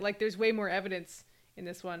website. Like, there's way more evidence in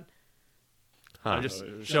this one. I'm just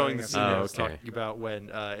showing the us- scene I was okay. talking about when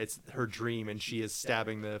it's her dream and she is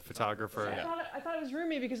stabbing the photographer. I thought it was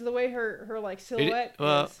roomy because of the way her like silhouette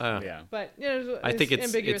is. Yeah. But I think it's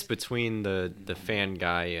ambiguous. between the fan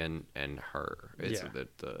guy and her. It's Yeah.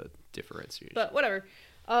 the differentiation. But whatever.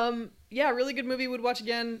 Yeah, really good movie. Would watch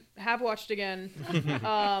again. Have watched again.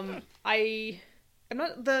 I'm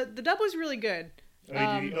not the dub was really good.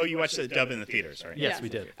 You watched the dub in the theaters, right? Yes, we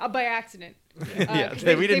did. By accident. Yeah, 'Cause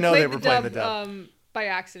we didn't know they played were playing the dub. By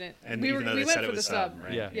accident. And we even though we they went said for it the was sub.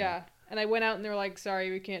 right? Yeah. Yeah. And I went out and they were like,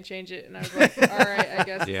 "Sorry, we can't change it." And I was like, "All right, I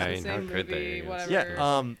guess Yeah, I it's the mean, how same could they? movie, Yes. whatever."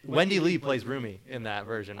 Yeah, Wendy Lee plays Rumi in that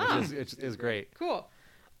version, which Oh. is great. Cool.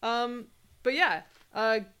 But yeah,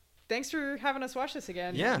 thanks for having us watch this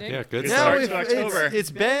again. Yeah. Nick. Yeah, good Good stuff. start to October.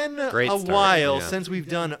 It's been Great a start, while yeah. since we've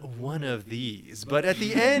done one of these, but at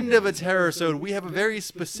the end of a Terror-sode, we have a very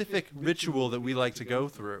specific ritual that we like to go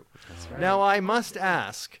through. Now, I must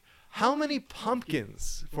ask, how many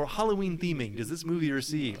pumpkins for Halloween theming does this movie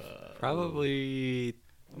receive? Probably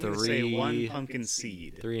I'm gonna say 1 pumpkin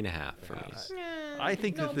seed. 3.5 for me. I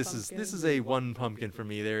think No that this pumpkin. is a 1 pumpkin for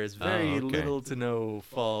me. There is very okay. little to no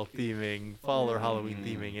fall or Halloween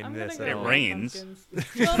theming in I'm this gonna at go all. It rains. pumpkins.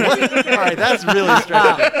 Well, maybe- All right, that's really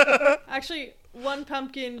stretching. Actually, 1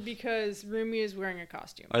 pumpkin because Rumi is wearing a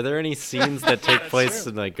costume. Are there any scenes that take place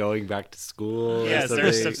in like going back to school? or Yes,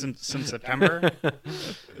 there's something? some September.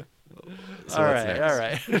 So All what's right, next? all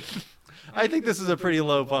right. I think this is a pretty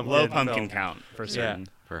low pumpkin. Low pumpkin film. count for Yeah. certain.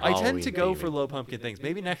 For I tend Halloween to go theming. for low pumpkin things.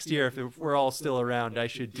 Maybe next year, if we're all still around, I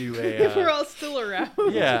should do If we're a. all still around.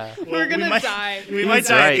 Yeah. We're gonna we might, die. We might He's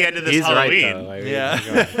die at right. the end of this He's Halloween. Right, though. I mean,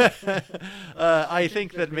 Yeah. I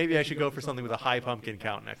think that maybe I should go for something with a high pumpkin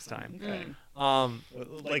count next time. Okay. Um,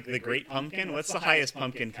 Like the Great Pumpkin? What's the highest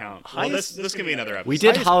pumpkin count? Highest- Well, this could be another episode. We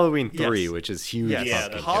did Highest- Halloween 3, yes. which is huge. yes, Yeah,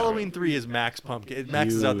 pumpkin that's count. Halloween 3 is max pumpkin. It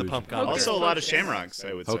maxes out the Huge. pumpkin. Hocus Also, a count. lot of shamrocks,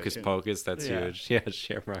 I would say. Hocus too. Pocus, that's Yeah. huge. Yeah,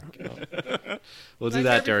 Shamrock. We'll do Nightmare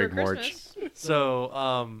that during Before March. Christmas.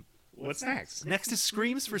 So, What's next? next is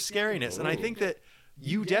Screams for Scariness, and I think that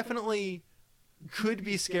you definitely could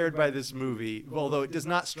be scared by this movie, although it does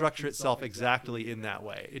not structure itself exactly in that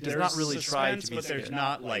way. It does not really try to suspense, be but there's scared.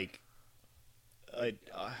 not like I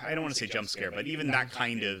don't want to say jump scare, but even that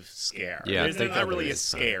kind of scare. Yeah, I there's think not that really a is,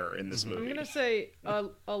 scare in this I'm movie. gonna say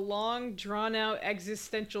a long, drawn-out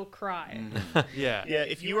existential cry. Yeah. Yeah,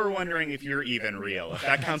 if you were wondering if you're even real, if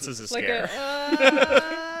that counts as a Like scare.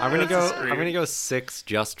 I'm gonna That's a go. scream. I'm gonna go 6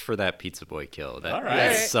 just for that Pizza Boy kill. That All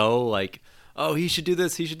right. is so like, oh, he should do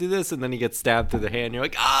this. He should do this, and then he gets stabbed through the hand. You're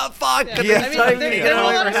like, ah, fuck. Yeah, Yeah, I mean, time there, to there are a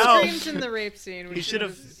call lot for of help. screams in the rape scene. He which should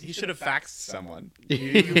have. is- He should have faxed someone.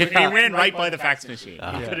 He ran right by the fax machine.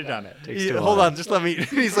 He could have done it. Takes too Hold long. on, just let me.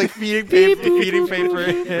 He's like feeding paper. feeding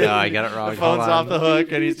paper. No, I got it wrong. The phone's Hold off on. the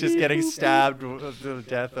hook, and he's just getting stabbed to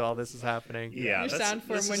death while this is happening. Yeah, Your that's- sound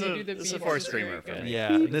form this when is you a- do the This is a beats force is very screamer for good. me.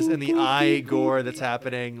 Yeah, this and the eye gore that's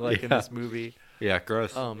happening like in Yeah. this movie. Yeah,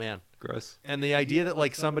 gross. Oh man. Gross. And the idea that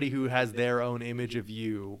like somebody who has their own image of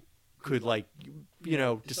you could like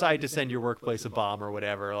decide to send your workplace a bomb or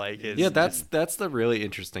whatever like is, Yeah, that's the really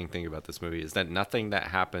interesting thing about this movie is that nothing that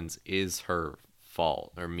happens is her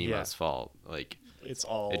fault or Mima's Yeah. fault. Like, It's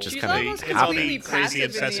all. It just She's kinda almost happens. completely Crazy, passive in the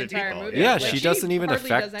obsessive entire people. movie. yeah, Like, she doesn't even hardly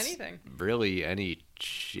affect does anything. really any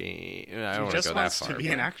change. I don't She want to just go that wants far. to be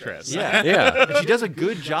but- an actress. yeah. Yeah. And she does a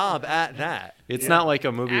good job at that. It's not like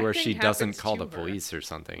a movie where Acting she doesn't happens call to the her. police or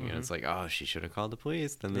something. And it's like, oh, she should have called the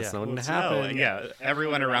police. Then this Yeah. wouldn't No, happen. yeah,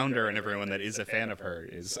 everyone around her and everyone that is a fan of her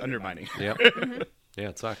is undermining her. Yep. Yeah,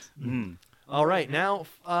 it sucks. All right, now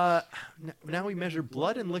now we measure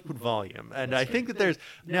blood and liquid volume, and I think that there's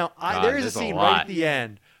there is a there's a scene right lot. at the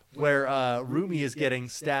end where Rumi is getting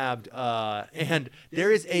stabbed, and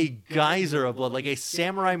there is a geyser of blood, like a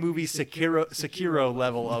samurai movie Sekiro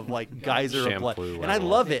level of like geyser of blood, Shampoo and I level.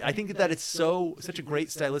 love it. I think that it's such a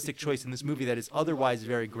great stylistic choice in this movie that is otherwise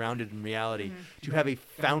very grounded in reality to have a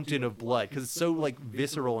fountain of blood because it's so like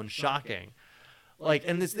visceral and shocking. Like,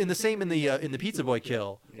 and it's in the same in the Pizza Boy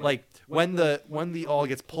kill. Like when the all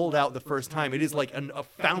gets pulled out the first time, it is like a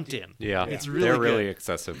fountain. Yeah, it's really they're good. really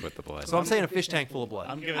excessive with the blood. So I'm saying a fish tank full of blood.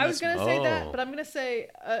 I'm giving I was this. gonna say that, Oh. but I'm gonna say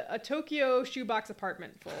a Tokyo shoebox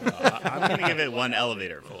apartment full. I'm gonna give it one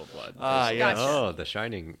elevator full of blood. Yes. Gotcha. Oh, the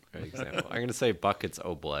Shining example. I'm gonna say buckets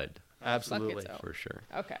o' blood Absolutely. Buckets, for sure.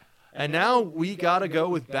 Okay. And now we gotta go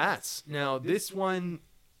with bats. Now this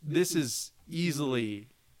is easily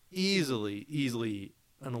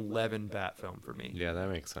an 11 bat film for me. Yeah, that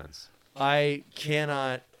makes sense. I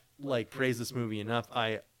cannot like praise this movie enough.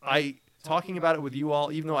 I talking about it with you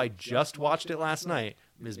all, even though I just watched it last night,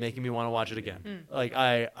 is making me want to watch it again. Like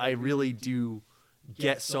I really do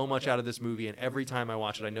get so much out of this movie, and every time I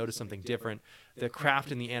watch it, I notice something different. The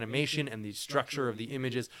craft and the animation and the structure of the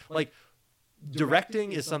images, like.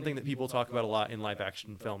 Directing is something that people talk about a lot in live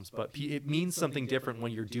action films, but it means something different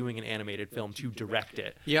when you're doing an animated film to direct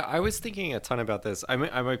it. Yeah, I was thinking a ton about this. I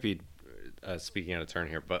might be speaking out of turn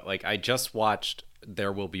here, but like I just watched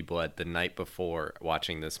There Will Be Blood the night before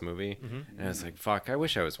watching this movie, and I was like, "Fuck! I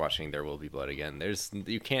wish I was watching There Will Be Blood again."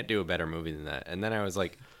 You can't do a better movie than that. And then I was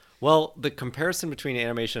like, "Well, the comparison between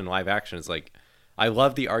animation and live action is like, I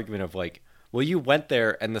love the argument of like." Well, you went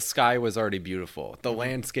there and the sky was already beautiful. The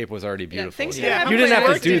landscape was already beautiful. things Yeah, happen you didn't like have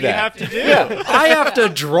to work do that that. You have to do. I have to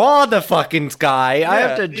draw the fucking sky. I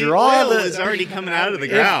have to The draw oil the. is already coming out of the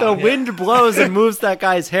If ground. the wind blows and moves that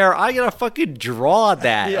guy's hair, I gotta fucking draw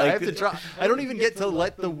that. Yeah, I Like, have to draw. I don't even get to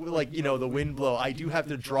let the the wind blow. I do have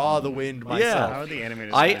to draw the wind Yeah. myself. How are the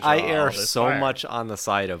animators I gonna draw all err this so fire? much on the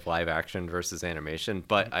side of live action versus animation,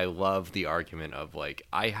 but I love the argument of like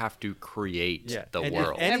I have to create the and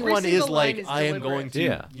world. If anyone Every is single line like, is I am deliberate. going to,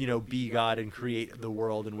 Yeah. be God and create the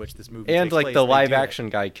world in which this movie And takes like place, the they live do it. action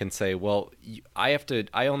guy can say, well, I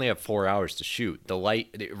only have 4 hours to shoot.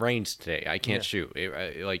 It rains today. I can't shoot.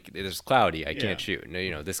 It's cloudy. I can't shoot.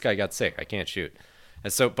 No, this guy got sick. I can't shoot.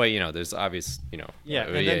 And so, but there's obvious, Yeah,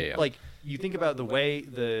 and then like you think about the way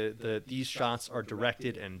these shots are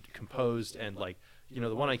directed and composed, and like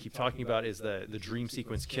the one I keep talking about is the dream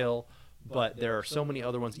sequence kill, but there are so many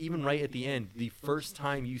other ones. Even right at the end, the first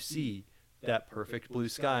time you see that perfect blue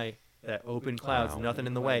sky, that open clouds, nothing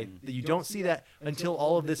in the way, that you don't see that until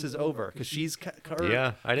all of this is over, because she's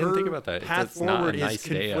Yeah, I didn't think about that. Path It's not a forward nice is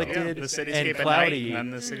day out. conflicted the cityscape and at night cloudy.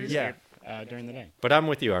 and then the cityscape during the day. But I'm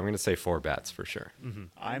with you. I'm going to say 4 bats for sure.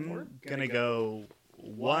 I'm gonna go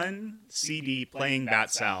one CD playing bat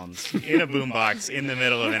sounds in a boombox in the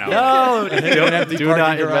middle of an hour. No, don't have the do parking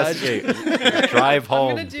not garage. investigate. Drive I'm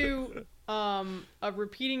home. gonna do a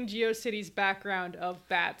repeating GeoCities background of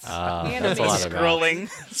bats. That's a lot of Scrolling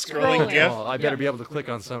Scrolling. GIF. Oh, I better be able to click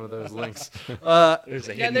on some of those links. There's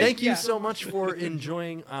a hidden. Thank you yeah. so much for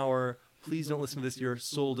enjoying our Please Don't Listen to This, Your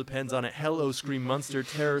Soul Depends on It, Hello Scream Monster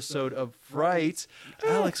Terror-sode of Fright.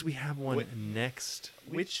 Alex, we have one next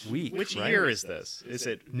Which week, Which right? year is this? Is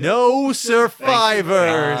it? No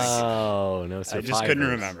Survivors! Oh, no I survivors. just couldn't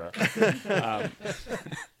remember.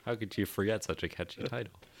 How could you forget such a catchy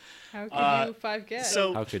title? How can you 5 get?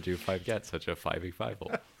 So How could you get such a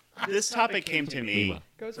 5v5? this topic came to me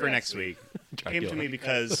Goes for west. next week. Came to Dracula. me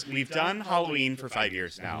because we've done Halloween for 5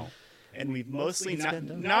 years now, and we've mostly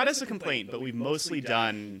not as a complaint, but we've mostly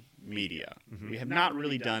done media. We have not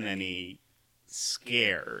really done any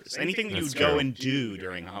scares, anything that you That's would go true. and do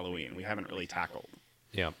during Halloween. We haven't really tackled.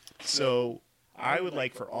 Yeah. So I would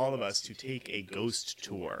like for all of us to take a ghost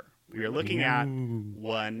tour. We are looking at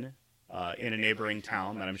one in a neighboring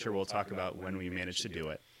town that I'm sure we'll talk about when we manage to do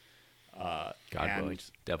it. God And- willing.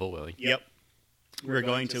 Devil willing. Yep. We're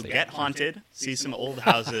going to get haunted, see some old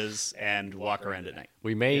houses, and walk around at night.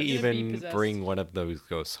 We may Yes. Gonna be even possessed. bring one of those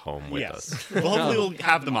ghosts home with Yes. us. Well, hopefully we'll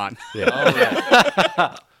have them on. All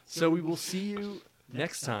right. So we will see you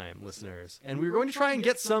next time, listeners. And we're going to try and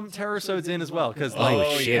get some Terror-sodes in as well, because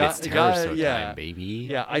Oh, shit, it's Terror-sode yeah. time, baby.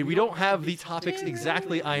 Yeah, we don't have the topics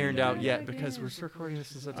exactly ironed out yet because we're still recording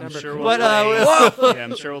this in I'm September. sure we'll but play. Yeah,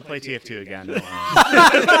 I'm sure we'll play TF2 again.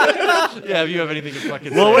 yeah, if you have anything to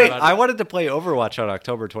fucking Well, say wait. about I it. wanted to play Overwatch on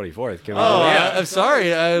October 24th. Can we Oh, do that? yeah, I'm sorry.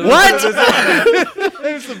 What?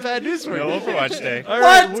 There's some bad news for you. No Overwatch Day. All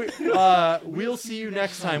right, we'll see you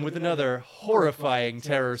next time with another horrifying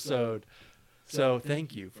Terror-sode. So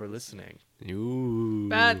thank you for listening. Ooh.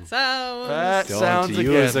 Bat sounds. That Don't sounds use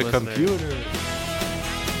again, a listeners. computer.